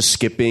end, it's just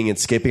skipping and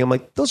skipping. I'm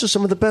like, those are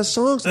some of the best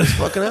songs in this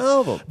fucking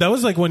album. That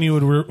was like when you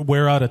would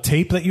wear out a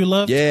tape that you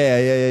loved.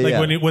 Yeah.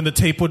 Like when the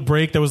tape would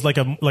break, there was like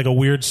a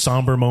weird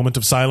somber moment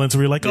of silence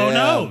where you're like, oh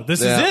no,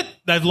 this is it.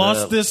 I've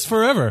lost this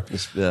forever.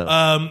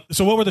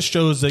 So what were the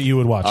shows that you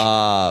would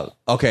watch?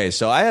 Okay,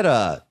 so I had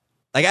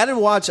I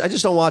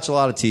just don't watch a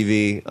lot of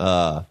TV.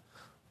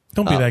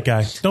 Don't be that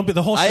guy. Don't be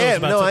the whole show.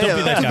 Don't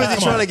be that guy. guy. I'm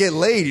busy trying to get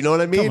laid. You know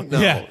what I mean? No.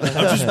 Yeah,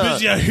 I'm just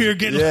busy out here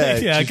getting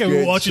laid. Yeah, I can't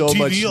be watching so TV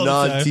much all the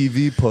time.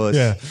 non-TV puss.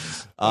 Yeah.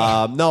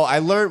 No, I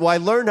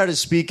learned how to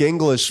speak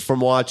English from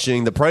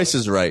watching The Price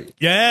is Right.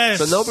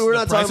 Yes. So we're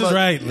not talking about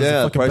Right.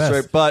 Yeah, The Price is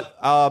Right.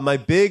 But my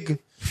big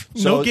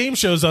no game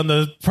shows on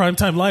the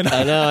primetime lineup.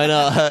 I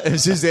know.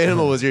 If his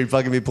animal was here, he'd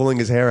fucking be pulling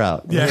his hair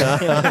out.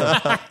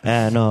 Yeah.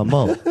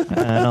 Animal.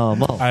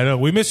 I know.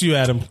 We miss you,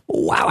 Adam.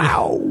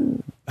 Wow.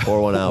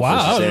 Pour one out.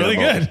 Wow, for that was really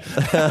animal.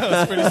 good. That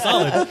was pretty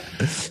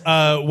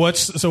solid.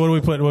 So what do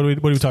we put? What are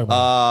we talking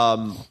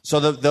about? So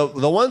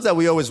the ones that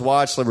we always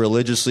watched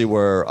religiously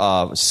were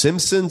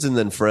Simpsons and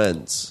then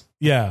Friends.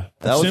 Yeah,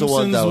 that was Simpsons the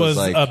one that was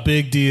like a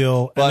big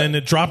deal, and then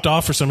it dropped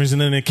off for some reason,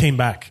 and then it came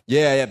back.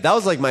 Yeah, that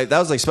was like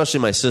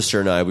especially my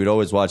sister and I. We'd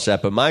always watch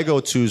that. But my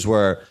go-tos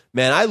were,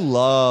 man, I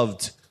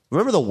loved.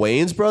 Remember the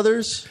Wayans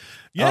brothers?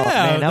 Yeah, oh,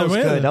 man, that was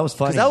good. That was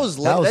funny. That was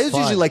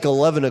usually like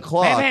 11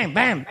 o'clock. Bam,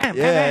 bam, bam,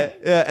 yeah,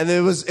 and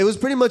it was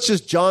pretty much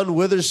just John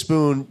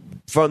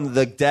Witherspoon from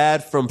the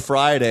dad from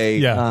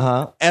Friday.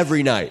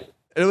 Every night.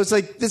 And it was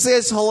like, this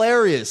guy's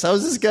hilarious. How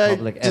is this guy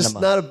just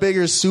not a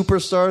bigger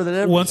superstar than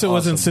ever? Once it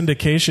was in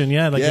syndication,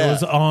 it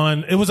was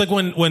on. It was like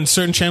when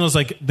certain channels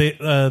like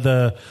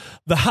the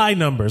high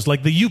numbers,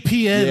 like the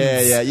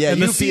UPNs,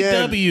 and the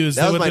CWs,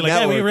 that they would my be like,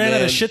 network, we ran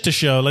out of shit to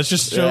show. Let's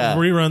just show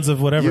reruns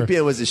of whatever.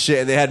 UPN was the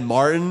shit, and they had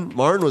Martin.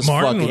 Martin was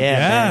fucking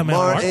man.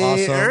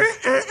 Martin.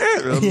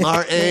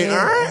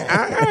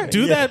 Martin.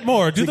 Do that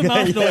more. Do the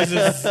mouth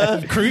noises.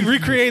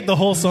 Recreate the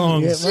whole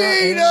song.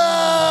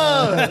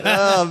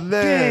 Oh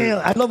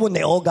man. I love when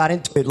they all got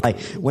into it. Like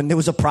when there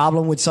was a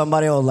problem with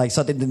somebody or like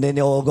something, and then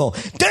they all go,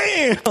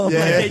 "Damn!" Like,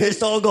 they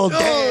just all go,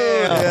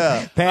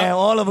 "Damn!" Man,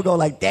 all of them go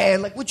like,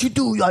 "Damn!" Like, what you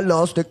do? I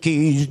lost the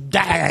keys.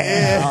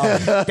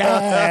 Damn! Damn!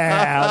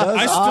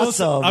 That's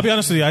awesome. I'll be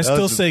honest with you. I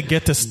still say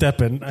 "get to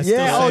stepping." I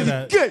still say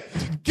that.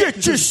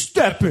 Get your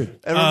stepping.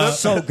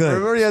 So good.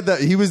 Remember he had that.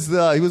 He was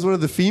one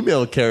of the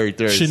female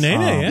characters.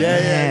 Sinead,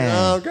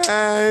 yeah.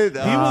 Okay. He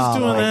was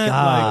doing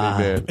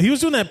that. He was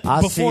doing that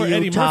before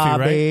Eddie Murphy,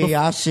 right?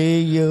 I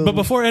see you. But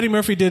before Eddie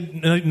Murphy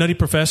did Nutty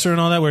Professor and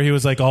all that, where he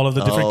was like all of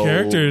the different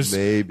characters,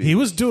 he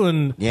was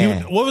doing.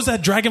 What was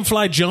that?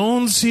 Dragonfly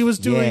Jones. He was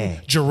doing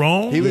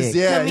Jerome. He was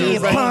Come here,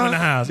 Jerome in the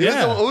house. Who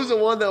was the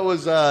one that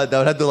was that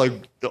had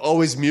the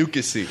always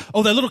mucusy?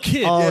 Oh, that little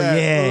kid. Oh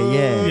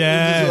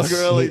yeah. Just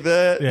girl like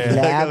that.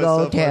 Yeah.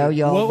 Go tell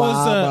your what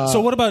was so?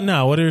 What about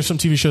now? What are some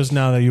TV shows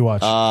now that you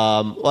watch?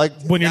 Like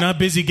when you're not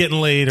busy getting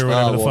laid or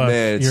whatever the fuck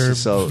man,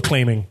 you're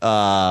claiming.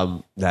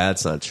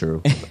 That's not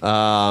true.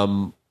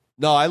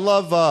 No, I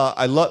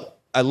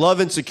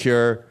love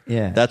Insecure.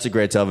 Yeah. That's a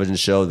great television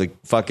show. The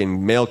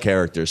fucking male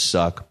characters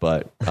suck,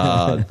 but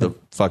the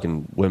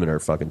fucking women are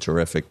fucking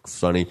terrific,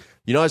 funny.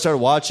 You know, I started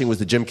watching was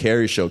the Jim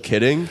Carrey show.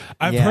 Kidding?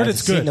 I've heard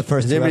it's good. The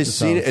first Has anybody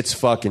seen it? It's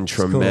fucking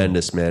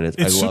tremendous, man. It's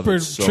I super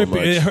love it so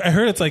trippy. much. I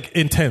heard it's like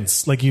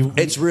intense. Like you,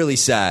 it's really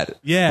sad.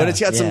 Yeah, but it's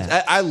got some.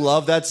 I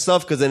love that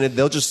stuff because then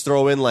they'll just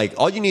throw in like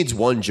all you need is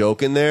one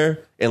joke in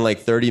there in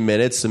like 30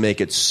 minutes to make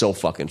it so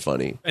fucking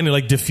funny. And it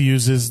like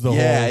diffuses the whole.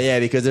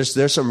 Yeah, because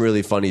there's some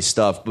really funny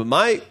stuff. But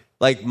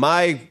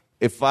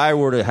if I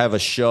were to have a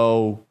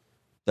show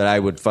that I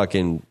would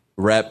fucking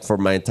rep for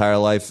my entire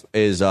life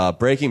is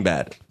Breaking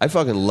Bad. I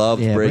fucking love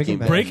Breaking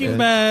Bad. Breaking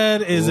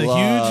Bad is a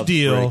huge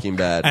deal. Breaking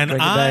Bad. And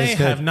I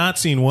have not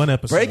seen one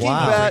episode. Breaking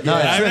Bad. No,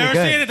 I've really never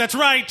good. seen it. That's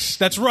right.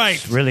 That's right.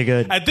 It's really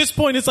good. At this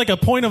point, it's like a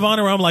point of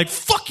honor where I'm like,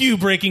 fuck you,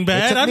 Breaking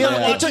Bad. I'm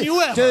not watching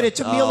you ever. Dude, it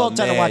took me a long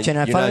time to watch it. And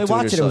I finally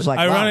watched it. It was like,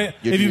 ironic.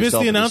 wow. If you missed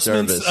the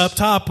announcements up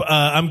top,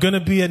 I'm going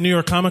to be at New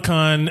York Comic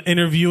Con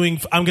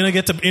interviewing. I'm going to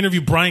get to interview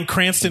Bryan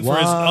Cranston for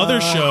his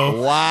other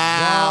show.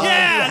 Wow.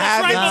 Yeah,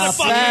 that's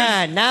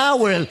right, motherfucker.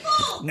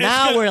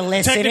 Now we're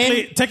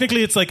listening.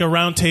 Technically, it's like a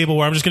round table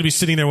where I'm just going to be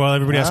sitting there while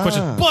everybody asks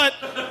questions. But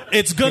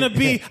it's going to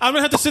be, I'm going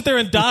to have to sit there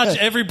and dodge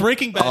every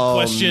Breaking Bad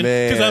question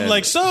because I'm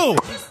like, so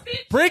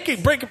break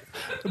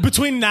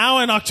between now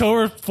and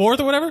October 4th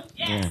or whatever.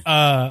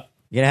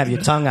 You're gonna have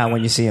your tongue out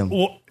when you see him.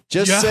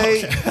 Just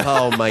say,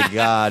 "Oh my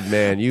God,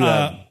 man, you."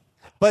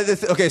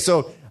 But okay,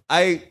 so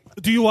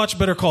do you watch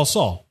Better Call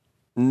Saul?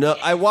 No,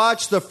 I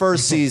watched the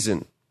first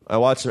season.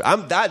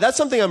 That's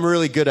something I'm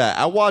really good at.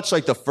 I watch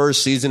like the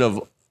first season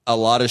of a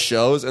lot of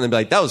shows and then be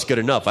like, that was good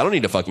enough. I don't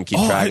need to fucking keep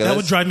track of this. That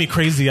would drive me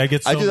crazy. I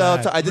get so I do that all the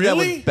mad. time. I did that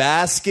with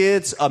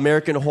Baskets,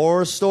 American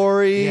Horror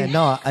Story.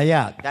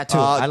 Yeah, that too.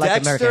 I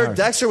like American Dexter. Horror.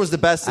 Dexter was the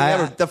best thing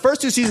ever. The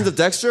first 2 seasons of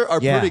Dexter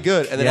are pretty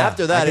good, and then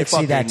after that, I did it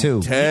fucking see that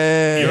too.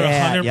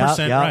 You're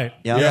 100% right.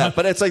 Yeah,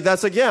 but it's like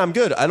that's like I'm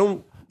good. I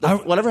don't.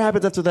 Whatever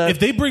happens after that. If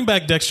they bring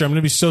back Dexter, I'm going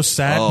to be so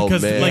sad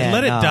because man.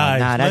 let it die.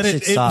 That shit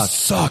it sucked.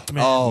 sucked,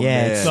 man. Oh,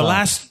 man. The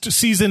last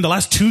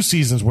 2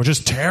 seasons were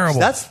just terrible.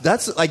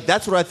 That's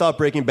what I thought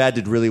Breaking Bad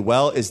did really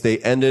well. Is they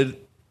ended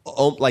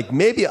like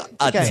maybe a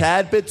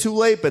tad bit too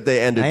late, but they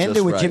ended. I ended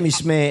just with right. Jimmy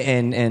Smith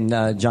and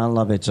John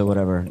Lovitz or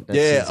whatever.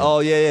 Yeah.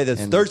 Yeah.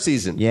 That's third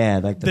season. Yeah,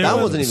 like that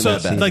wasn't even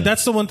that bad. Like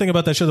that's the one thing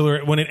about that show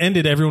that when it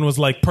ended, everyone was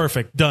like,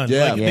 "Perfect, done."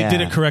 Yeah. Like they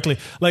did it correctly.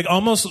 Like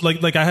almost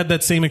like I had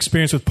that same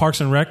experience with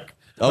Parks and Rec.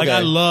 Like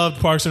I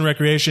loved Parks and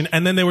Recreation,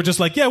 and then they were just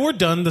like, "Yeah, we're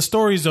done. The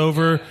story's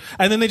over."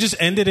 And then they just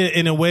ended it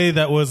in a way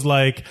that was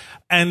like,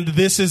 "And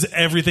this is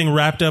everything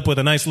wrapped up with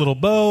a nice little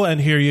bow, and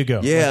here you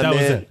go." Yeah, like, that man.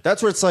 was it.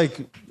 That's where it's like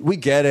we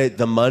get it,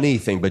 the money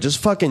thing, but just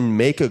fucking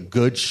make a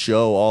good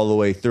show all the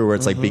way through, where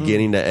it's like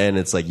beginning to end.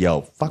 It's like,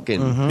 yo,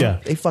 fucking,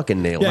 they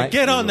fucking nailed Yeah, it.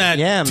 get on that,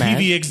 Yeah, man.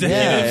 TV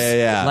executives.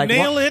 Yeah. Like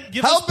nail what- it.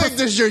 Give How us big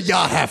does your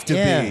yacht have to be?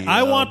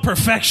 I want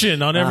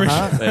perfection on every.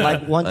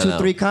 like 1, 2,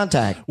 3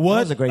 Contact. What That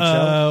was a great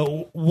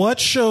show. What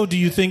show do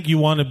you think you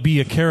want to be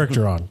a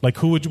character on? Like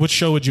what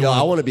show would you Yo, want?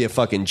 I want to be a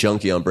fucking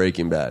junkie on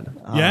Breaking Bad.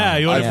 Yeah,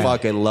 you want I to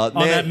fucking love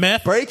on man, that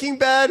meth? Breaking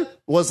Bad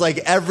was like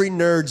every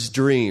nerd's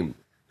dream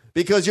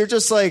because you're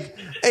just like,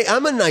 hey,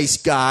 I'm a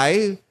nice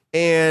guy,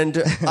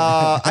 and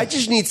I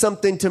just need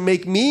something to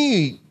make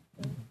me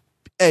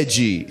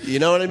edgy. You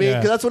know what I mean? Yeah.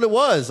 Because that's what it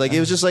was. Like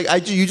it was just like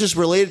you just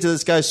related to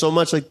this guy so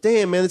much. Like,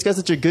 damn man, this guy's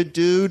such a good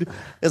dude.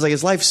 It's like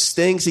his life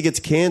stinks. He gets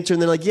cancer,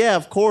 and they're like, yeah,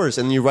 of course.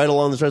 And you right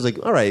along the track,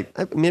 like, all right,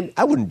 I mean,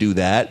 I wouldn't do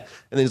that.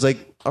 And then he's like,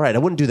 all right, I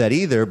wouldn't do that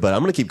either, but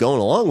I'm going to keep going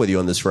along with you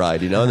on this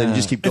ride, you know? And then you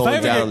just keep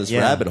going down this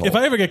rabbit hole. If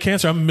I ever get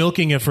cancer, I'm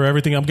milking it for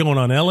everything. I'm going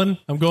on Ellen.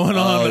 I'm going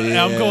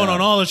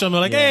on all the shows. I'm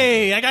like,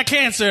 hey, I got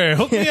cancer.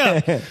 Hook me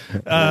up.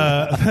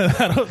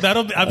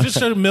 I'm just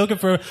trying to milk it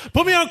for.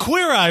 Put me on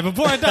Queer Eye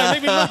before I die.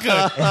 Make me look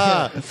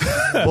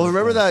good. Well,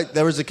 remember that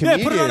there was a comedian.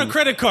 Yeah, put it on a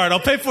credit card. I'll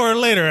pay for it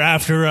later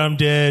after I'm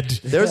dead.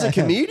 There was a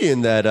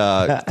comedian that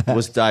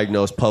was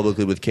diagnosed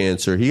publicly with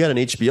cancer. He got an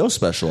HBO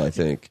special, I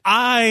think.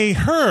 I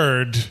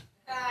heard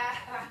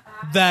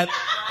that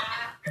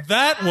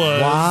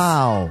was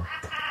Wow.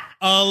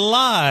 a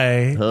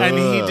lie, and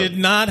he did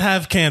not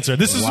have cancer.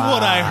 This is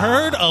what I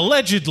heard,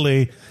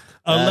 allegedly.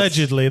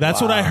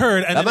 That's what I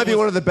heard. And that might be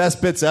one of the best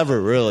bits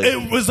ever, really.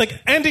 It was like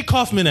Andy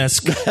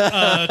Kaufman-esque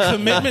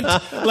commitment.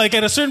 Like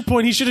at a certain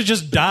point, he should have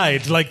just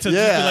died. Like to be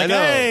I like,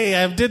 know. hey,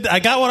 I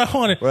got what I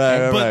wanted.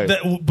 Right.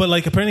 But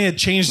like apparently, he had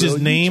changed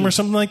his name or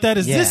something like that.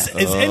 Is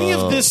any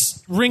of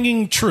this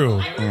ringing true?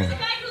 I heard the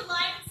guy who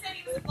lied and said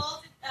he was involved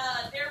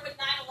there when 9/11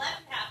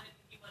 happened.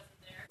 He wasn't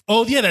there.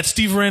 Oh yeah, that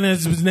Steve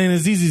Renner's his name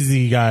is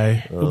ZZZ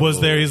guy was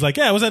there. He's like,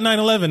 yeah, I was at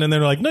 9/11, and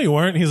they're like, no, you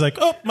weren't. He's like,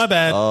 oh, my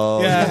bad.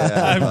 Oh,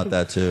 yeah, I thought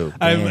that too.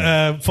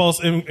 I'm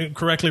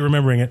incorrectly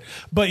remembering it,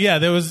 but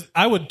yeah,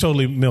 I would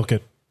totally milk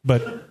it,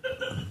 but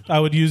I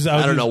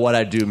don't know what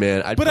I'd do,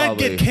 man. I'd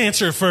get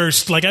cancer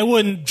first. Like I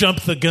wouldn't jump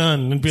the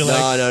gun and be like,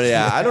 I don't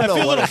know. I feel a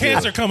what little I'd do.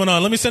 cancer coming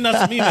on. Let me send out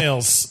some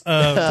emails.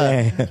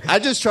 I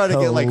just try to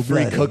get like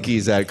free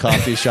cookies at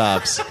coffee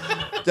shops.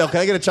 Yo,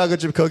 can I get a chocolate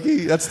chip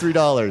cookie? That's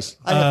 $3.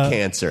 I have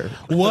cancer.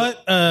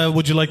 What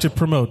would you like to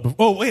promote?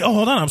 Oh wait,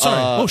 hold on. I'm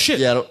sorry. Oh shit.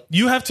 Yeah,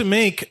 you have to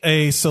make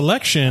a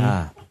selection.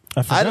 I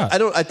forgot. I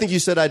don't. I think you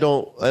said I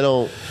don't.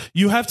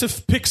 You have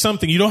to pick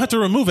something. You don't have to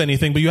remove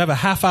anything, but you have a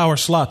half-hour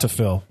slot to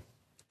fill.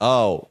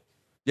 Oh,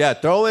 yeah.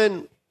 Throw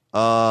in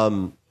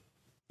Martin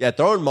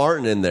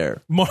in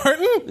there.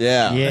 Martin?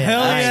 Yeah. Hell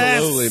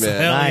yes. Absolutely,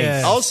 man. Hell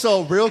yes.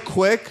 Also, real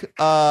quick,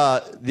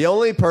 the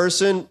only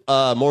person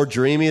more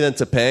dreamy than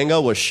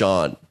Topanga was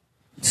Sean.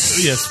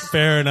 Yes,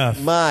 fair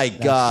enough. My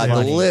God,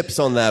 the lips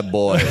on that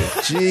boy.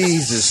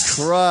 Jesus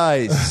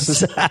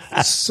Christ.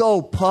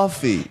 So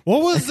puffy.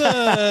 What was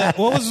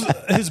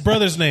his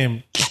brother's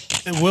name?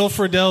 Will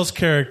Friedle's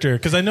character,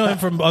 because I know him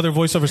from other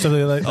voiceover stuff.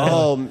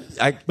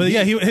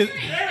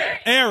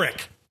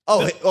 Eric.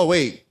 Oh,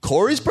 wait.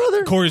 Corey's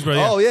brother? Corey's brother.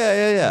 Yeah. Oh,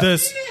 yeah.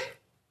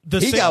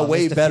 He got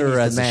way better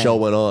as the show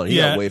went on. He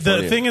got way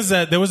funnier. The thing is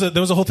that there was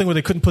a whole thing where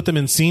they couldn't put them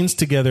in scenes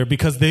together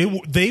because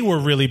they were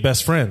really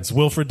best friends.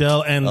 Will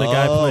Friedle and the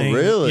guy playing.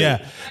 Really?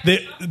 Yeah.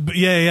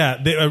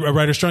 A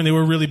writer strong. They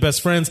were really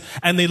best friends,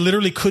 and they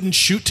literally couldn't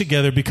shoot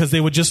together because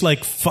they would just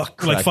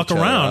fuck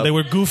around. They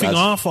were goofing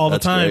off all the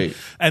time, great.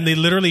 and they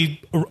literally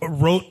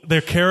wrote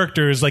their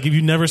characters like if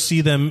you never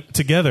see them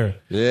together.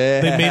 Yeah.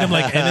 They made them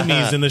like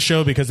enemies in the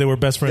show because they were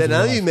best friends. Yeah,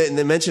 now you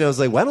mentioned, I was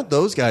like, why don't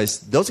those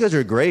guys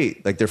are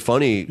great. Like they're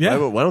funny. Comey. Yeah.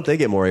 Why don't they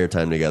get more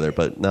airtime together?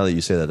 But now that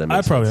you say that, that I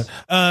makes probably.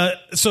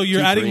 sense. So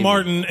you're Too adding dreamy.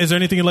 Martin. Is there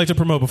anything you'd like to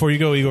promote before you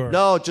go, Igor?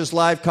 No, just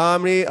live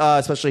comedy,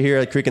 especially here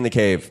at Creek in the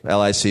Cave,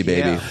 LIC,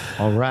 baby.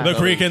 All right. The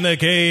Creek in the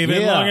Cave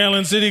in Yeah. Long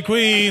Island City,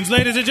 Queens.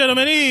 Ladies and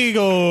gentlemen,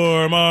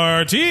 Igor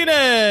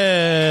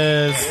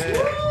Martinez.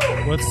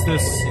 What's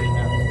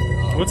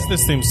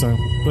this theme song?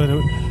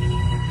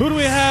 Who do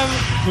we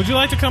have? Would you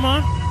like to come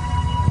on?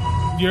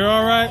 You're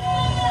all right?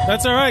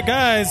 That's all right,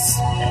 guys.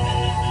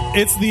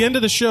 It's the end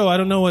of the show. I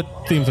don't know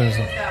what theme song is.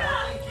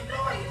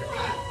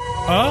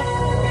 Huh?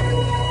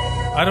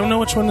 I don't know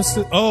which one this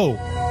is. Oh,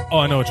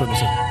 I know which one this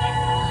is.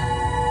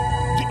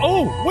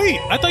 Oh, wait.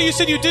 I thought you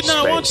said you did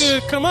not want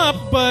to come up,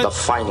 but... The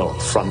final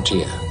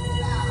frontier.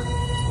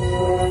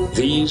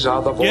 These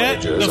are the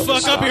Get voyagers the of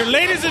fuck up here.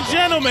 Ladies and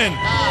gentlemen,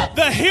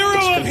 the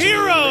hero of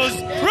heroes,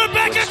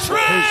 Rebecca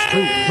Trash!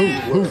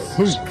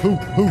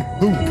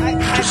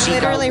 I've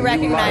literally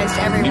recognized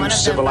every new one of them.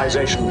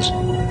 civilizations.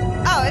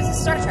 Oh, it's a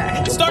Star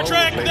Trek. Star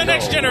Trek The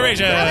Next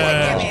Generation. That was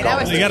a gimme. That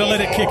was You gotta a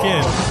let it kick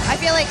in. I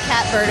feel like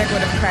Kat Burdick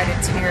would have cried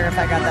a tear if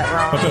I got that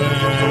wrong.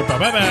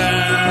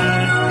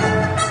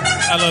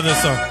 I love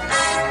this song.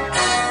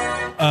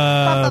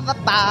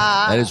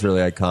 That is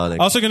really iconic.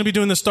 Also going to be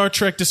doing the Star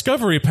Trek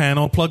Discovery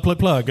panel. Plug.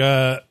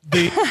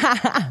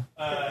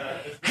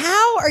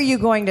 How are you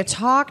going to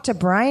talk to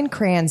Bryan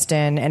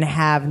Cranston and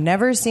have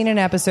never seen an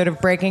episode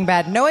of Breaking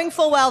Bad, knowing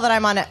full well that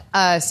I'm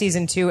on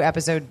season 2,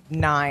 episode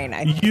 9?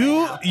 I think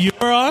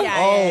You're on?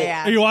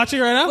 Yeah. Are you watching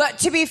right now? But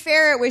to be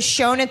fair, it was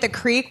shown at the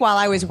Creek while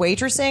I was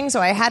waitressing,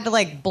 so I had to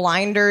like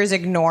blinders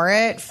ignore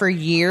it for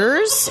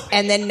years.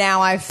 And then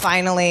now I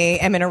finally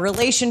am in a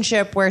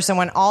relationship where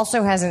someone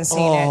also hasn't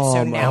seen it,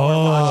 so now we're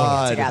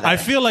watching it together. I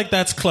feel like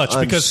that's clutch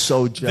I'm because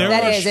so jealous.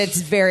 That is,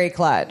 it's very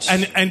clutch.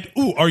 And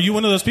are you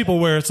one of those people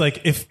where it's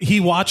like if he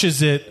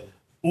watches it,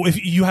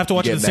 if you have to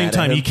watch it Get at the same mad at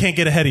time, him? he can't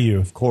get ahead of you.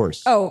 Of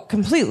course. Oh,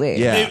 completely.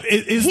 Yeah.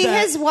 He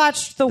has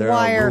watched The There are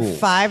Wire rules.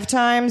 5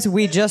 times.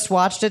 We just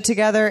watched it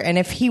together, and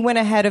if he went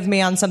ahead of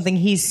me on something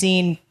he's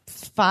seen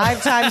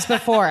 5 times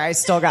before, I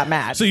still got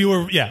mad. So you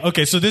were,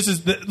 okay. So this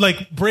is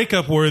like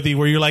breakup worthy,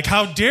 where you're like,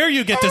 how dare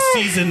you get to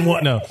season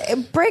 1? No,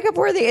 Breakup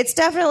worthy. It's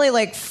definitely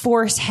like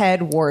force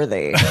head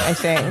worthy, I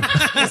think.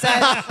 Is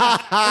that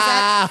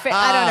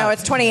I don't know.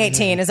 It's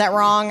 2018. Is that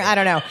wrong? I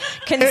don't know.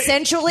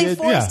 Consensually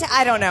forced? yeah.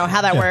 I don't know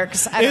how that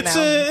works. I don't know.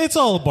 It's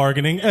all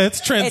bargaining.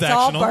 It's transactional. It's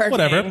all bargaining.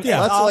 Whatever. It's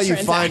Yeah. That's all why you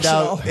find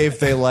out transactional. if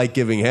they like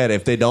giving head.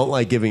 If they don't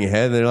like giving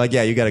head, they're like,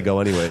 yeah, you got to go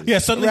anyway. Yeah,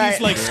 suddenly he's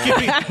Right. like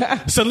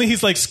skipping. Suddenly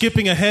he's like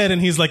skipping ahead,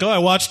 and he's like, "Oh, I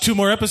watched 2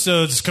 more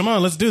episodes. Come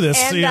on, let's do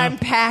this." And You know? I'm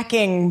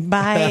packing.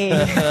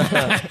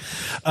 Bye.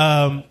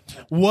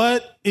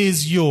 What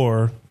is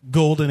your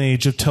golden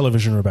age of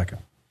television, Rebecca?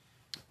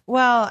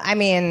 Well, I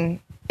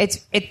mean,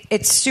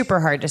 it's super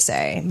hard to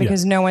say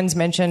because no one's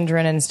mentioned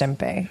Ren and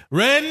Stimpy.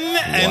 Ren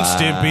and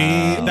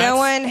Stimpy. No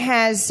one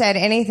has said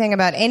anything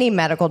about any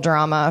medical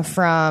drama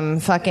from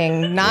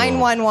fucking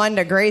 911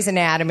 to Grey's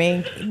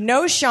Anatomy.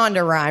 No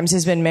Shonda Rhimes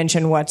has been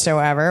mentioned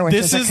whatsoever, which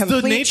This is is a the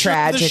complete nature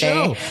of the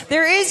tragedy. show.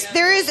 There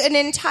is an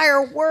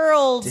entire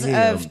world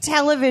of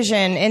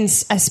television, and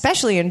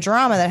especially in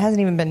drama, that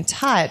hasn't even been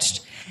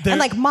touched. There- And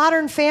like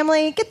Modern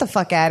Family, get the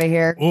fuck out of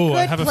here. Ooh, Good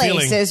I have a Place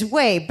feeling. is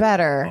way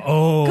better.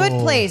 Oh. Good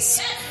Place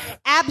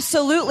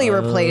absolutely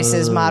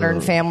replaces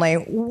Modern Family.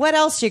 What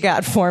else you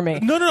got for me?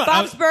 No.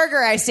 Bob's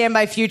Burger, I stand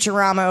by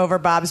Futurama over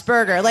Bob's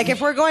Burger. Like,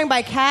 if we're going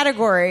by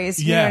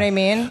categories, you know what I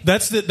mean?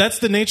 That's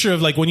the nature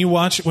of like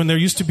when there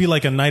used to be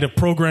like a night of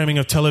programming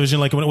of television,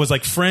 like when it was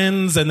like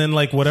Friends and then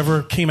like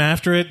whatever came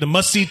after it, the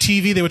must see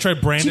TV. They would try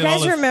to brand Do you it all.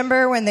 guys as-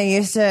 remember when they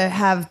used to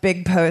have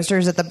big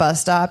posters at the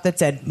bus stop that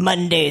said,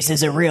 Mondays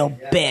is a real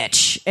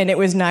bitch? And it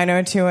was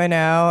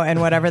 90210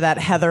 and whatever that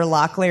Heather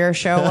Locklear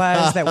show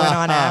was that went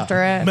on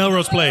after it.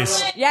 Melrose Place.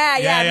 Yeah,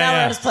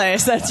 Melrose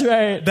Place. That's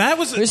right. That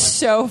was It was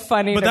so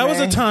funny. But to that was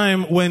me. a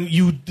time when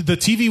the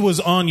TV was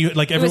on. You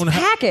like It was everyone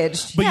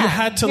packaged. but Yeah. you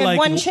had to You had like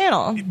one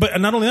channel.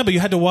 But not only that, but you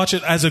had to watch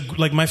it as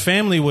my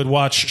family would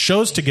watch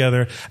shows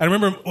together. I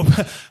remember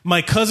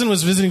my cousin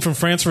was visiting from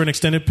France for an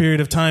extended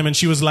period of time, and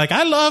she was like,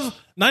 "I love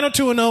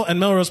 90210 and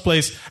Melrose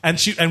Place,"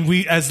 and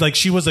we as like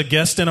she was a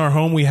guest in our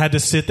home, we had to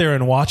sit there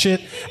and watch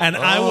it, and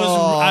I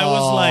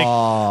was like,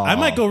 I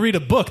might go read a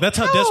book. That's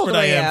how desperate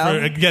I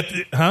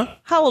am.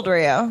 How old were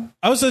you?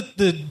 I was at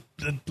the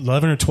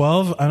 11 or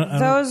 12. I don't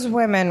Those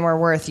women were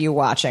worth you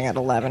watching at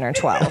 11 or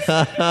 12.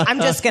 I'm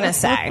just going to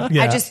say.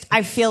 Yeah.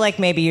 I feel like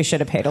maybe you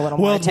should have paid a little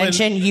more Well,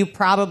 attention. You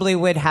probably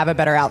would have a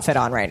better outfit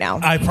on right now.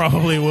 I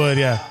probably would,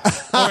 yeah. Or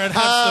I'd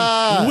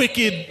have some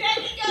wicked.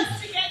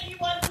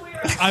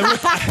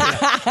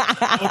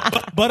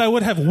 But I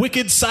would have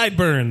wicked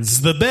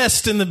sideburns, the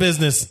best in the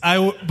business.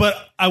 But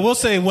I will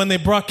say, when they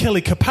brought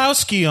Kelly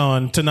Kapowski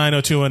on to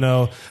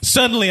 90210,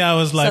 suddenly I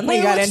was like, Suddenly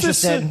you got what's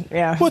this? interested.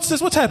 Yeah. What's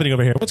this? What's happening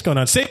over here? What's going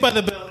on? Saved by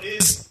the Bell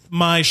is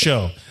my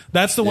show.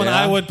 That's the one Yeah.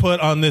 I would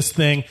put on this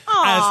thing.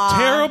 As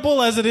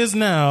terrible as it is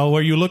now,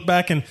 where you look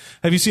back and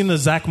have you seen the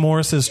Zach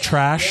Morris's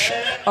Trash?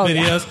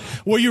 videos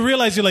where you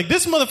realize you're like,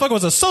 this motherfucker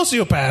was a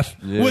sociopath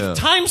with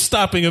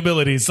time-stopping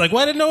abilities. Like,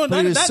 why did no one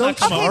that not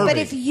come Okay, up? but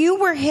if you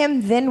were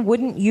him, then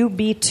wouldn't you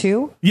be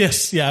too?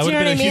 Yes, yeah, I Do would you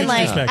know have what I been a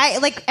mean? huge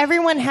Like, douchebag.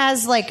 everyone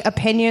has like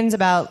opinions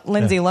about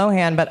Lindsay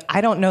Lohan, but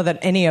I don't know that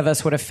any of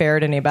us would have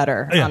fared any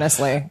better. Yeah.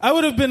 Honestly, I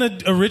would have been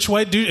a rich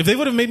white dude. If they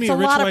would have made me It's a a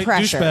rich lot of white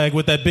pressure. douchebag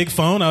with that big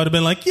phone, I would have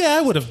been like, yeah,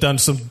 I would have done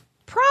some.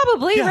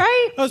 probably Yeah,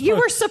 right. that was You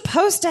probably- were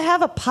supposed to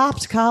have a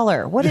popped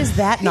collar. What is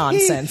that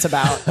nonsense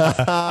about?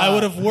 I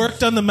would have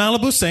worked on the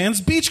Malibu Sands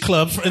Beach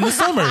Club in the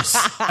summers,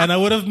 and I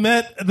would have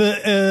met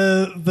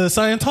the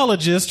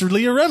Scientologist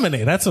Leah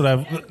Remini. That's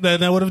what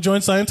then I would have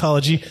joined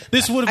Scientology.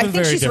 This would have I been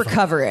think very she's different.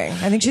 recovering.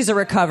 I think she's a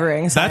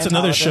recovering. That's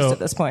another Scientologist show at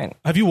this point.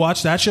 Have you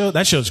watched that show?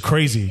 That show's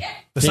crazy.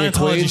 The King of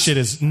Scientology Queens? shit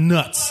is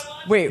nuts.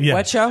 Wait, Yeah.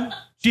 what show?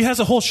 She has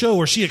a whole show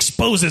where she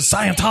exposes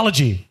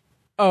Scientology.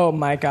 Oh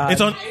my god!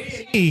 It's on.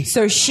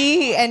 So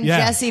she and Yeah.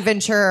 Jesse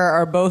Ventura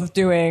are both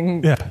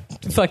doing Yeah.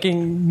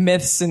 fucking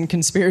myths and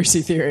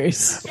conspiracy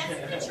theories.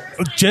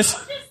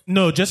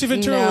 Jesse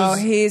Ventura No, was.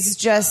 he's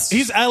just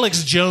He's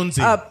Alex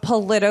Jonesy. a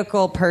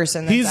political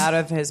person that's He's- out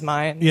of his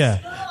mind. Yeah.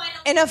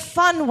 In a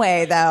fun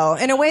way, though.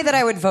 In a way that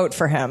I would vote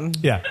for him.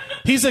 Yeah.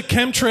 He's a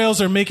chemtrails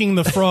are making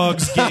the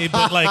frogs gay,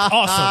 but like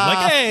awesome.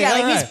 Like, hey, Yeah,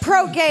 like all he's right.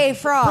 pro-gay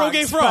frogs.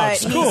 Pro-gay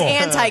frogs, But cool. he's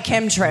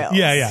anti-chemtrails.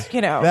 Yeah, yeah.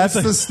 You know. That's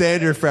the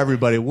standard for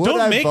everybody. Would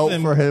I vote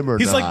for him or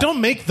He's not? like,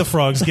 don't make the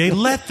frogs gay.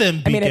 Let them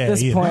be I mean, gay. at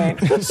this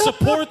point.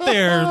 Support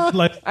their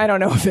like. I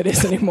don't know if it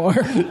is anymore.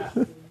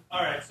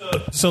 All right,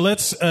 so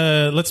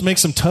let's make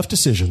some tough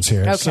decisions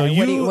here. Okay, So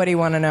what do you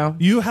want to know?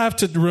 You have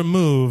to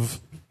remove.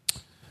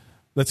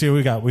 Let's see what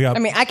we got. We got. I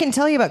mean, I can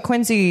tell you about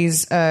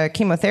Quincy's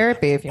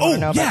chemotherapy if you want to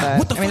know about that.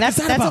 What the I mean, fuck is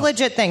that's that a about?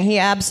 legit thing. He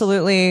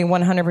absolutely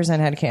 100%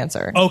 had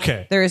cancer.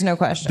 Okay. There is no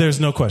question. There's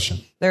no question.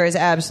 There is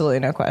absolutely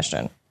no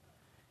question.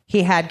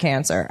 He had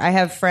cancer. I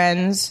have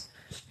friends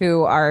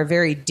who are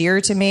very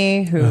dear to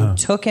me who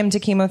took him to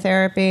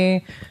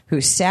chemotherapy, who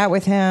sat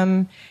with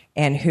him,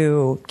 and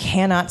who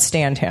cannot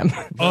stand him.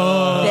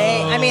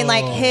 I'm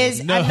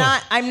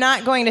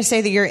not going to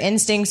say that your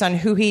instincts on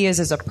who he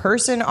is as a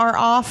person are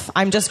off.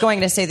 I'm just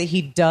going to say that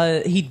he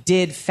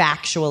did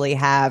factually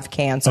have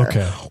cancer.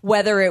 Okay.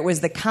 Whether it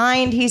was the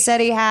kind he said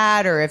he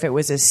had or if it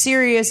was as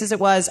serious as it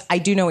was, I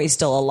do know he's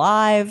still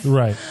alive.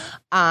 Right.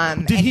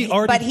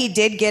 But he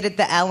did get at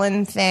the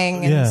Ellen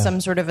thing and some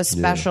sort of a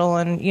special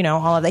and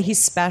all of that. He's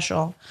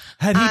special.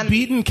 Had he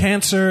beaten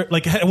cancer?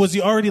 Like, was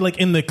he already like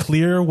in the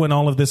clear when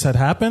all of this had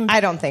happened? I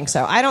don't think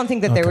so. I don't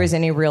think that there was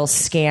any real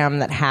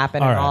scam that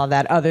happened and all of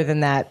that. Other than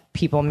that,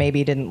 people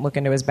maybe didn't look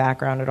into his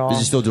background at all. Is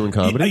he still doing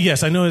comedy?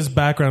 Yes, I know his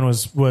background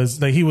was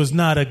like he was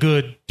not a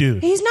good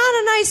dude. He's not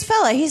a nice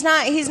fella. He's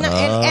not. And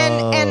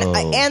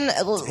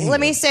let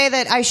me say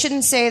that I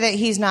shouldn't say that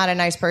he's not a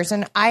nice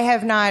person. I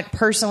have not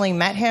personally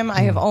met him.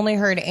 I have only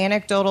heard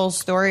anecdotal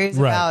stories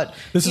about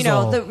This is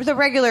all the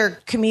regular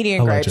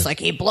comedian alleged. gripes, like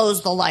he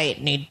blows the light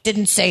and he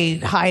didn't say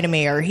hi to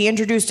me, or he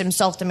introduced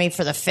himself to me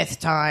for the 5th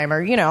time,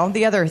 or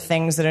the other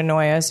things that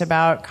annoy us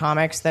about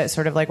comics that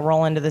sort of like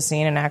roll into the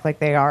scene and act like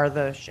they are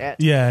the shit.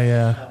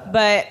 Yeah.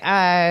 But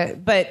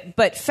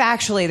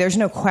factually, there's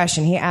no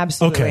question he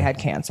absolutely had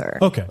cancer.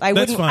 Okay,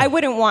 that's fine. I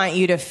wouldn't want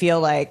you to feel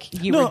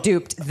like you were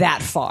duped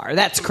that far.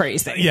 That's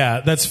crazy.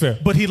 Yeah, that's fair.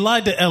 But he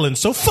lied to Ellen,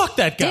 so fuck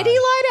that guy. Did he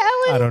lie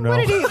to Ellen? I don't know.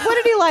 What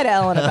did he lie to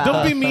Ellen about?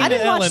 Don't be mean I to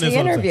didn't Ellen watch is the what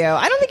I'm saying. interview.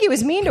 I don't think he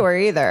was mean to her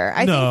either.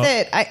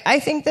 I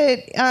think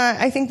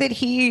that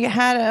he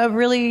had a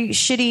really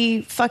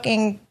shitty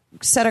fucking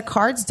set of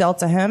cards dealt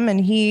to him,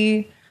 and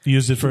he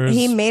used it for his...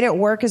 he made it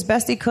work as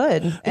best he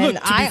could. And to be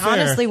I fair-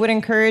 honestly would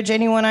encourage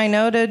anyone I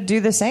know to do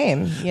the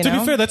same. You To know?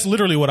 be fair, that's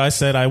literally what I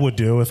said I would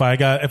do if I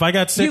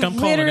got sick. You I'm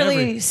calling literally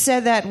every.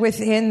 said that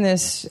within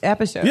this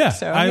episode. Yeah,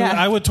 so,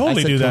 I would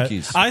totally I said do that.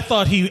 cookies. I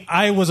thought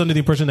I was under the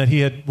impression that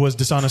he was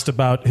dishonest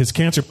about his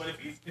cancer. But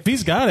if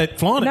he's got it,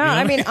 flaunt it. No, you know I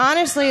what mean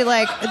honestly,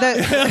 like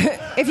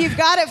if you've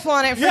got it,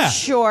 flaunt it for Yeah.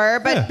 sure.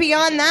 But Yeah.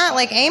 beyond that,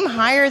 like aim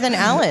higher than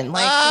Ellen.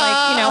 What's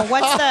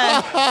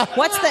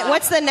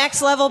the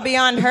next level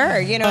beyond her?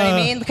 You know what I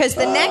mean? Because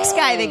the next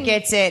guy that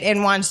gets it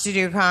and wants to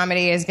do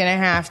comedy is going to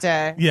have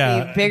to be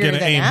bigger gonna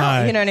than aim Ellen.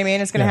 high. You know what I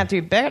mean? It's going to Yeah. have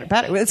to be better.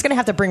 It's going to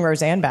have to bring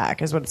Roseanne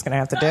back. Is what it's going to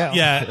have to do.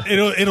 Yeah,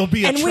 it'll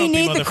be a And we Trumpy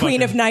need the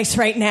Queen motherfucker. of Nice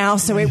right now,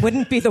 so it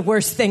wouldn't be the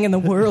worst thing in the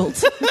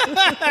world.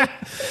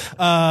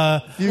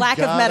 Lack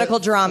of got medical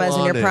it, dramas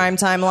in your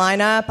flaunt it. primetime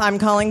lineup. I'm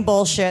calling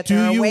bullshit. Do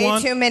There are you way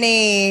want- too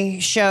many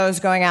shows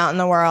going out in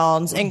the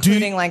world,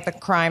 including like the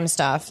crime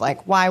stuff.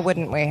 Like, why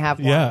wouldn't we have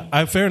one?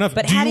 Yeah, fair enough.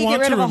 But how do you get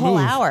want rid to of a whole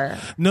remove- hour?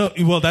 No,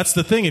 well, that's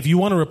the thing. If you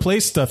want to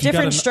replace stuff, you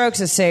Different got Strokes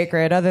is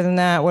sacred. Other than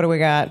that, what do we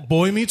got?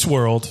 Boy Meets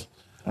World,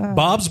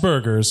 Bob's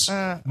Burgers,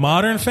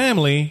 Modern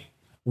Family,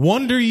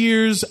 Wonder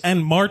Years,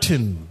 and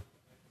Martin.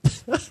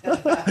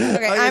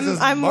 Okay,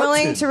 I'm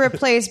willing to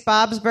replace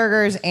Bob's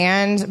Burgers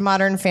and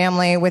Modern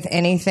Family with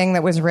anything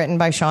that was written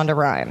by Shonda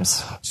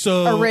Rhimes.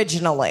 So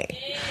originally,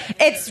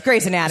 it's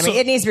Grey's Anatomy.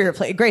 It needs to be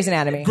replaced. Grey's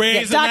Anatomy.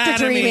 Grey's Dr.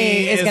 Anatomy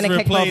Dreamy is going to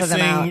kick both of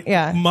them out. replacing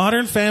Yeah.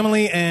 Modern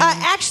Family and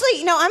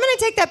Actually, no. I'm going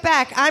to take that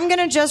back. I'm going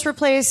to just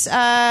replace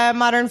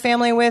Modern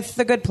Family with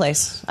The Good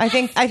Place. I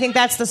think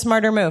that's the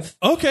smarter move.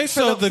 Okay,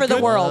 so for the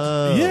world.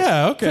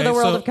 Yeah, okay. For the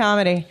world so- of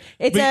comedy.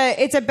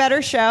 It's a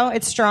better show.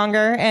 It's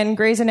stronger, and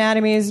Grey's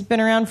Anatomy has been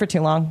around for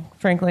too long,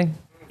 frankly.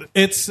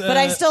 It's But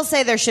I still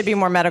say there should be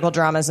more medical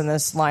dramas in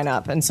this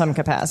lineup in some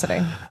capacity.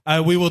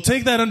 we will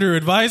take that under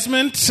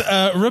advisement.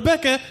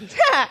 Rebecca,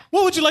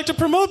 what would you like to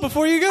promote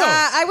before you go?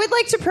 I would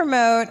like to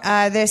promote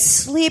this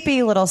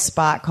sleepy little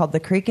spot called The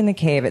Creek and the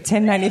Cave at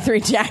 1093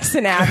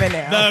 Jackson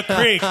Avenue. The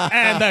Creek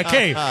and the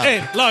Cave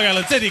in Long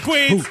Island City,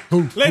 Queens.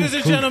 Ladies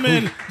and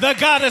gentlemen, the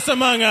goddess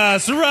among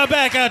us,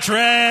 Rebecca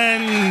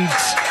Trent.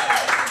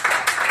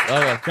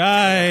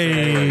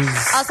 Guys.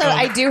 Also,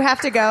 I do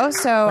have to go,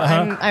 so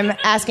I'm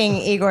asking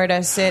Igor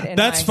to sit in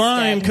That's my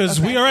fine, stead. because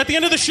we are at the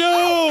end of the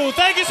show.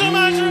 Thank you so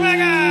much,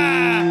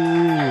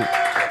 Rebecca.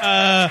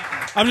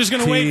 I'm just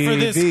going to wait for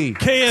this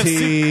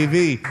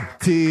KFC.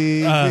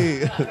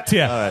 TV.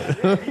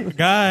 Yeah.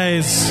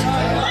 Guys.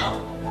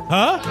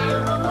 Huh?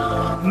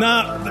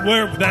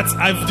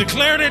 I've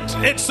declared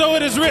it. So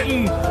it is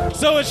written.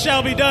 So it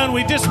shall be done.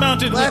 We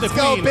dismounted with the Let's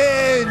go queen.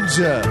 binge.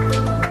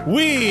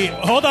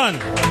 Hold on,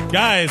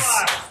 guys.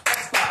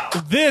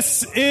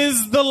 This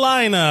is the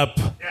lineup.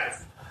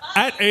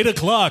 At 8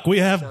 o'clock, we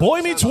have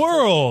Boy Meets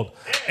World.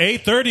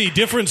 8:30,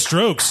 Different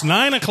Strokes.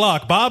 9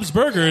 o'clock, Bob's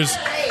Burgers.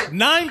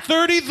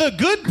 9:30, The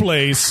Good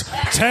Place.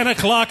 10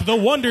 o'clock, The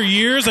Wonder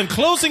Years. And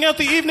closing out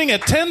the evening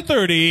at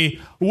 10:30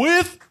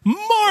 with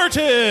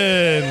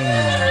Martin.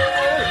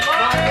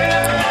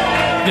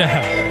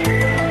 Yeah.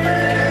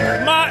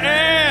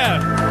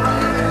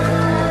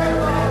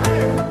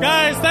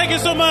 Guys, thank you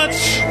so much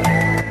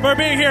for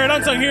being here at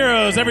Unsung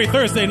Heroes every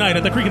Thursday night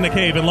at the Creek in the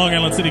Cave in Long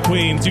Island City,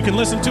 Queens. You can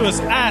listen to us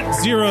at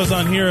Zeros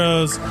on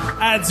Heroes,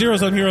 at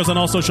Zeros on Heroes on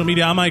all social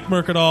media. I'm Mike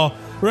Mercadal.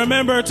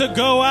 Remember to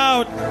go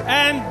out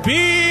and be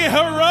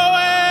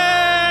heroic!